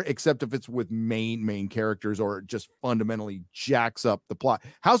matter, except if it's with main characters or it just fundamentally jacks up the plot.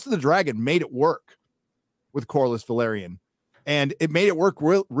 House of the Dragon made it work with Corlys Velaryon, and it made it work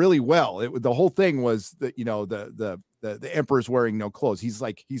really well. The whole thing was that the Emperor's wearing no clothes. He's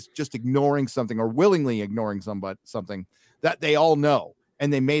just ignoring something or willingly ignoring something that they all know,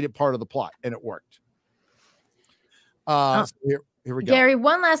 and they made it part of the plot, and it worked. So here we go. Gary,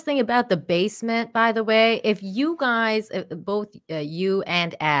 one last thing about the basement, by the way. If you guys, both you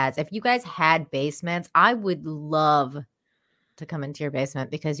and ads, if you guys had basements, I would love to come into your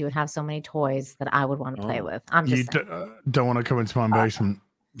basement because you would have so many toys that I would want to play with. I'm just don't want to come into my basement.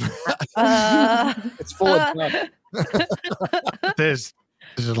 It's full of blood. There's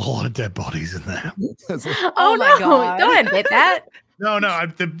a lot of dead bodies in there. Oh my God. Don't admit that. No,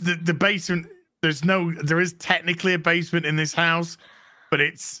 the basement. There is technically a basement in this house, but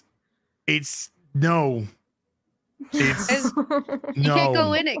it's no. It's you can't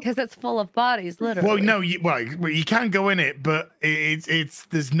go in it because it's full of bodies, literally. Well, no, you can go in it, but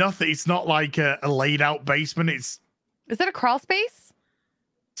there's nothing. It's not like a laid out basement. Is it a crawl space?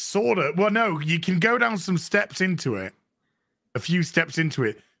 Sort of. Well, no, you can go down some steps into it, a few steps into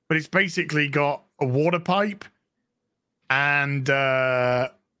it, but it's basically got a water pipe and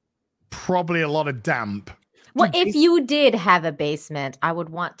probably a lot of damp. Well, if you did have a basement, I would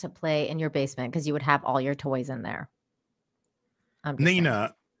want to play in your basement because you would have all your toys in there.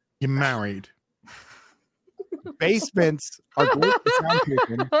 Nina, you're married. Basements are great for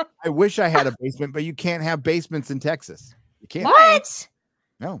soundproofing. I wish I had a basement, but you can't have basements in Texas. You can't. What?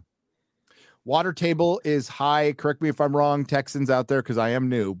 No. Water table is high. Correct me if I'm wrong, Texans out there, because I am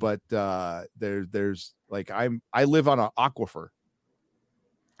new. But there's like I live on an aquifer,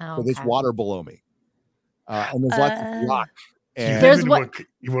 so there's water below me, and there's lots of rock. And There's what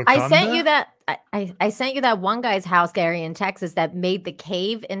I sent you that I sent you that one guy's house, Gary, in Texas, that made the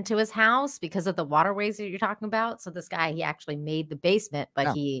cave into his house because of the waterways that you're talking about. So this guy, he actually made the basement,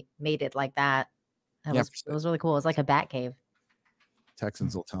 but he made it like that. It was really cool. It was like a bat cave.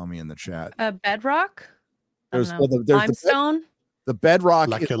 Texans will tell me in the chat. Bedrock. There's Limestone. The bedrock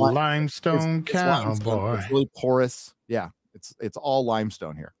like is a limestone cowboy. It's really porous. Yeah, it's all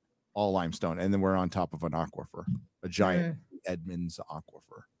limestone here, all limestone, and then we're on top of an aquifer, a giant Edmonds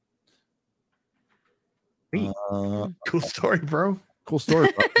aquifer. Cool story, bro. Cool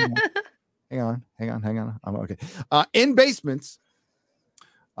story. Bro. hang on. I'm okay. In basements,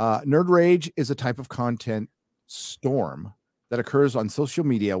 nerd rage is a type of content storm that occurs on social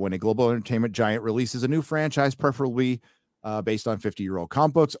media when a global entertainment giant releases a new franchise, preferably based on 50-year-old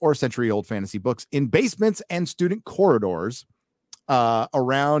comic books or century-old fantasy books, in basements and student corridors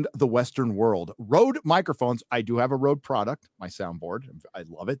around the Western world. Rode microphones. I do have a Rode product, my soundboard. I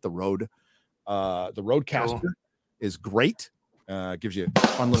love it. The Rodecaster is great. Gives you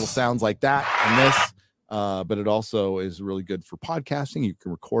fun little sounds like that and this. But it also is really good for podcasting. You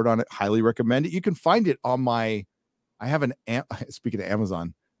can record on it. Highly recommend it. You can find it on my. I have speaking of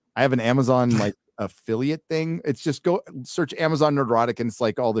Amazon, I have an Amazon like affiliate thing. It's just go search Amazon Nerdrotic and it's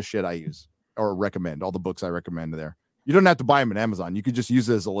like all the shit I use or recommend, all the books I recommend there. You don't have to buy them at Amazon. You could just use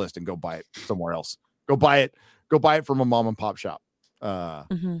it as a list and go buy it somewhere else. Go buy it from a mom and pop shop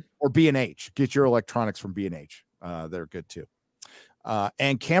or B&H. Get your electronics from B&H. They're good too.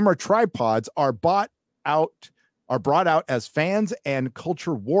 And camera tripods are brought out as fans and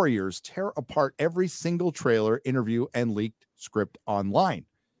culture warriors tear apart every single trailer, interview, and leaked script online.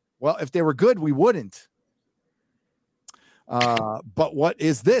 Well, if they were good, we wouldn't. But what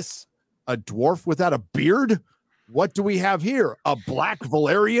is this? A dwarf without a beard? What do we have here? A black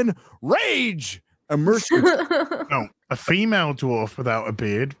Valerian? Rage! Immersion. No, a female dwarf without a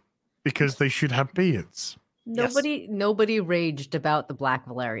beard because they should have beards. Nobody raged about the Black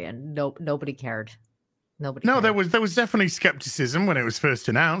Valerian. Nobody cared. Nobody. No, cared. there was definitely skepticism when it was first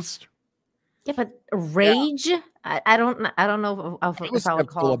announced. Yeah, but rage. Yeah. I don't know if I would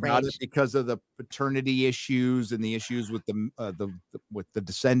call it about rage it because of the paternity issues and the issues with the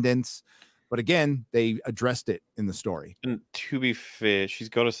descendants. But again, they addressed it in the story. And to be fair, she's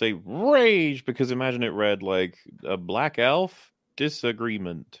got to say rage because imagine it read like a black elf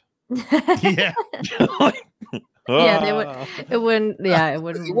disagreement. Yeah. Yeah, they would. It wouldn't. Yeah, it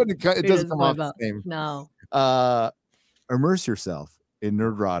wouldn't. It doesn't come off the same. No. Immerse yourself in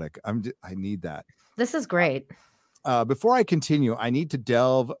Nerdrotic. I need that. This is great. Before I continue, I need to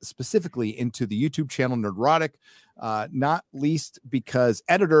delve specifically into the YouTube channel Nerdrotic, not least because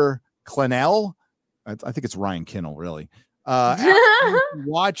editor Clennell, I think it's Ryan Kinnell, really,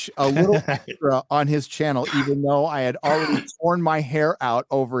 watch a little extra on his channel, even though I had already torn my hair out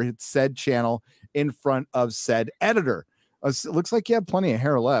over his said channel in front of said editor. It looks like you have plenty of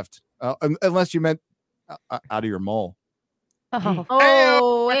hair left, unless you meant out of your mole. That's not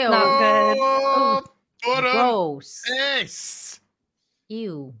good. Gross. Yes.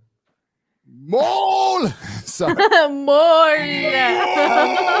 Ew. Mole. Sorry.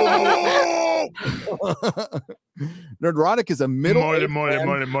 Nerdrotic is a middle.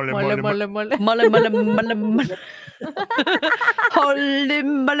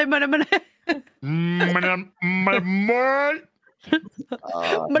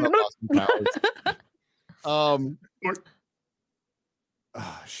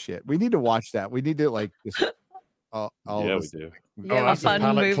 Oh shit, we need to watch that. We need to like just all yeah, of we us. do. Yeah, a fun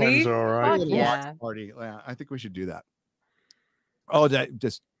movie. All right. Yeah. Party. Yeah, I think we should do that. Oh, that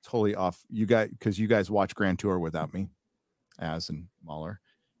just totally off. You guys, because you guys watch Grand Tour without me, as and MauLer.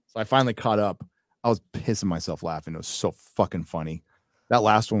 So I finally caught up. I was pissing myself laughing. It was so fucking funny. That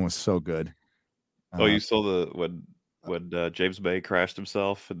last one was so good. Oh, you saw when James Bay crashed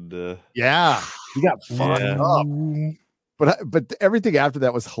himself and yeah, he got fucked up. But everything after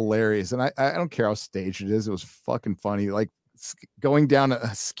that was hilarious, and I don't care how staged it is. It was fucking funny, like going down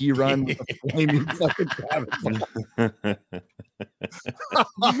a ski run with a flaming fucking cabin.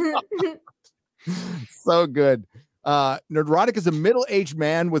 So good. Nerdrotic is a middle-aged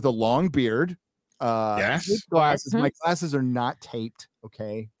man with a long beard. Yes. Glasses. My glasses are not taped.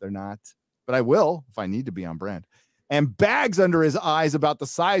 Okay, they're not, but I will if I need to be on brand. And bags under his eyes about the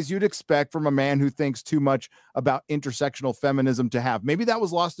size you'd expect from a man who thinks too much about intersectional feminism to have. Maybe that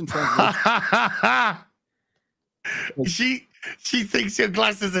was lost in translation. She thinks your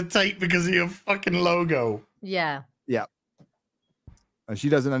glasses are tape because of your fucking logo. Yeah. Yeah. She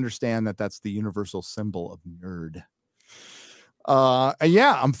doesn't understand that that's the universal symbol of nerd.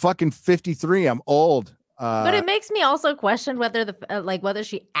 Yeah, I'm fucking 53. I'm old. But it makes me also question whether whether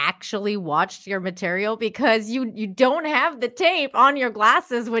she actually watched your material, because you don't have the tape on your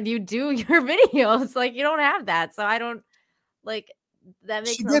glasses when you do your videos. Like, you don't have that, so I don't that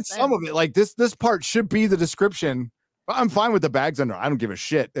makes she no did sense. some of it. Like this part should be the description. I'm fine with the bags under. I don't give a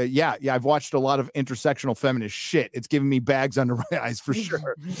shit. Yeah, I've watched a lot of intersectional feminist shit. It's giving me bags under my eyes for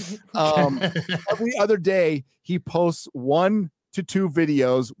sure. Every other day he posts 1 to 2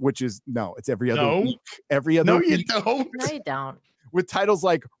 videos, which is it's every other week. Every other week. You don't. No, you don't. With titles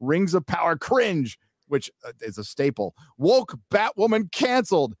like Rings of Power Cringe, which is a staple. Woke Batwoman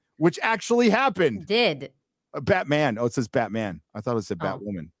canceled, which actually happened. Did. Batman. Oh, it says Batman. I thought it said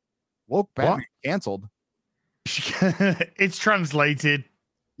Batwoman. Woke Batman canceled. It's translated.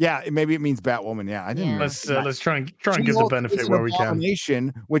 Yeah, maybe it means Batwoman. Yeah, I didn't. Let's try and give the benefit where we can.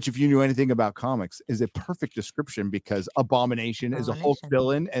 Abomination, which, if you knew anything about comics, is a perfect description, because Abomination is a Hulk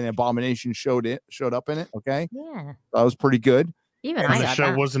villain, and Abomination showed up in it. Okay, yeah, that was pretty good. Even the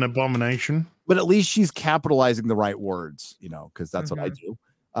show was an abomination, but at least she's capitalizing the right words, because that's what I do.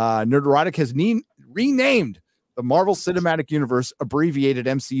 Nerderotic has renamed the Marvel Cinematic Universe, abbreviated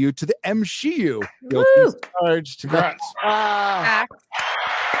MCU, to the MCU. Charged.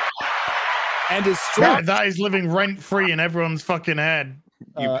 And his strong. That is living rent free in everyone's fucking head.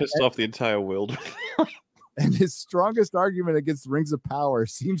 You pissed off the entire world. And his strongest argument against Rings of Power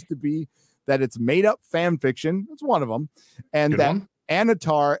seems to be that it's made up fan fiction. That's one of them. And that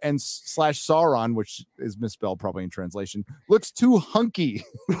Anatar and / Sauron, which is misspelled probably in translation, looks too hunky.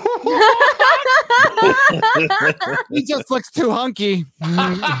 He just looks too hunky.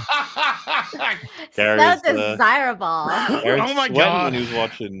 So desirable. Oh my god! When he was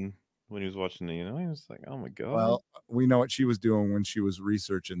watching he was like, "Oh my god." Well, we know what she was doing when she was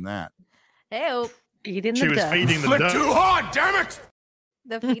researching that. Hey, feeding the ducks. Feeding the ducks. Too hard, damn it!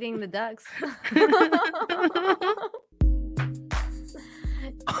 The feeding the ducks.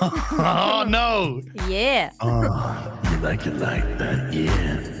 Oh no! Yeah. You like it like that,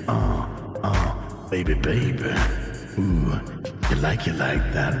 yeah. Baby. Ooh, you like it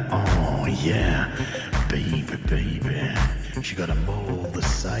like that, oh yeah. Baby. She got a mole the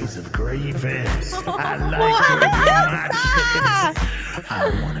size of gravy. I like her. I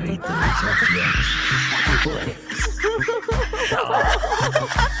want to eat those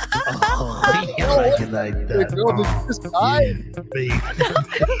you like it like that.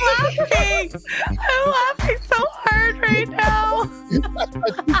 I'm laughing so hard right now.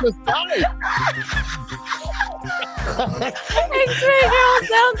 X-Ray Girl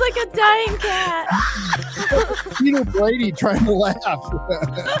sounds like a dying cat. Peter Brady trying to laugh.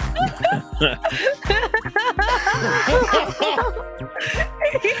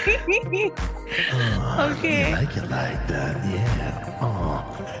 Okay. You like it like that, yeah. Oh,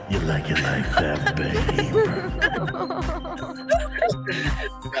 you like it like that, babe.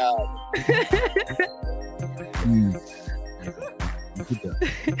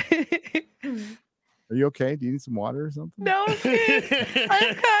 Are you okay? Do you need some water or something? No,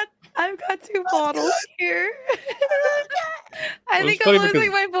 I've got 2 bottles here. I think I'm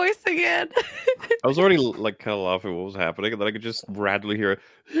losing my voice again. I was already like kind of laughing at what was happening, and then I could just randomly hear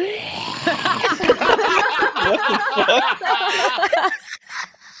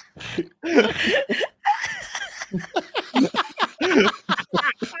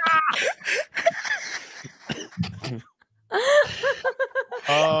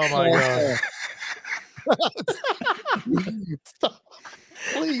Oh my god!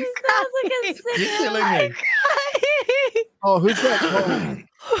 Please. He sounds like a You're killing me. Oh, who's that?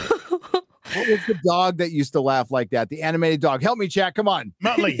 What was the dog that used to laugh like that? The animated dog. Help me, chat. Come on.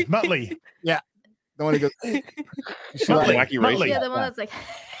 Muttley. Yeah. The one who goes. Wacky race. Yeah, the one that's like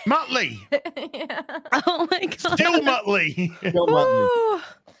Muttley. Yeah. Oh my god. Still Muttley. Still Muttley.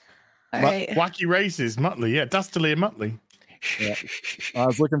 All right. Wacky races, Muttley. Yeah, Dastily and Muttley. Yeah. I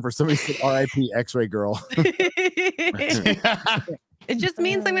was looking for somebody to say R.I.P. X-Ray Girl. It just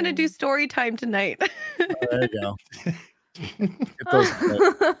means I'm going to do story time tonight. There you go. Get those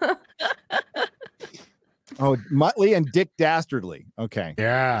oh, Muttley and Dick Dastardly. Okay.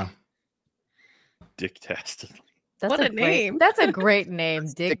 Yeah. Dick Dastardly. That's a name. That's a great name,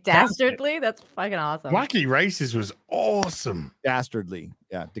 Dick Dastardly. That's fucking awesome. Wacky Races was awesome. Dastardly.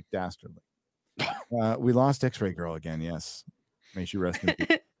 Yeah, Dick Dastardly. We lost X-Ray Girl again. Yes. May she rest in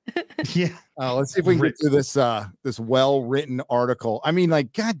peace. Yeah. Let's see if we can get through this this well-written article. I mean,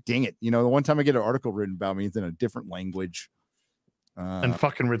 like, god dang it. The one time I get an article written about me, it's in a different language. And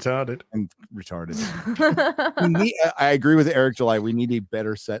fucking retarded. And retarded. I agree with Eric July. We need a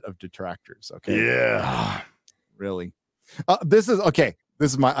better set of detractors. Okay. Yeah. Really. This is okay.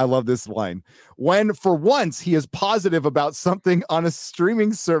 This is I love this line. When for once he is positive about something on a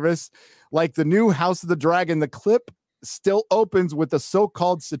streaming service like the new House of the Dragon, the clip still opens with a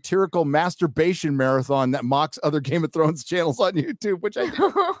so-called satirical masturbation marathon that mocks other Game of Thrones channels on YouTube, which I think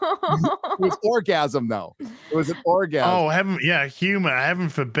it was orgasm though. It was an orgasm. Oh, humor. Heaven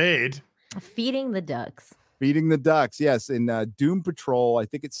forbid. Feeding the ducks. Feeding the ducks. Yes, in Doom Patrol, I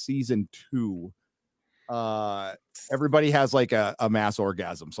think it's season 2. Everybody has like a mass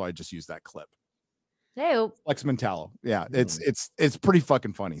orgasm, so I just use that clip. Hey, Lex Mentallo. Yeah, it's pretty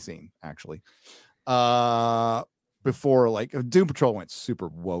fucking funny scene actually. Before like Doom Patrol went super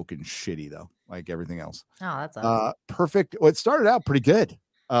woke and shitty though, like everything else. Oh, that's awesome. Perfect. Well, it started out pretty good,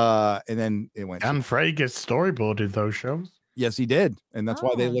 and then it went. Dan Frager storyboarded those shows. Yes, he did, and that's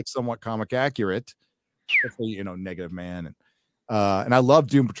why they look somewhat comic accurate, especially Negative Man and I love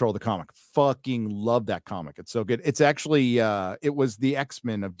Doom Patrol the comic. Fucking love that comic. It's so good. It's actually it was the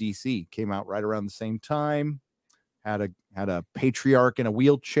X-Men of DC, came out right around the same time. Had a patriarch in a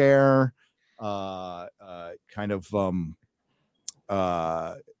wheelchair. Kind of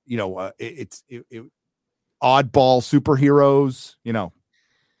it's oddball superheroes,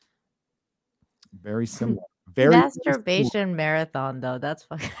 very similar. Very masturbation marathon though. That's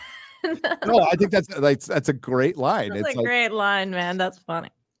fucking no, I think that's a great line. That's a great line, man. That's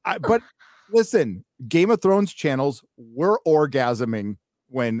funny. But listen, Game of Thrones channels were orgasming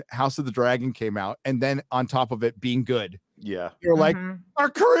when House of the Dragon came out, and then on top of it being good. Yeah. You're like, our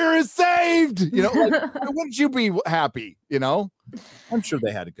career is saved. Why wouldn't you be happy? I'm sure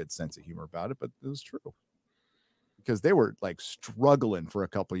they had a good sense of humor about it, but it was true. Because they were like struggling for a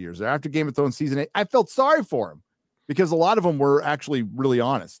couple of years. After Game of Thrones season 8, I felt sorry for them because a lot of them were actually really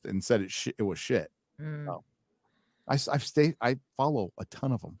honest and said it was shit. So I follow a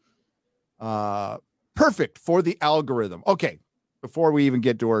ton of them. Perfect for the algorithm. Okay. Before we even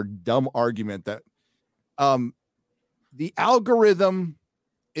get to our dumb argument that the algorithm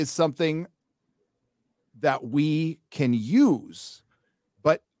is something that we can use,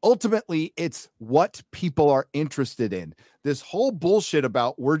 but ultimately it's what people are interested in. This whole bullshit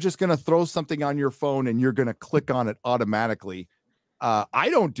about we're just going to throw something on your phone and you're going to click on it automatically. I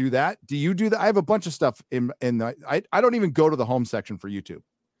don't do that. Do you do that? I have a bunch of stuff I don't even go to the home section for YouTube.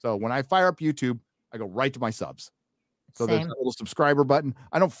 So when I fire up YouTube, I go right to my subs. So there's a little subscriber button.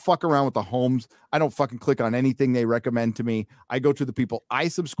 I don't fuck around with the homes. I don't fucking click on anything they recommend to me. I go to the people I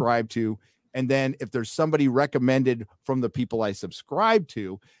subscribe to. And then if there's somebody recommended from the people I subscribe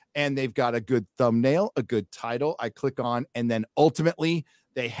to, and they've got a good thumbnail, a good title, I click on, and then ultimately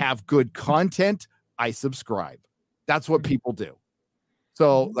they have good content, I subscribe. That's what people do.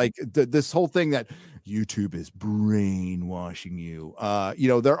 So like this whole thing that YouTube is brainwashing you.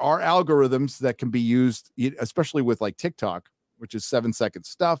 There are algorithms that can be used, especially with like TikTok, which is 7-second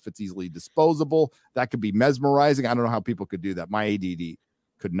stuff. It's easily disposable. That could be mesmerizing. I don't know how people could do that. My ADD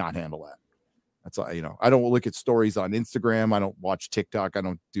could not handle that. That's I don't look at stories on Instagram. I don't watch TikTok. I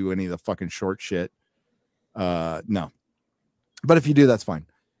don't do any of the fucking short shit. No. But if you do, that's fine.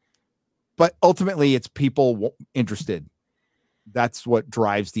 But ultimately, it's people interested. That's what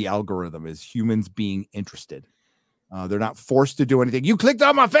drives the algorithm, is humans being interested. They're not forced to do anything. You clicked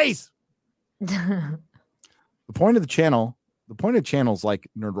on my face. The point of channels like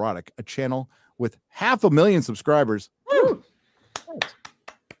Nerdrotic, a channel with 500,000 subscribers. Woo!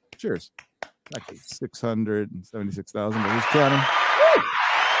 Cheers. Actually, 676,000. But who's counting?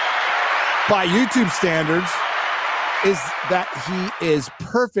 By YouTube standards, is that he is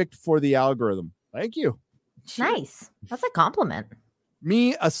perfect for the algorithm. Thank you. Nice. That's a compliment.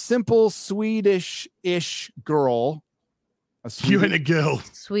 Me, a simple Swedish-ish girl. You and a girl.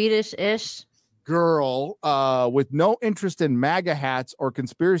 Swedish-ish girl with no interest in MAGA hats or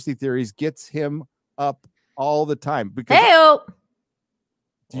conspiracy theories gets him up all the time. Because wow.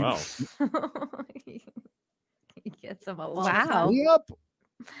 He gets him a lot. Wow.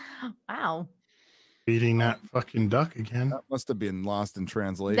 Wow. Eating that fucking duck again. That must have been lost in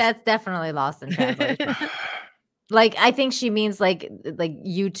translation. That's definitely lost in translation. Like, I think she means like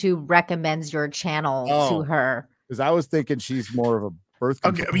YouTube recommends your channel to her. Because I was thinking she's more of a birth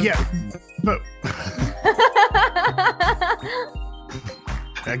control. Okay, yeah, but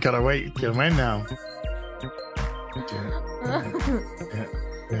I gotta wait. Get him in now.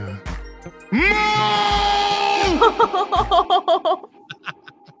 Yeah.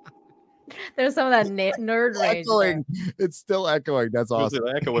 There's some of that nerd rage. Echoing. It's still echoing. That's awesome.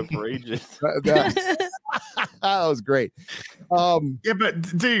 The echo went for ages. that was great. Yeah,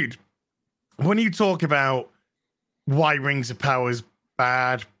 but dude, when you talk about why Rings of Power is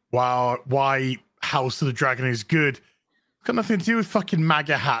bad, why House of the Dragon is good, got nothing to do with fucking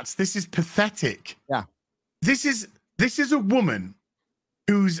MAGA hats. This is pathetic. Yeah. This is a woman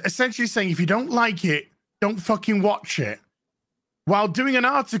who's essentially saying, if you don't like it, don't fucking watch it, while doing an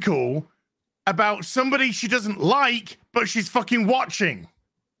article about somebody she doesn't like, but she's fucking watching.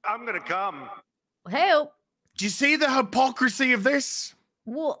 I'm gonna come. Help. Do you see the hypocrisy of this?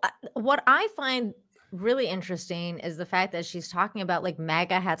 Well, what I find really interesting is the fact that she's talking about like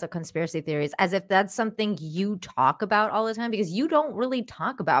MAGA hats of conspiracy theories as if that's something you talk about all the time, because you don't really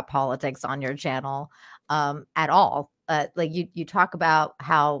talk about politics on your channel at all. Like you talk about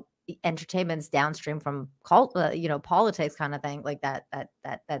how entertainment's downstream from politics kind of thing, like that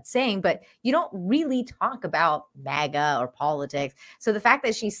saying, but you don't really talk about MAGA or politics. So the fact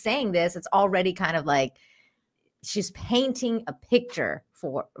that she's saying this, it's already kind of like she's painting a picture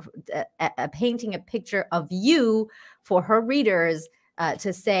painting a picture of you for her readers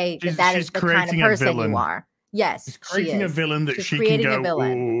to say that is the kind of person you are. Yes, she's creating a villain that she can go.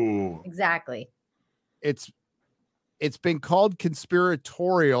 Ooh. Exactly. It's been called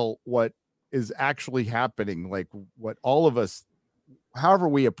conspiratorial what is actually happening, like what all of us, however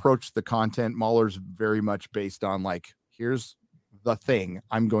we approach the content. MauLer's very much based on like, here's the thing,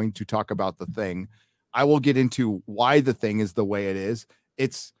 I'm going to talk about the thing, I will get into why the thing is the way it is.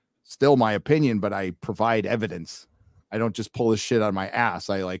 It's still my opinion, but I provide evidence. I don't just pull this shit on my ass.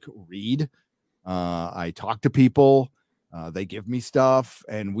 I like read, I talk to people, they give me stuff,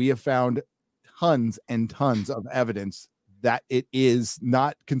 and we have found tons and tons of evidence that it is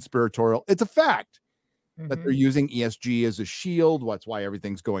not conspiratorial. It's a fact that they're using ESG as a shield. That's why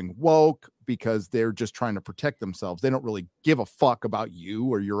everything's going woke, because they're just trying to protect themselves. They don't really give a fuck about you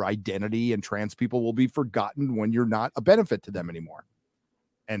or your identity, and trans people will be forgotten when you're not a benefit to them anymore.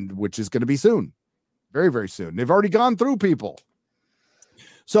 And which is going to be soon, very, very soon. They've already gone through people.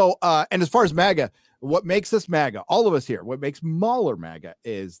 So, and as far as MAGA, what makes us MAGA, all of us here, what makes MauLer MAGA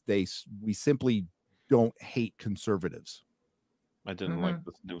is we simply don't hate conservatives. I didn't like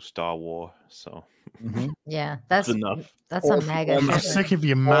this new Star Wars, so yeah, that's enough. That's a MAGA. I'm sick of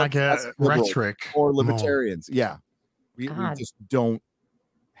your MAGA rhetoric. Or libertarians. Yeah, we just don't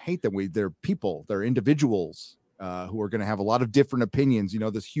hate them. They're people, they're individuals who are going to have a lot of different opinions. You know,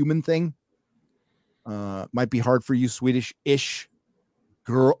 this human thing might be hard for you, Swedish-ish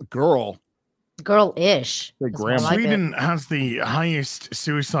girl-ish. Sweden has the highest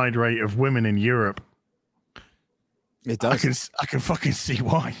suicide rate of women in Europe. It does. I can fucking see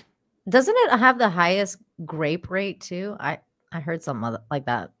why. Doesn't it have the highest grape rate too? I heard something like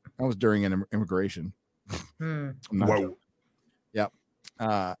that. That was during an immigration. Whoa. Yep.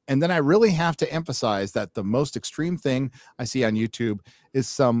 And then I really have to emphasize that the most extreme thing I see on YouTube is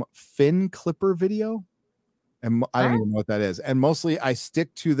some fin clipper video. And I don't even know what that is. And mostly I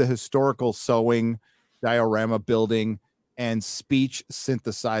stick to the historical sewing, diorama building, and speech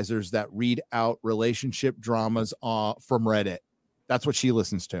synthesizers that read out relationship dramas from Reddit. That's what she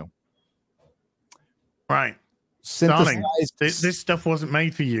listens to. Right. Darling, this stuff wasn't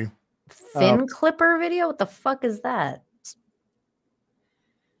made for you. Fin clipper video? What the fuck is that?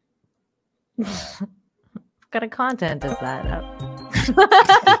 What kind of content is that?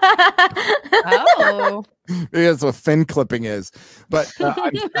 Oh. That's what fin clipping is. But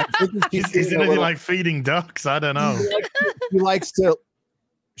is it anything like feeding ducks? I don't know.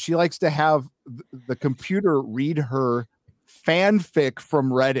 She likes to have the computer read her fanfic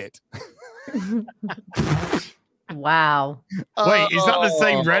from Reddit. Wow. Wait, is that the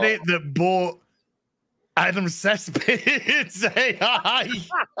same Reddit that bought Adam Cesspit's AI?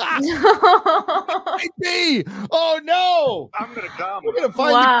 Me! Oh no! I'm gonna come. We're gonna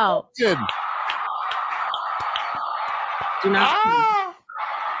find wow. the Do not.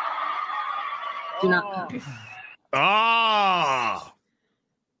 Do not.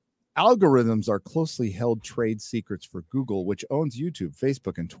 Algorithms are closely held trade secrets for Google, which owns YouTube,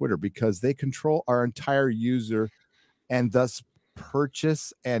 Facebook, and Twitter, because they control our entire user and thus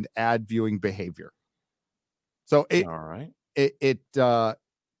purchase and ad viewing behavior. So it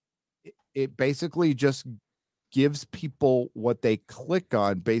basically just gives people what they click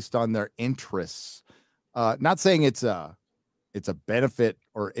on based on their interests. Not saying it's a benefit,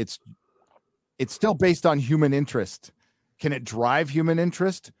 or it's still based on human interest. Can it drive human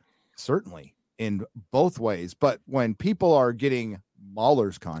interest? Certainly, in both ways. But when people are getting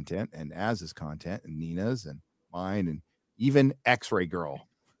MauLer's content and Az's content and Nina's and mine and even X-Ray Girl,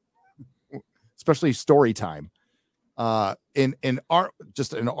 especially story time. In our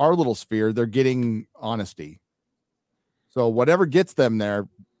little sphere, they're getting honesty. So whatever gets them there,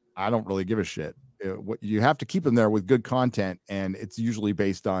 I don't really give a shit. You have to keep them there with good content, and it's usually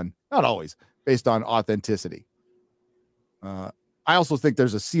based on, not always, based on authenticity. I also think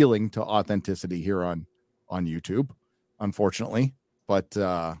there's a ceiling to authenticity here on YouTube, unfortunately, but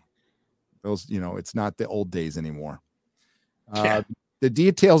those, it's not the old days anymore. The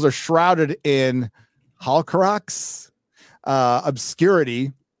details are shrouded in Halkarak's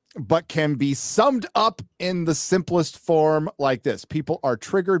obscurity, but can be summed up in the simplest form like this. People are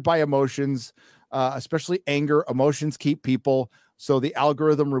triggered by emotions, especially anger. Emotions keep people, so the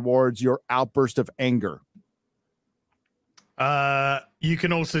algorithm rewards your outburst of anger. You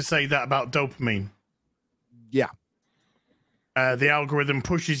can also say that about dopamine. Yeah. The algorithm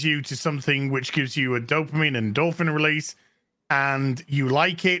pushes you to something which gives you a dopamine and endorphin release, and you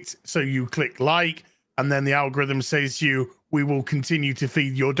like it, so you click like, and then the algorithm says to you, we will continue to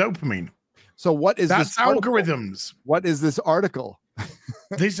feed your dopamine. So what is That's this article? algorithms. What is this article?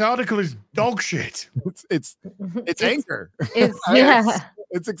 This article is dog shit. It's anger.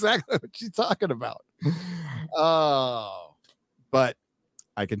 It's exactly what she's talking about. Oh, but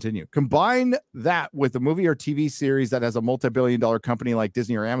I continue. Combine that with a movie or TV series that has a multi-billion-dollar company like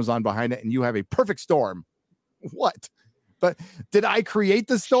Disney or Amazon behind it, and you have a perfect storm. What? But did I create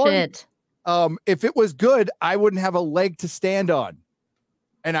the storm? Shit. If it was good, I wouldn't have a leg to stand on,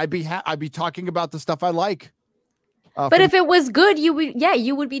 and I'd be talking about the stuff I like. But if it was good, you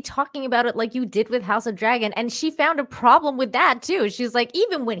would be talking about it like you did with House of Dragon. And she found a problem with that too. She's like,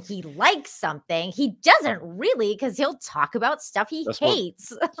 even when he likes something, he doesn't really, because he'll talk about stuff he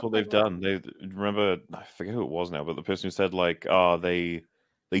hates. That's what they've done. They remember, I forget who it was now, but the person who said like, they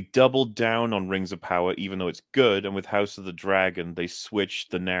doubled down on Rings of Power, even though it's good. And with House of the Dragon, they switched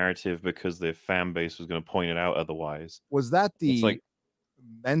the narrative because their fan base was going to point it out otherwise. Was that the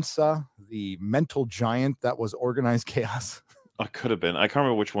Mensa, the mental giant that was organized chaos? I could have been. I can't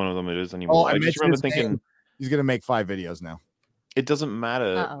remember which one of them it is anymore. I just remember thinking he's going to make 5 videos now. It doesn't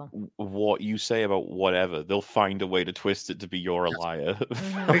matter what you say about whatever. They'll find a way to twist it to be you're a liar.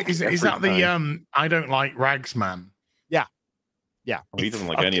 Is that the I don't like rags man? Yeah. Yeah. He doesn't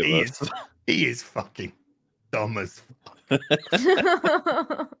like any of us. He is fucking dumb as fuck.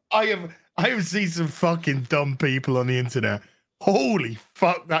 I have seen some fucking dumb people on the internet. Holy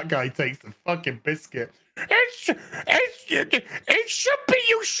fuck, that guy takes the fucking biscuit. It should be,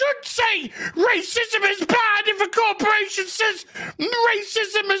 you should say racism is bad if a corporation says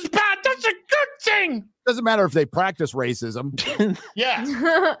racism is bad. That's a good thing. Doesn't matter if they practice racism. Yeah.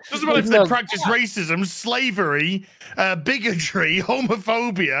 Doesn't matter if they practice racism, slavery, bigotry,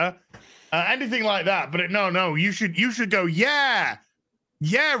 homophobia, anything like that. But no, you should go, yeah,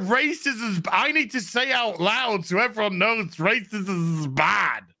 racism. I need to say out loud so everyone knows racism is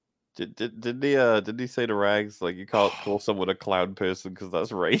bad. Did he say to Rags, like, you can't call someone a clown person because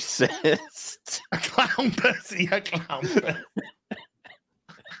that's racist? A clown person, yeah, clown person.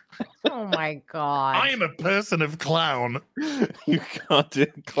 Oh my god! I am a person of clown. You can't do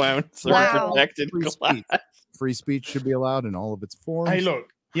clowns. Wow. Protected class. Free speech should be allowed in all of its forms. Hey, look,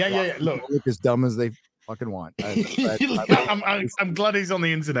 yeah, look as dumb as they fucking want. I'm glad he's on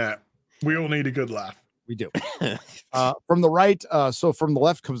the internet. We all need a good laugh. We do. From the right, so from the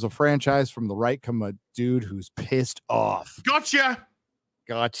left comes a franchise. From the right come a dude who's pissed off. Gotcha.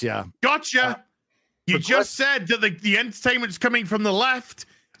 You just said that the entertainment's coming from the left,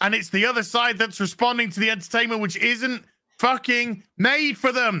 and it's the other side that's responding to the entertainment, which isn't fucking made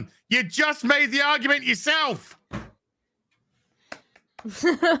for them. You just made the argument yourself. I'm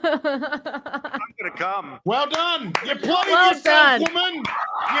gonna come. Well done. You played yourself, woman.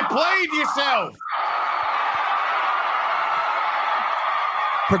 You played yourself.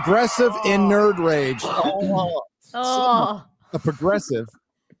 Progressive in nerd rage. A progressive.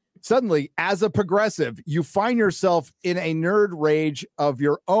 Suddenly, as a progressive, you find yourself in a nerd rage of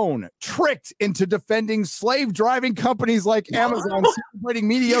your own, tricked into defending slave-driving companies like Amazon, celebrating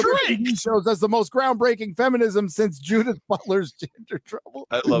mediocre TV shows as the most groundbreaking feminism since Judith Butler's Gender Trouble.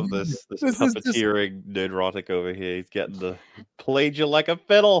 I love this puppeteering nerdrotic over here. He's getting played you like a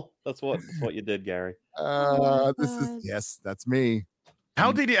fiddle. That's what you did, Gary. That's me.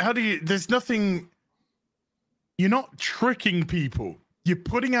 How did you? There's nothing. You're not tricking people. You're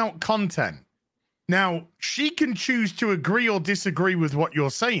putting out content. Now, she can choose to agree or disagree with what you're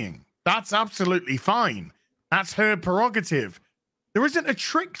saying. That's absolutely fine. That's her prerogative. There isn't a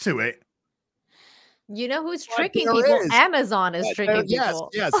trick to it. You know who's tricking people? Amazon is tricking people.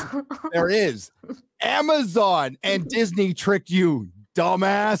 Yes, there is. Amazon and Disney tricked you,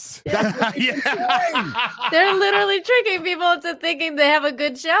 dumbass. That's what They're literally tricking people into thinking they have a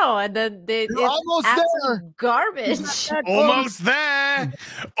good show, and then it's almost absolute there. garbage. Almost there.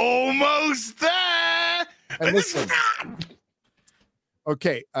 Almost there. And listen.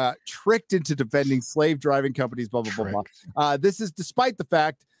 Okay, tricked into defending slave driving companies, blah, blah, blah, blah. This is despite the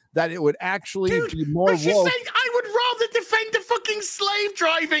fact that it would actually be more But she's woke. saying I would rather defend a fucking slave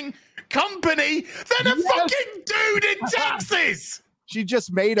driving company than a fucking dude in Texas. She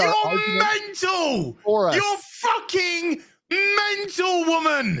just made our You're argument mental. for us. You're fucking mental,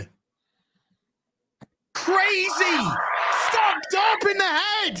 woman. Crazy. Fucked up in the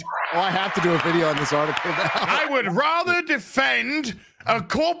head. Oh, I have to do a video on this article now. I would rather defend a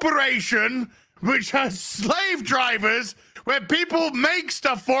corporation which has slave drivers where people make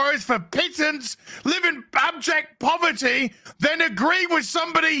stuff for us for pittance, live in abject poverty, than agree with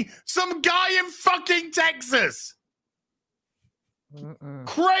some guy in fucking Texas.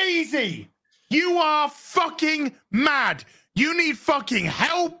 Crazy. You are fucking mad. You need fucking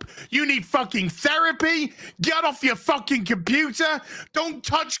help. You need fucking therapy. Get off your fucking computer. Don't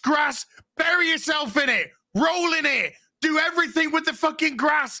touch grass. Bury yourself in it. Roll in it. Do everything with the fucking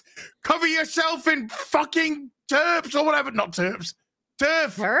grass. Cover yourself in fucking turfs or whatever. Not turfs.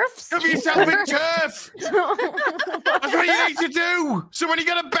 Turf. Turfs? Cover yourself in turf. That's what you need to do. So when you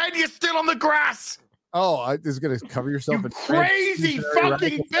go to bed, you're still on the grass. Oh, I was going to cover yourself in Crazy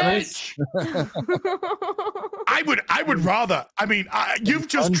fucking bitch. I would rather. I mean, you've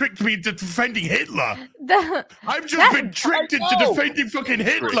just tricked me into defending Hitler. I've just been tricked into defending fucking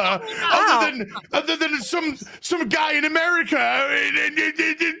Hitler. Other than some guy in America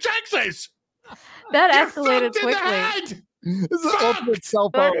in Texas. That You're escalated fucked in the quickly. head. This is the ultimate cell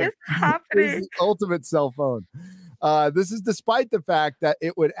phone. What is This happening? is the ultimate cell phone. This is despite the fact that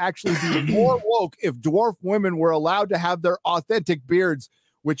it would actually be more woke if dwarf women were allowed to have their authentic beards,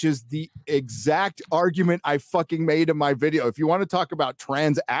 which is the exact argument I fucking made in my video. If you want to talk about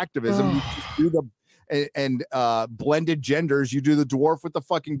trans activism, you just do the blended genders, you do the dwarf with the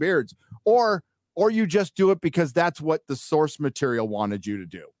fucking beards, or you just do it because that's what the source material wanted you to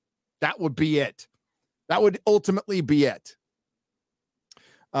do. That would be it. That would ultimately be it.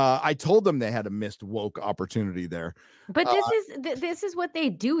 I told them they had a missed woke opportunity there. But this is what they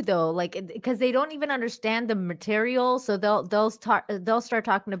do though, like because they don't even understand the material, so they'll start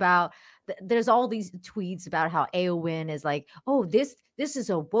talking about. There's all these tweets about how Eowyn is like, oh, this is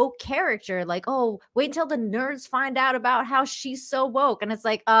a woke character. Like, oh, wait until the nerds find out about how she's so woke, and it's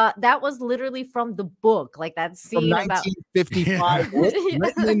like, that was literally from the book, like that scene from 1955,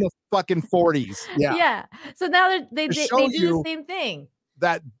 written in the fucking 40s. Yeah. So now they do the same thing.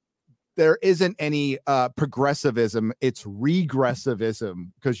 That there isn't any progressivism, it's regressivism,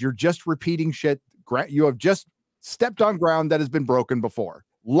 because you're just repeating shit. You have just stepped on ground that has been broken before,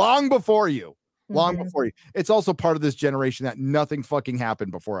 long before you. It's also part of this generation that nothing fucking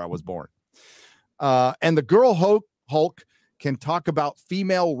happened before I was born. And the girl Hulk can talk about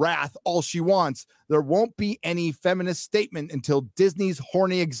female wrath all she wants. There won't be any feminist statement until Disney's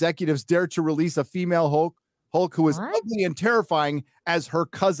horny executives dare to release a female Hulk who is ugly and terrifying as her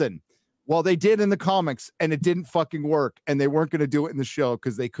cousin. Well, they did in the comics, and it didn't fucking work, and they weren't going to do it in the show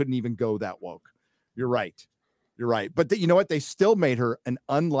because they couldn't even go that woke. You're right. But you know what? They still made her an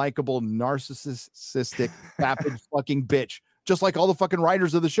unlikable, narcissistic, vapid fucking bitch, just like all the fucking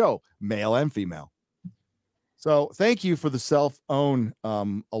writers of the show, male and female. So thank you for the self-own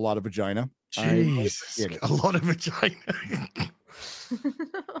a lot of vagina. Jesus, a lot of vagina.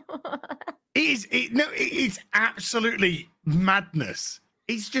 It's absolutely madness.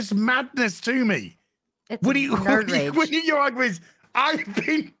 It's just madness to me. When you argue is, I've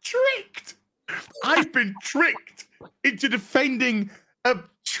been tricked. I've been tricked into defending a $1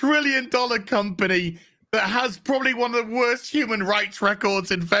 trillion company that has probably one of the worst human rights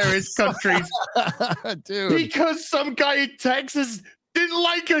records in various countries. Dude. Because some guy in Texas didn't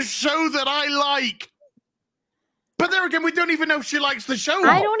like a show that I like. But there again, we don't even know if she likes the show.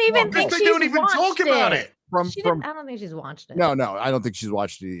 I don't even think they she's don't even talk about it. I don't think she's watched it. No, I don't think she's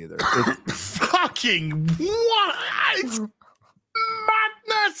watched it either. Fucking what? It's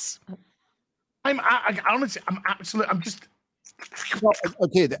madness. I'm just. Well,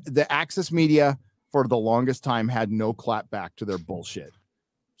 okay, the Access Media for the longest time had no clap back to their bullshit.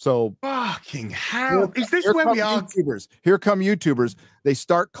 So fucking hell. Is this where we are? Here come YouTubers. They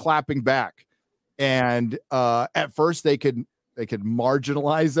start clapping back. And at first they could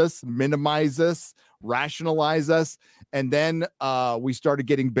marginalize us, minimize us, rationalize us, and then we started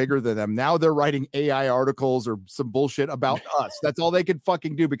getting bigger than them. Now they're writing AI articles or some bullshit about us. That's all they could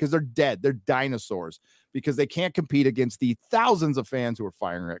fucking do because they're dead. They're dinosaurs because they can't compete against the thousands of fans who are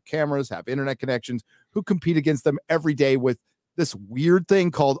firing at cameras, have internet connections, who compete against them every day with this weird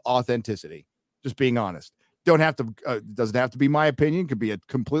thing called authenticity. Just being honest. Doesn't have to be my opinion. Could be a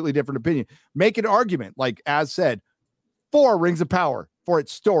completely different opinion. Make an argument, like as said, for Rings of Power, for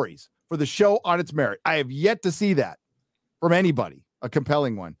its stories, for the show on its merit. I have yet to see that from anybody, a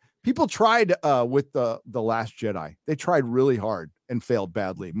compelling one. People tried with the Last Jedi. They tried really hard and failed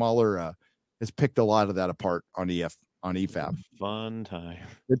badly. MauLer has picked a lot of that apart on EFAB. Fun time.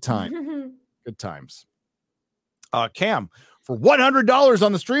 Good time. Good times. Cam, for $100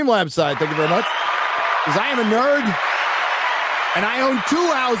 on the Streamlabs side, thank you very much. Because I am a nerd and I own 2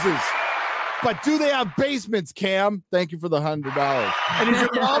 houses. But do they have basements, Cam? Thank you for the $100. And is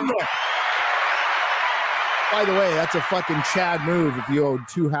your mom there? By the way, that's a fucking Chad move. If you own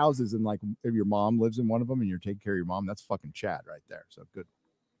 2 houses and like if your mom lives in one of them and you're taking care of your mom, that's fucking Chad right there. So good.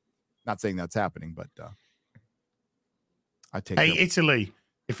 Not saying that's happening, but I take. Hey, Italy,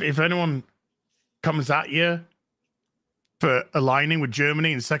 if anyone comes at you for aligning with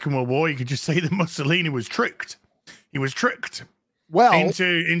Germany in the Second World War, you could just say that Mussolini was tricked. He was tricked. Well,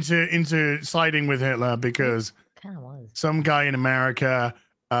 into siding with Hitler because some guy in America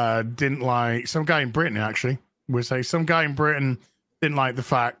didn't like some guy in Britain. Actually, we'll say some guy in Britain didn't like the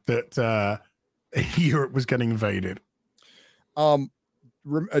fact that Europe was getting invaded.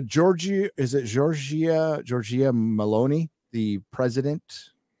 Georgia Meloni, the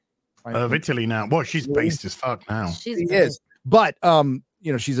president of Italy now. Well, she's based as fuck now. She is, but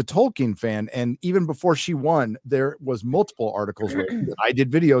she's a Tolkien fan, and even before she won, there was multiple articles that I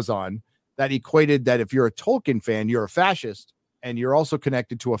did videos on that equated that if you're a Tolkien fan, you're a fascist, and you're also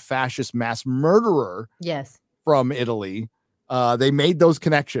connected to a fascist mass murderer. Yes, from Italy. They made those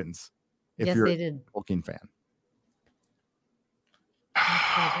connections. If yes, you're they a did. Tolkien fan.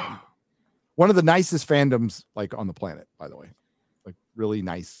 One of the nicest fandoms like on the planet, by the way, like really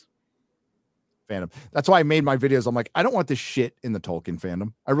nice fandom. That's why I made my videos. I'm like, I don't want this shit in the Tolkien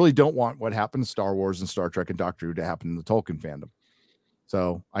fandom. I really don't want what happened to Star Wars and Star Trek and Doctor Who to happen in the Tolkien fandom.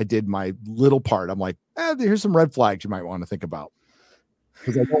 So I did my little part. I'm like, here's some red flags you might want to think about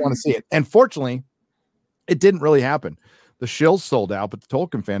because I don't want to see it. And fortunately, it didn't really happen. The shills sold out, but the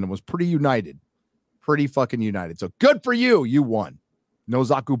Tolkien fandom was pretty united. Pretty fucking united. So good for you. You won.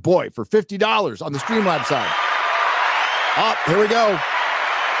 Nozaku Boy for $50 on the Streamlabs side. Here we go.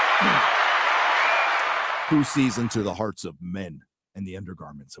 Who sees into the hearts of men and the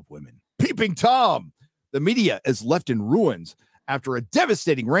undergarments of women? Peeping Tom. The media is left in ruins after a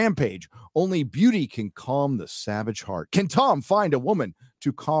devastating rampage. Only beauty can calm the savage heart. Can Tom find a woman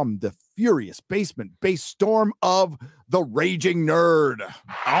to calm the furious basement-based storm of the raging nerd?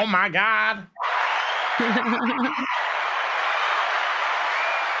 Oh my God.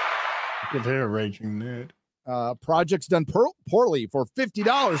 Give her a raging nerd. Project's done poorly for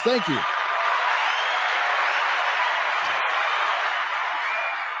 $50. Thank you.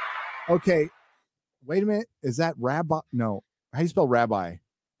 Okay. Wait a minute. Is that rabbi? No. How do you spell rabbi?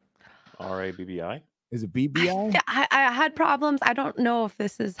 RABBI. Is it BBI? I had problems. I don't know if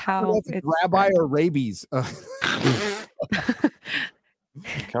this is how it's rabbi or rabies.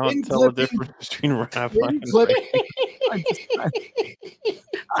 Can't tell the difference between rabbi and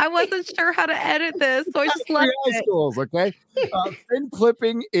I wasn't sure how to edit this, so I just left it. Schools, okay. Fin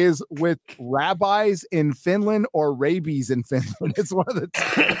clipping is with rabbis in Finland or rabies in Finland. It's one of the two.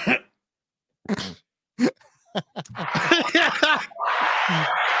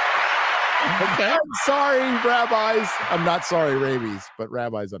 Okay. I'm sorry, rabbis. I'm not sorry, rabies, but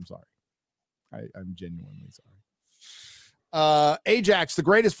rabbis, I'm sorry. I'm genuinely sorry. Ajax, the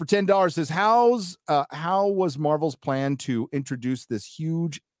greatest for $10 says, how was Marvel's plan to introduce this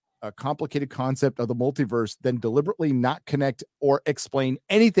huge, complicated concept of the multiverse, then deliberately not connect or explain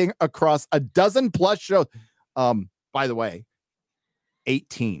anything across a dozen plus shows? By the way,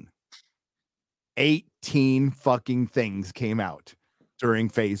 18 fucking things came out during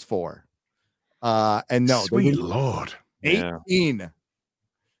phase 4. And no, sweet Lord, 18.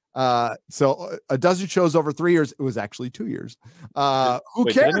 Yeah. So a dozen shows over 3 years. It was actually 2 years. Who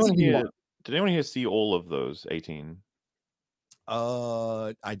cares? Did anyone here see all of those 18?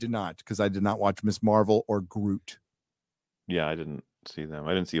 I did not, because I did not watch Miss Marvel or Groot. Yeah, I didn't see them.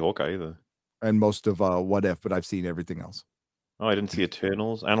 I didn't see Hawkeye either. And most of What If, but I've seen everything else. Oh, I didn't see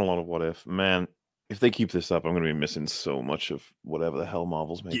Eternals and a lot of What If. Man, if they keep this up, I'm going to be missing so much of whatever the hell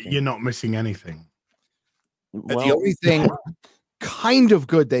Marvel's making. You're not missing anything. Well, the only thing kind of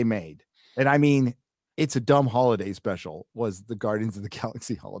good they made, and I mean It's a Dumb holiday special was the Guardians of the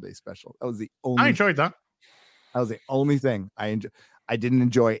Galaxy holiday special. That was the only. I enjoyed that. That was the only thing I didn't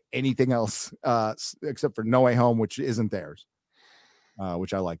enjoy anything else except for No Way Home, which isn't theirs,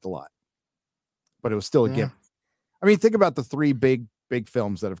 which I liked a lot. But it was still a gift. I mean, think about the three big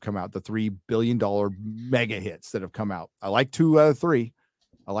films that have come out, the $3 billion mega hits that have come out. I like 2 out of 3.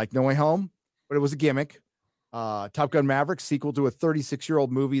 I like No Way Home, but it was a gimmick. Top Gun Maverick, sequel to a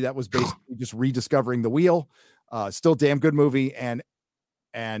 36-year-old movie that was basically just rediscovering the wheel. Still damn good movie. And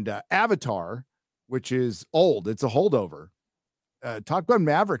Avatar, which is old. It's a holdover. Top Gun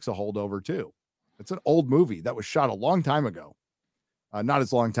Maverick's a holdover too. It's an old movie that was shot a long time ago. Not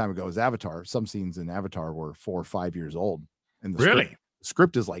as long time ago as Avatar. Some scenes in Avatar were 4 or 5 years old. And the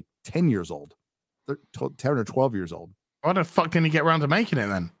script is like 10 years old. 10 or 12 years old. Why the fuck didn't he get around to making it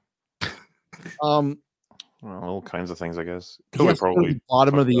then? Well, all kinds of things, I guess. Yes, probably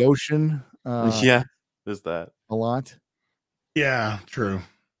bottom of the ocean. Yeah, there's that. A lot. Yeah, true.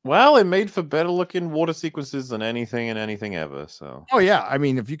 Well, it made for better looking water sequences than anything and anything ever. So. Oh yeah, I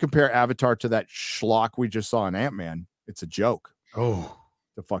mean, if you compare Avatar to that schlock we just saw in Ant-Man, it's a joke. Oh,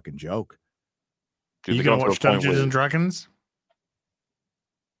 it's a fucking joke. Dude, you gonna watch Dungeons and Dragons?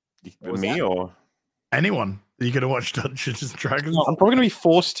 Me or anyone? Are you gonna watch Dungeons and Dragons? No, I'm probably gonna be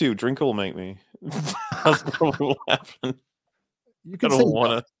forced to. Drink will make me. That's probably what happened. You can say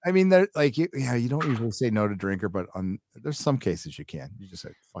no. I mean, they're like, you don't usually say no to Drinker, but there's some cases you can. You just say,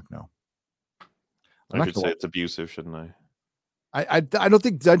 fuck no. I should say it's abusive, shouldn't I? I don't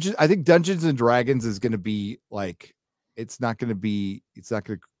think Dungeons. I think Dungeons and Dragons is going to be like, it's just going to be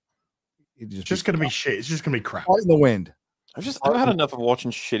shit. It's just going to be crap. Out in the wind. I've had enough of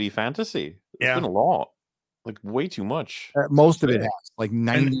watching shitty fantasy. It's been a lot. Like way too much. Most of it has. Like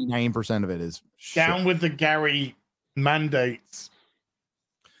 99% of it is down shit. with the Gary mandates.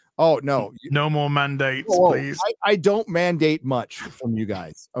 Oh no! No more mandates, please. I don't mandate much from you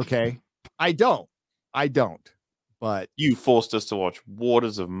guys. Okay, I don't. But you forced us to watch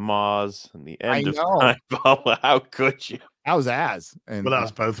Waters of Mars and the End of Time. How could you? I was as. And well, that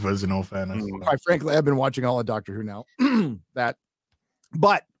was both of us. In all fairness, quite frankly, I've been watching all of Doctor Who now.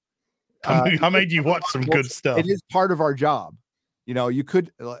 But I made you watch some good stuff. It is part of our job. You know, you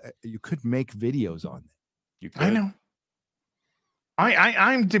could make videos on it. You could. I know.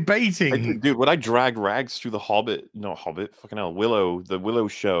 I'm debating, dude. When I dragged Rags through the Willow, the Willow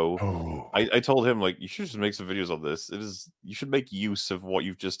show, I told him like, you should just make some videos on this. You should make use of what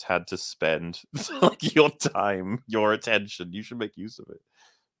you've just had to spend, like your time, your attention. You should make use of it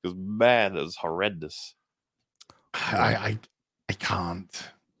because man, it was horrendous. I can't.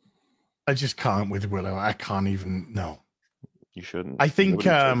 I just can't with Willow. I can't even. No, you shouldn't. I think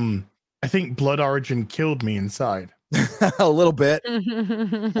Blood Origin killed me inside. A little bit.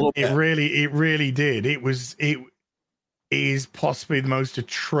 It really did. It is possibly the most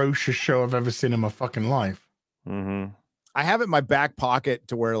atrocious show I've ever seen in my fucking life. Mm-hmm. I have it in my back pocket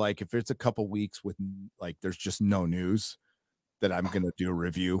to where, like, if it's a couple weeks with like there's just no news, that I'm gonna do a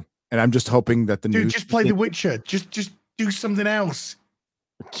review, and I'm just hoping that the news. Just play The Witcher. Just do something else.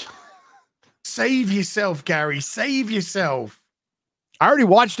 Save yourself, Gary. Save yourself. I already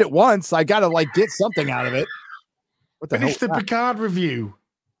watched it once. I gotta like get something out of it. Finish the Picard review.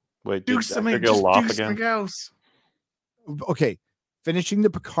 Wait, do something. Just do something else. Okay, finishing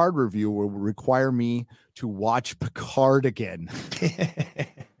the Picard review will require me to watch Picard again.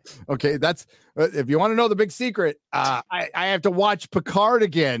 Okay, that's if you want to know the big secret. I have to watch Picard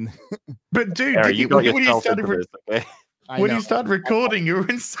again. But dude, Harry, when you started recording, you were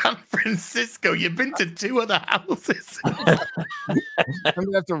in San Francisco. You've been to 2 other houses. I'm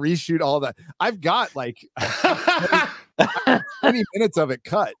gonna have to reshoot all that. I've got like 20 minutes of it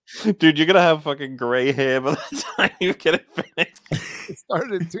cut. Dude, you're gonna have fucking gray hair by the time you get it finished. It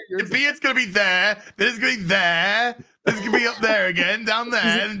started 2 years. The beard's gonna be there. Then it's gonna be there. Then it's gonna be up there again, down there,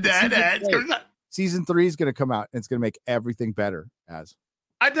 and there. Season 3 is gonna come out, and it's gonna make everything better.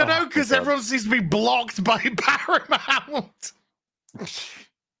 I don't know, because everyone seems to be blocked by Paramount.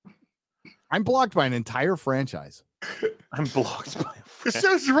 I'm blocked by an entire franchise. I'm blocked by a franchise.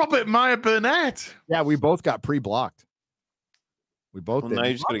 So is Robert Meyer Burnett. Yeah, we both got pre-blocked. We both did. Now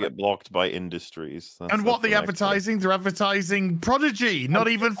you're just going to get blocked by industries. And what the advertising? They're advertising Prodigy, not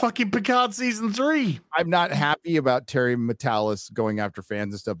even fucking Picard season 3. I'm not happy about Terry Metalis going after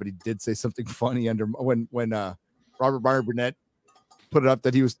fans and stuff, but he did say something funny under when Robert Meyer Burnett put it up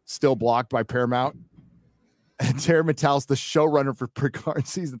that he was still blocked by Paramount. And Terry Metalis, the showrunner for Picard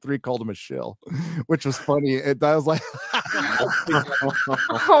season 3, called him a shill, which was funny. I was like,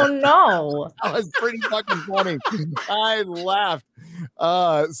 oh no, that was pretty fucking funny. I laughed.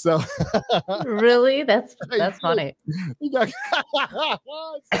 So Really? That's funny. That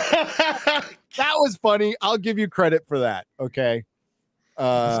was funny. I'll give you credit for that. Okay.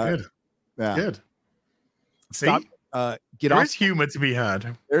 That's good. Yeah. Good. Stop. See? Get There off. is humor to be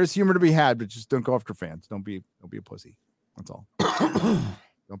had. There's humor to be had, but just don't go after fans. Don't be a pussy. That's all.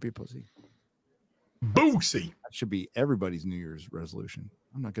 Don't be a pussy. Boosie. That should be everybody's New Year's resolution.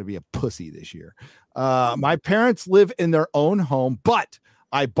 I'm not going to be a pussy this year. My parents live in their own home, but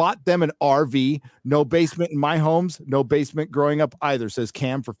I bought them an RV. No basement in my homes. No basement growing up either, says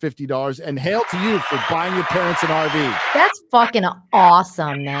Cam for $50. And hail to you for buying your parents an RV. That's fucking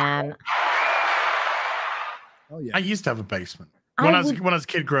awesome, man. Oh yeah. I used to have a basement. When I was a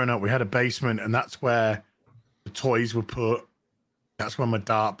kid growing up, we had a basement, and that's where the toys were put. That's where my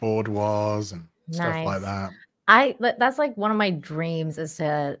dartboard was and stuff like that. That's like one of my dreams is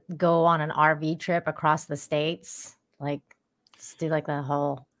to go on an RV trip across the states. Like, just do like the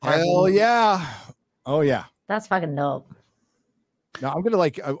whole Hell RV. yeah. Oh yeah. That's fucking dope. Now I'm gonna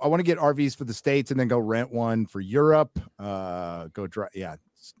I want to get RVs for the States and then go rent one for Europe. Go drive. Yeah.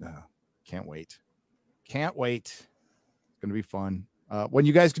 Can't wait. Can't wait. It's gonna be fun. When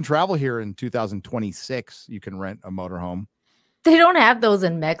you guys can travel here in 2026, you can rent a motorhome. They don't have those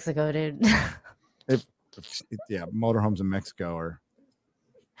in Mexico, dude. Yeah, motorhomes in Mexico are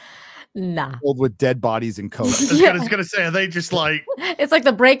nah filled with dead bodies and coke. I was gonna say, are they just like it's like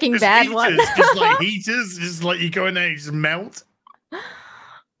the Breaking Bad heaters, one? just like heaters, just like you go in there and you just melt.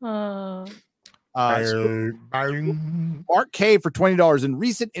 Mark K for $20 in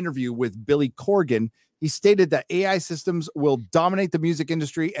recent interview with Billy Corgan. He stated that AI systems will dominate the music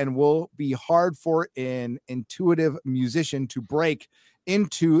industry and will be hard for an intuitive musician to break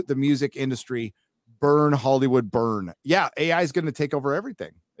into the music industry. Burn, Hollywood, burn. Yeah, AI is going to take over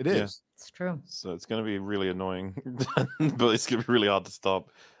everything. It is. Yeah. It's true. So it's going to be really annoying, but it's going to be really hard to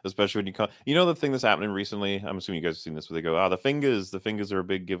stop, especially when you can't. You know the thing that's happening recently? I'm assuming you guys have seen this, where they go, the fingers are a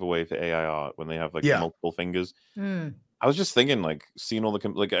big giveaway for AI art when they have like multiple fingers. I was just thinking, like, seeing all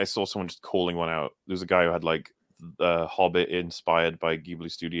the I saw someone just calling one out. There's a guy who had like the Hobbit inspired by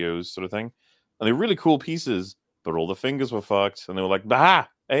Ghibli Studios sort of thing, and they're really cool pieces, but all the fingers were fucked, and they were like, "Bah,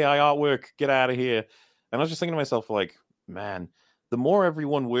 AI artwork, get out of here." And I was just thinking to myself, like, man, the more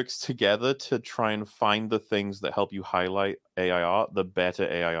everyone works together to try and find the things that help you highlight AI art, the better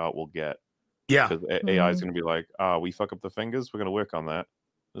AI art will get. Yeah, because AI is going to be like, we fuck up the fingers, we're going to work on that.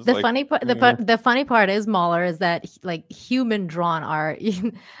 The funny part, the funny part is, MauLer, is that like human drawn art,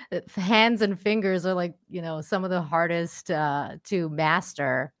 hands and fingers are like, some of the hardest to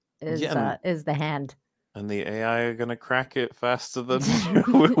master is the hand. And the AI are gonna crack it faster than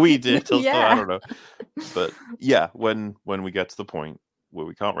we did. So I don't know, but yeah, when we get to the point where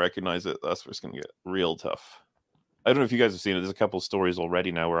we can't recognize it, that's where it's gonna get real tough. I don't know if you guys have seen it. There's a couple of stories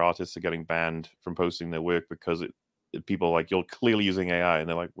already now where artists are getting banned from posting their work because people are like, you're clearly using AI, and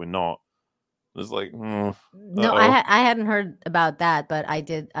they're like, we're not. It's like, no, I hadn't heard about that, but I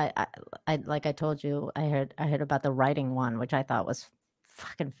did. I like I told you, I heard about the writing one, which I thought was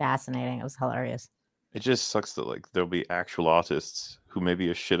fucking fascinating. It was hilarious. It just sucks that like there'll be actual artists who maybe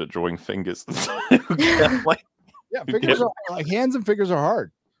are shit at drawing fingers. Fingers are like hands and fingers are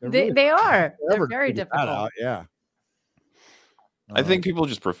hard. They are. They're very difficult. Yeah. I think people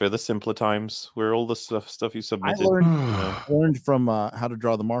just prefer the simpler times where all the stuff you submitted. I learned from how to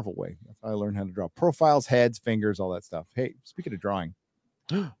draw the Marvel way. That's how I learned how to draw profiles, heads, fingers, all that stuff. Hey, speaking of drawing,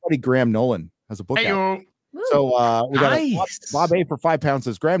 buddy Graham Nolan has a book out. So we got Bob A for £5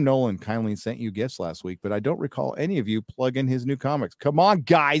 says Graham Nolan kindly sent you gifts last week, but I don't recall any of you plug in his new comics. Come on,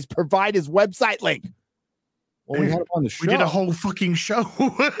 guys, provide his website link. Well, we had him on the show. We did a whole fucking show.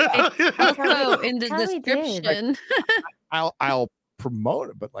 Also in the description. I'll promote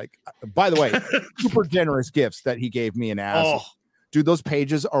it, but like, by the way, super generous gifts that he gave me and Ass. Dude, those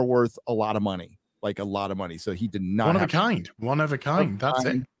pages are worth a lot of money, like a lot of money. So he did not one of a kind. That's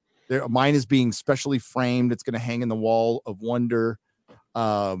it. Mine is being specially framed. It's going to hang in the wall of wonder.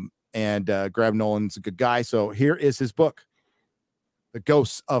 And Graham Nolan's a good guy. So here is his book, The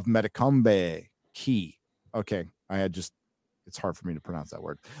Ghosts of Metacombe Key. Okay. It's hard for me to pronounce that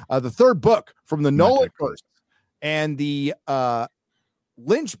word. The third book from the Nolan curse and the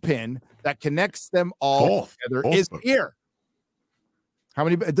linchpin that connects them all together is here. How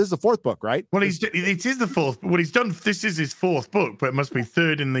many? This is the fourth book, right? Well, it is the fourth. What he's done. This is his fourth book, but it must be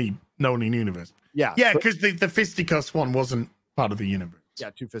third in the Nolan universe. Yeah, yeah, because the fisticuffs one wasn't part of the universe.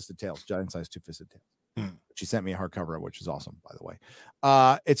 Yeah, Two-Fisted Tales, giant size Two-Fisted Tales. She sent me a hardcover, which is awesome, by the way.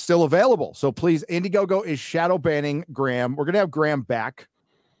 It's still available, so please. Indiegogo is shadow banning Graham. We're gonna have Graham back,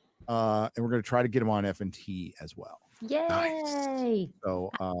 and we're gonna try to get him on F&T as well. Yay! So,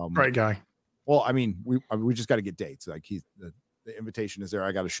 Great guy. Well, I mean, we just got to get dates. Like the invitation is there.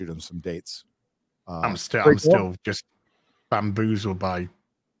 I got to shoot him some dates. I'm still just bamboozled by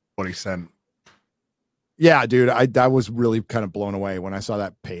what he sent. Yeah, dude, I was really kind of blown away when I saw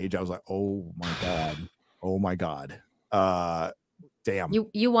that page. I was like, oh my god, damn.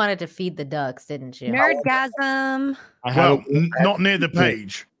 You wanted to feed the ducks, didn't you? Nerdgasm. Well, not near the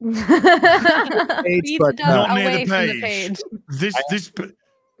page. Feed the duck not near away the from the page.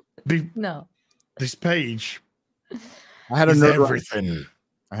 page. No. This page. I had a is nerd everything. erection.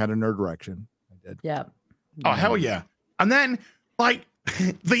 I had a nerd erection. I did. Yeah. Oh hell yeah! And then like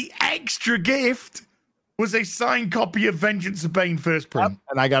the extra gift was a signed copy of Vengeance of Bane first print.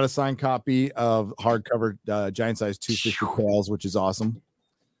 And I got a signed copy of hardcover giant size 250 Tales, which is awesome.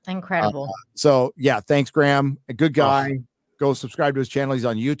 Incredible. So yeah, thanks, Graham. A good guy. Go subscribe to his channel. He's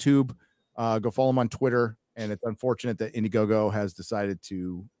on YouTube. Go follow him on Twitter. And it's unfortunate that Indiegogo has decided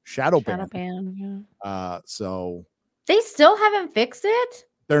to shadow ban. So they still haven't fixed it.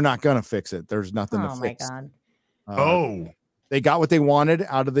 they're not gonna fix it. There's nothing to fix. Oh my god. They got what they wanted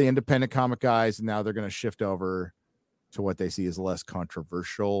out of the independent comic guys, and now they're going to shift over to what they see as less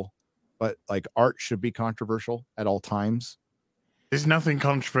controversial. But like art should be controversial at all times. There's nothing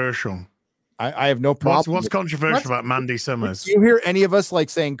controversial. I have no problem. What's controversial about Mandy Summers? Do you hear any of us like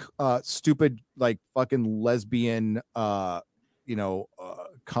saying stupid, like fucking lesbian, commie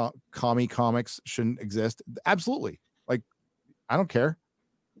comics shouldn't exist? Absolutely. Like, I don't care.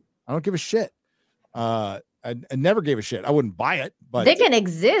 I don't give a shit. I never gave a shit. I wouldn't buy it, but they can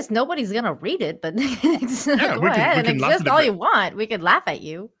exist. Nobody's gonna read it, but they can exist. Yeah, Go we can- ahead we and can laugh exist at it, all but- you want. We could laugh at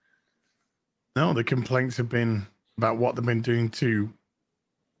you. No, the complaints have been about what they've been doing to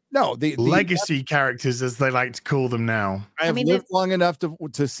the legacy characters, as they like to call them now. I've lived long enough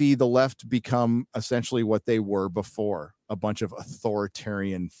to see the left become essentially what they were before, a bunch of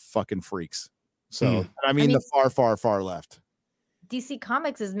authoritarian fucking freaks. So, I mean, the far left. DC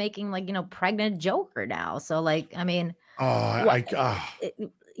Comics is making pregnant Joker now. So I mean, I'm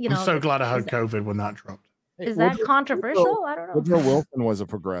so glad I had is- COVID when that dropped. Is that controversial? I don't know. Woodrow Wilson was a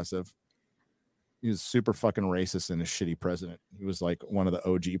progressive. He was super fucking racist and a shitty president. He was like one of the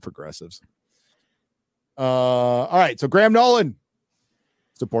OG progressives. All right. So Graham Nolan,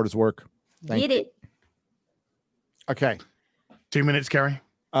 support his work. Thank Get you. it. Okay. 2 minutes, Gary.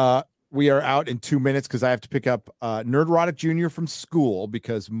 We are out in 2 minutes because I have to pick up Nerdrotic Jr. from school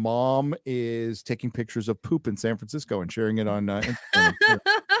because mom is taking pictures of poop in San Francisco and sharing it on Instagram.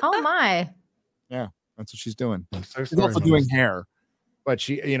 Oh my. Yeah, that's what she's doing. So She's also doing hair, but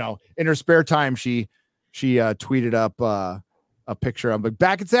she, in her spare time, she tweeted up a picture. I'm like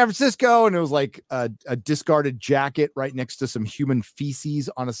back in San Francisco, and it was like a discarded jacket right next to some human feces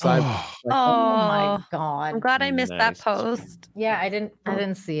on a side. Oh my god. I'm glad I missed that post. Yeah, I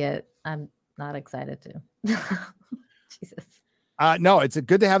didn't see it. I'm not excited to. Jesus. No, it's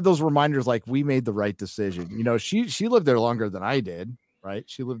good to have those reminders. Like we made the right decision. She lived there longer than I did, right?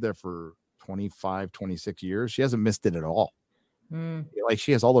 She lived there for 25, 26 years. She hasn't missed it at all. Like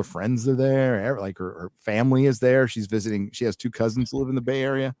she has all her friends are there. Like her family is there. She's visiting. She has 2 cousins who live in the Bay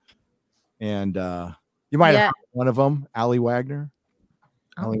Area, and you might have heard one of them, Allie Wagner.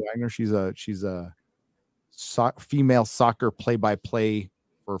 Allie Wagner. She's a female soccer play-by-play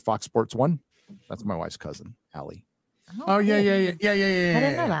for Fox Sports 1. That's my wife's cousin, Allie. Oh yeah. I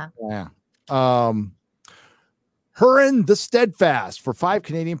didn't know that. Yeah. Her and the Steadfast for 5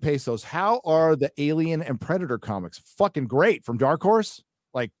 Canadian pesos. How are the Alien and Predator comics? Fucking great from Dark Horse.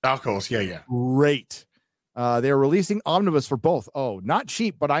 Like Dark Horse, yeah. Great. They're releasing omnibus for both. Oh, not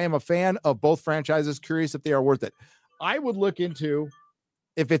cheap, but I am a fan of both franchises. Curious if they are worth it. I would look into,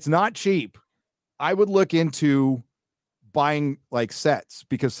 if it's not cheap, I would look into buying like sets,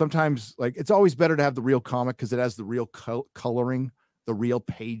 because sometimes like it's always better to have the real comic because it has the real coloring, the real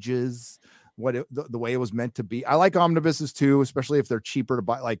pages, the way it was meant to be. I like omnibuses too, especially if they're cheaper to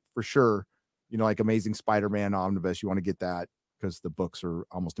buy, like for sure, like Amazing Spider-Man omnibus, you want to get that because the books are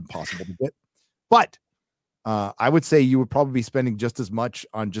almost impossible to get. But I would say you would probably be spending just as much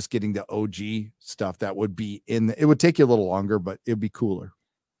on just getting the OG stuff that would be it would take you a little longer, but it'd be cooler.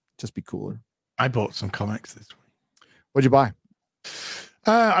 Just be cooler. I bought some comics this week. What'd you buy?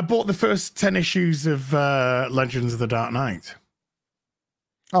 I bought the first 10 issues of Legends of the Dark Knight.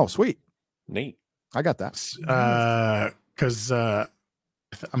 Oh, sweet. Neat. I got that. Because I'm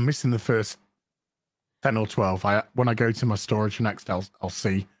missing the first 10 or 12. When I go to my storage next, I'll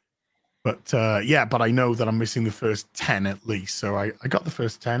see. But but I know that I'm missing the first 10 at least. So I got the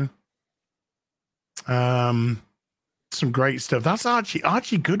first 10. Some great stuff. That's Archie.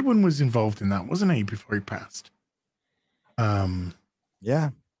 Archie Goodwin was involved in that, wasn't he, before he passed? Yeah.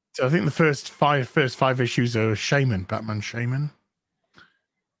 So I think the first five issues are Shaman, Batman Shaman.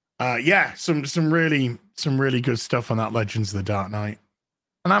 Yeah, some really good stuff on that Legends of the Dark Knight.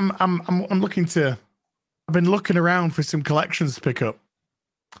 And I'm looking to. I've been looking around for some collections to pick up.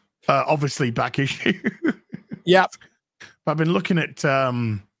 Obviously, back issue. Yep. I've been looking at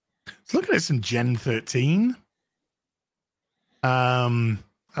some Gen 13. I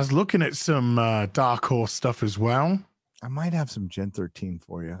was looking at some Dark Horse stuff as well. I might have some Gen 13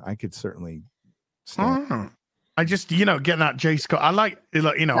 for you. I could certainly. I just, getting that J. Scott. I like,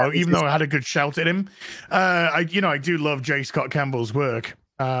 even though I had a good shout at him, I do love J. Scott Campbell's work.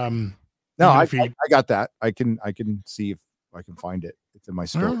 No, I got that. I can see if I can find it. It's in my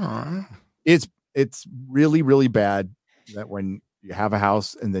store. It's really, really bad that when you have a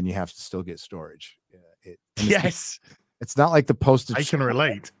house and then you have to still get storage. It's not like the postage. I can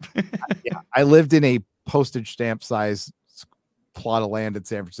relate. Yeah, I lived in a postage stamp size plot of land in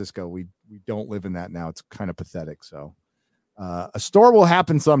San Francisco. We don't live in that now. It's kind of pathetic. So a store will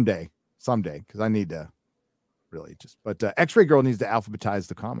happen someday because I need to really but X-Ray Girl needs to alphabetize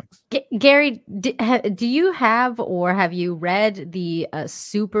the comics. Gary, do you have or have you read the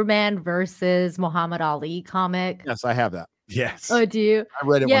Superman versus Muhammad Ali comic? Yes, I have that. Yes. Oh, do you? I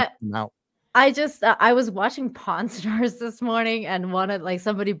read it when it came out. I was watching Pawn Stars this morning, and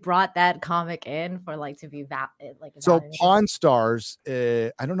somebody brought that comic in for to be So Pawn Stars,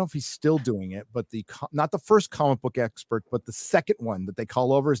 I don't know if he's still doing it, but not the first comic book expert, but the second one that they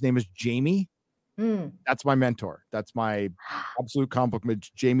call over. His name is Jamie. That's my mentor. That's my absolute comic book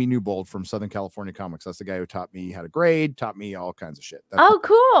Jamie Newbold from Southern California Comics. That's the guy who taught me how to grade, taught me all kinds of shit.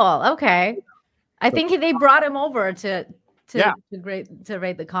 Cool. Okay, I think they brought him over to rate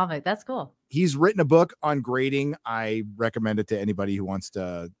the comic. That's cool. He's written a book on grading. I recommend it to anybody who wants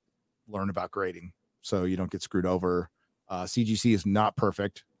to learn about grading so you don't get screwed over. CGC is not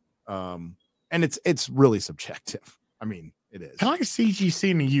perfect. And it's really subjective. I mean, it is. Can I get CGC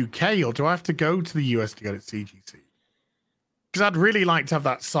in the UK, or do I have to go to the US to get it CGC? Because I'd really like to have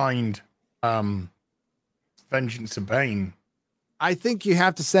that signed Vengeance and Bane. I think you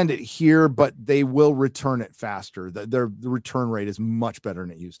have to send it here, but they will return it faster. The return rate is much better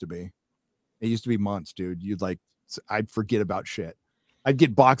than it used to be. It used to be months, dude. I'd forget about shit. I'd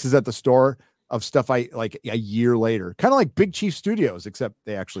get boxes at the store of stuff I like a year later, kind of like Big Chief Studios, except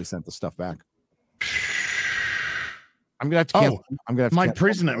they actually sent the stuff back. I'm gonna have to cancel. I'm gonna have to my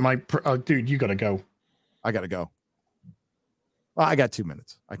prisoner. Dude, you gotta go. I gotta go. Well, I got 2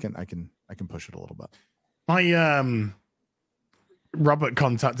 minutes. I can push it a little bit. My Robert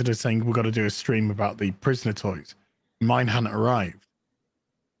contacted us saying we've got to do a stream about the prisoner toys. Mine hadn't arrived.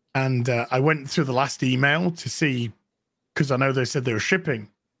 And I went through the last email to see, because I know they said they were shipping.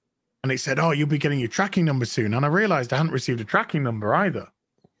 And it said, oh, you'll be getting your tracking number soon. And I realized I hadn't received a tracking number either.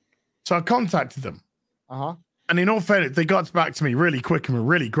 So I contacted them. And in all fairness, they got back to me really quick and were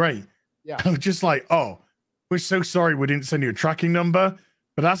really great. Yeah. I was just like, oh, we're so sorry we didn't send you a tracking number.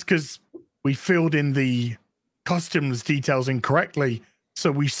 But that's because we filled in the customs details incorrectly.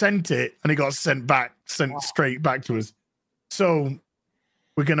 So we sent it and it got sent straight back to us. So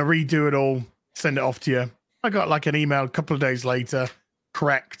we're going to redo it all, send it off to you. I got an email a couple of days later,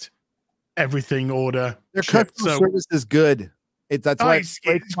 correct everything, order. Their customer service is good. That's why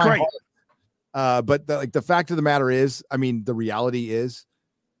it's great. But the fact of the matter is, I mean, the reality is,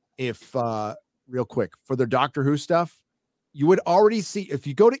 if real quick for their Doctor Who stuff, you would already see if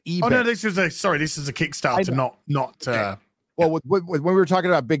you go to eBay. Oh no, this is a Kickstarter, not. Okay. Well, when we were talking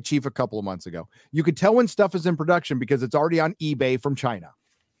about Big Chief a couple of months ago, you could tell when stuff is in production because it's already on eBay from China.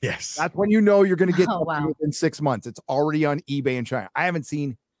 Yes, that's when you know you're going to get within 6 months. It's already on eBay in China. I haven't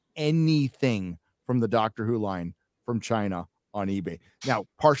seen anything from the Doctor Who line from China on eBay. Now,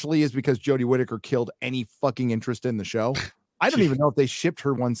 partially is because Jodie Whittaker killed any fucking interest in the show. I don't even know if they shipped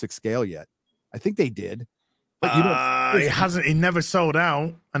her 1/6 scale yet. I think they did. But it hasn't. It never sold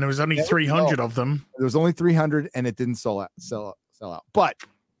out, and there was only 300 of them. There was only 300, and it didn't sell out. But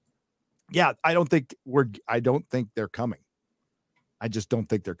yeah, I don't think they're coming. I just don't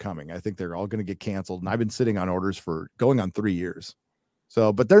think they're coming. I think they're all going to get canceled. And I've been sitting on orders for going on 3 years.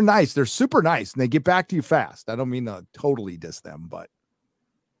 So, but they're nice. They're super nice, and they get back to you fast. I don't mean to totally diss them, but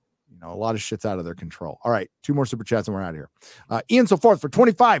a lot of shit's out of their control. All right, 2 more super chats, and we're out of here. Ian So Forth for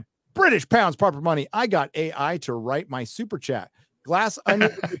 25 British pounds, proper money. I got AI to write my super chat. Glass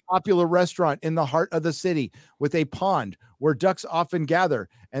Onion is a popular restaurant in the heart of the city with a pond where ducks often gather,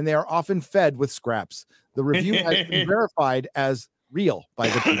 and they are often fed with scraps. The review has been verified as real by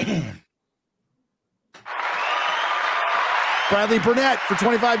the people. Bradley Burnett for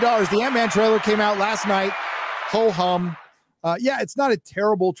 $25. The Ant-Man trailer came out last night. Ho hum. Yeah, it's not a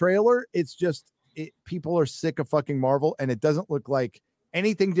terrible trailer. It's just people are sick of fucking Marvel, and it doesn't look like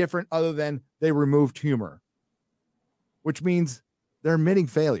anything different other than they removed humor, which means they're admitting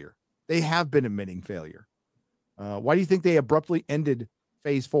failure. They have been admitting failure. Why do you think they abruptly ended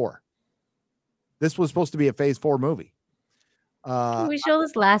Phase 4? This was supposed to be a Phase 4 movie. Can we show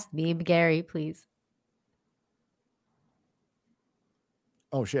this last meme, Gary, please?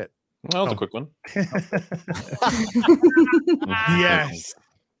 Oh, shit. That was a quick one. Yes.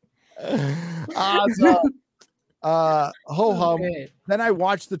 Ho hum. Then I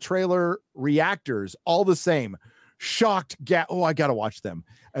watched the trailer reactors, all the same. Shocked. I gotta watch them.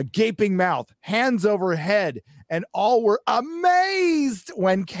 A gaping mouth, hands over head, and all were amazed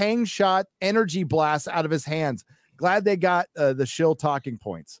when Kang shot energy blasts out of his hands. Glad they got the shill talking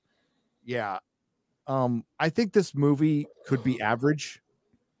points. Yeah. I think this movie could be average.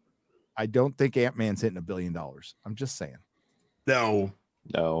 I don't think Ant-Man's hitting $1 billion. I'm just saying. No.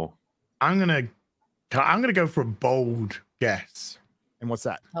 I'm gonna go for a bold guess. And what's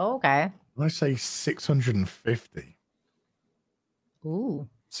that? Oh, okay. Let's say 650. Ooh.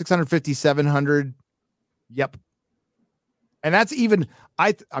 650, 700. Yep. And that's even,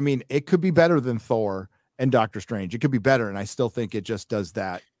 I mean, it could be better than Thor and Doctor Strange. It could be better, and I still think it just does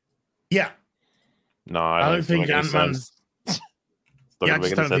that. Yeah. No, I don't think Ant-Man's. Yeah, I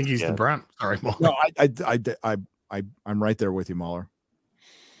just don't think he's the brand. Sorry, Mauler. No, I'm right there with you, MauLer.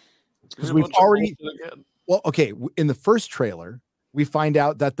 Because we've already, well, okay, in the first trailer, we find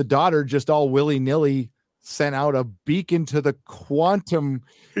out that the daughter just all willy-nilly sent out a beacon to the quantum.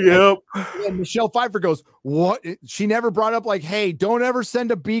 Yep. And Michelle Pfeiffer goes, what? She never brought up like, hey, don't ever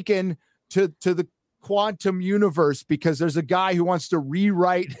send a beacon to the quantum universe because there's a guy who wants to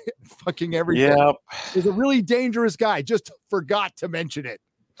rewrite fucking everything. Yep. There's a really dangerous guy. Just forgot to mention it.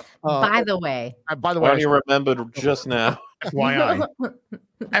 By the way, I only remembered just now. FYI.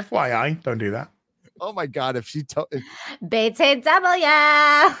 FYI, don't do that. Oh my God, if she BTW.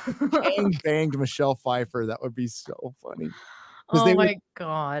 banged Michelle Pfeiffer, that would be so funny. Oh my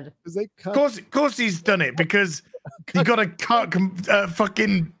God. They cut. Of course he's done it because you got to cut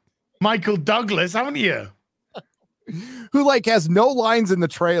fucking Michael Douglas, haven't you? Who like has no lines in the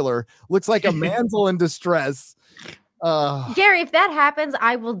trailer, looks like a manzel in distress. Gary, if that happens,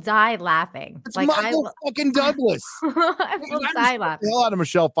 I will die laughing. It's like Michael fucking Douglas. I will die laughing. The hell out of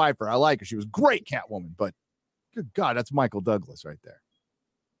Michelle Pfeiffer. I like her. She was great Catwoman, but good God, that's Michael Douglas right there.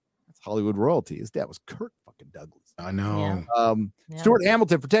 That's Hollywood royalty. His dad was Kirk fucking Douglas. I know. Yeah. Stuart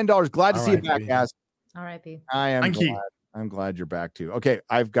Hamilton for $10. Glad to see you back, guys. R.I.P. I am Thank glad. you. I'm glad you're back too. Okay,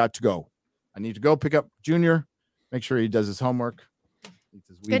 I've got to go. I need to go pick up Junior. Make sure he does his homework.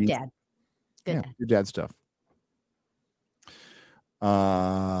 Good dad. Good dad. Your dad stuff.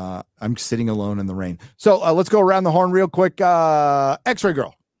 I'm sitting alone in the rain. So let's go around the horn real quick. X-Ray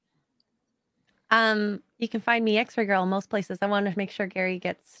Girl. You can find me X-Ray Girl in most places. I want to make sure Gary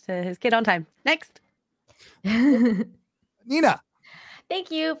gets to his kid on time. Next. Nina.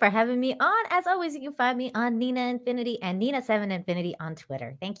 Thank you for having me on. As always, you can find me on Nina Infinity and Nina7Infinity on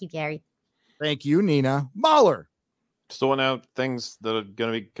Twitter. Thank you, Gary. Thank you, Nina. MauLer. Sorting out things that are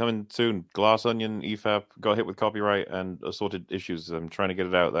going to be coming soon. Glass Onion, EFAP, got hit with copyright and assorted issues. I'm trying to get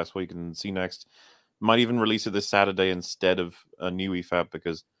it out. That's what you can see next. Might even release it this Saturday instead of a new EFAP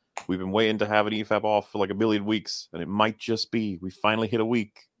because we've been waiting to have an EFAP off for like a million weeks. And it might just be we finally hit a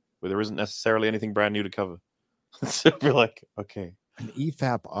week where there isn't necessarily anything brand new to cover. So we're like, okay. An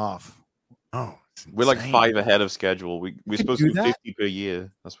EFAP off. Oh, we're like 5 ahead of schedule. We're supposed to do that? 50 per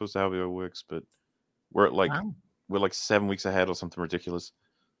year. That's supposed to how it works, but we're at like we're like 7 weeks ahead or something ridiculous.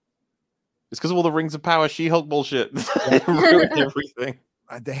 It's because of all the Rings of Power She-Hulk bullshit. It ruined everything.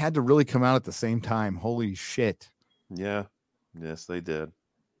 They had to really come out at the same time. Holy shit. Yeah. Yes, they did.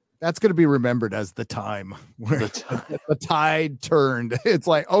 That's going to be remembered as the time where the tide turned. It's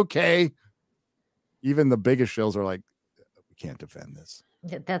like, okay. Even the biggest shows are like, we can't defend this.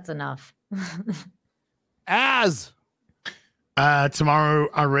 That's enough. As tomorrow,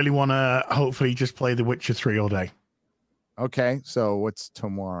 I really want to hopefully just play The Witcher 3 all day. Okay, so what's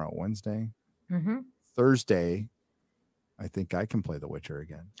tomorrow? Wednesday? Mm-hmm. Thursday, I think I can play The Witcher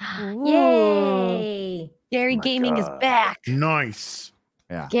again. Yay! Gary Gaming is back. Nice.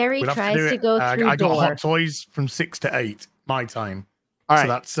 Yeah. Gary tries to go through I got door. Hot Toys from 6 to 8 my time. All so right.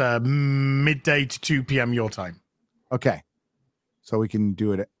 that's midday to 2 p.m. your time. Okay. So we can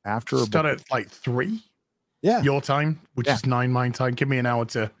do it after. Start at like 3. Yeah. Your time, which is 9 my time. Give me an hour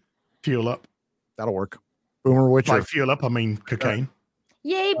to fuel up. That'll work. Boomer Witcher. By fuel up, I mean cocaine.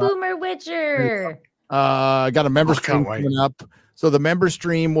 Yay, Boomer Witcher! I got a member I can't stream coming up. So the member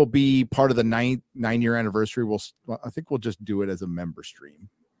stream will be part of the 9-year anniversary. I think we'll just do it as a member stream,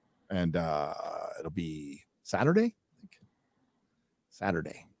 and it'll be Saturday.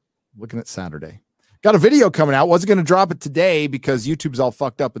 Saturday. Looking at Saturday. Got a video coming out. Wasn't going to drop it today because YouTube's all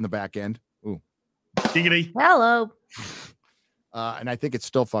fucked up in the back end. Ooh. Giggity. Hello. And I think it's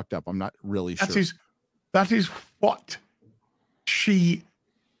still fucked up. I'm not really sure. That is what she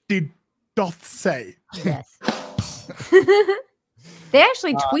doth say. Yes. They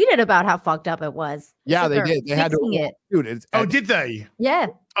actually tweeted about how fucked up it was. Yeah, they did. They had to. It. Dude, did they? Yeah.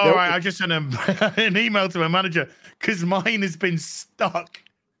 Oh, I just sent an email to my manager because mine has been stuck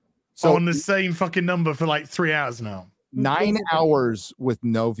on the same fucking number for like 3 hours now. 9 hours with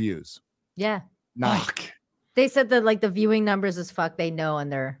no views. Yeah. 9. Fuck. They said that like the viewing numbers is fucked. They know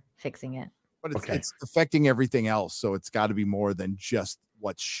and they're fixing it. But it's affecting everything else. So it's got to be more than just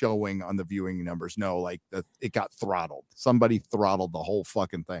what's showing on the viewing numbers. No, like it got throttled. Somebody throttled the whole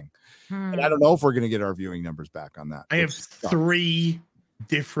fucking thing. And I don't know if we're going to get our viewing numbers back on that. I have 3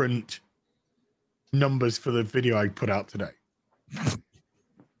 different numbers for the video I put out today.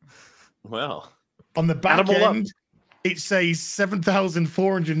 Well, on the back end, it says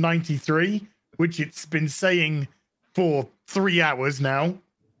 7,493, which it's been saying for 3 hours now.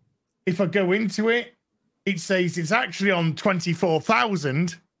 If I go into it, it says it's actually on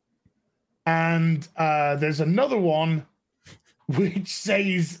 24,000. And there's another one which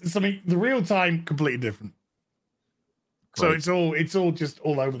says something, the real time, completely different. Great. So it's all just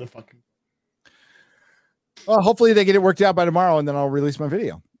all over the fucking. Well, hopefully they get it worked out by tomorrow and then I'll release my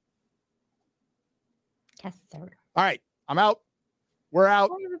video. Yes, sir. All right. I'm out. We're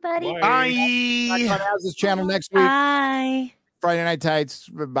out. Bye, everybody. Bye. Not has this channel next week. Bye. Friday Night Tights.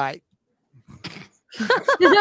 Bye.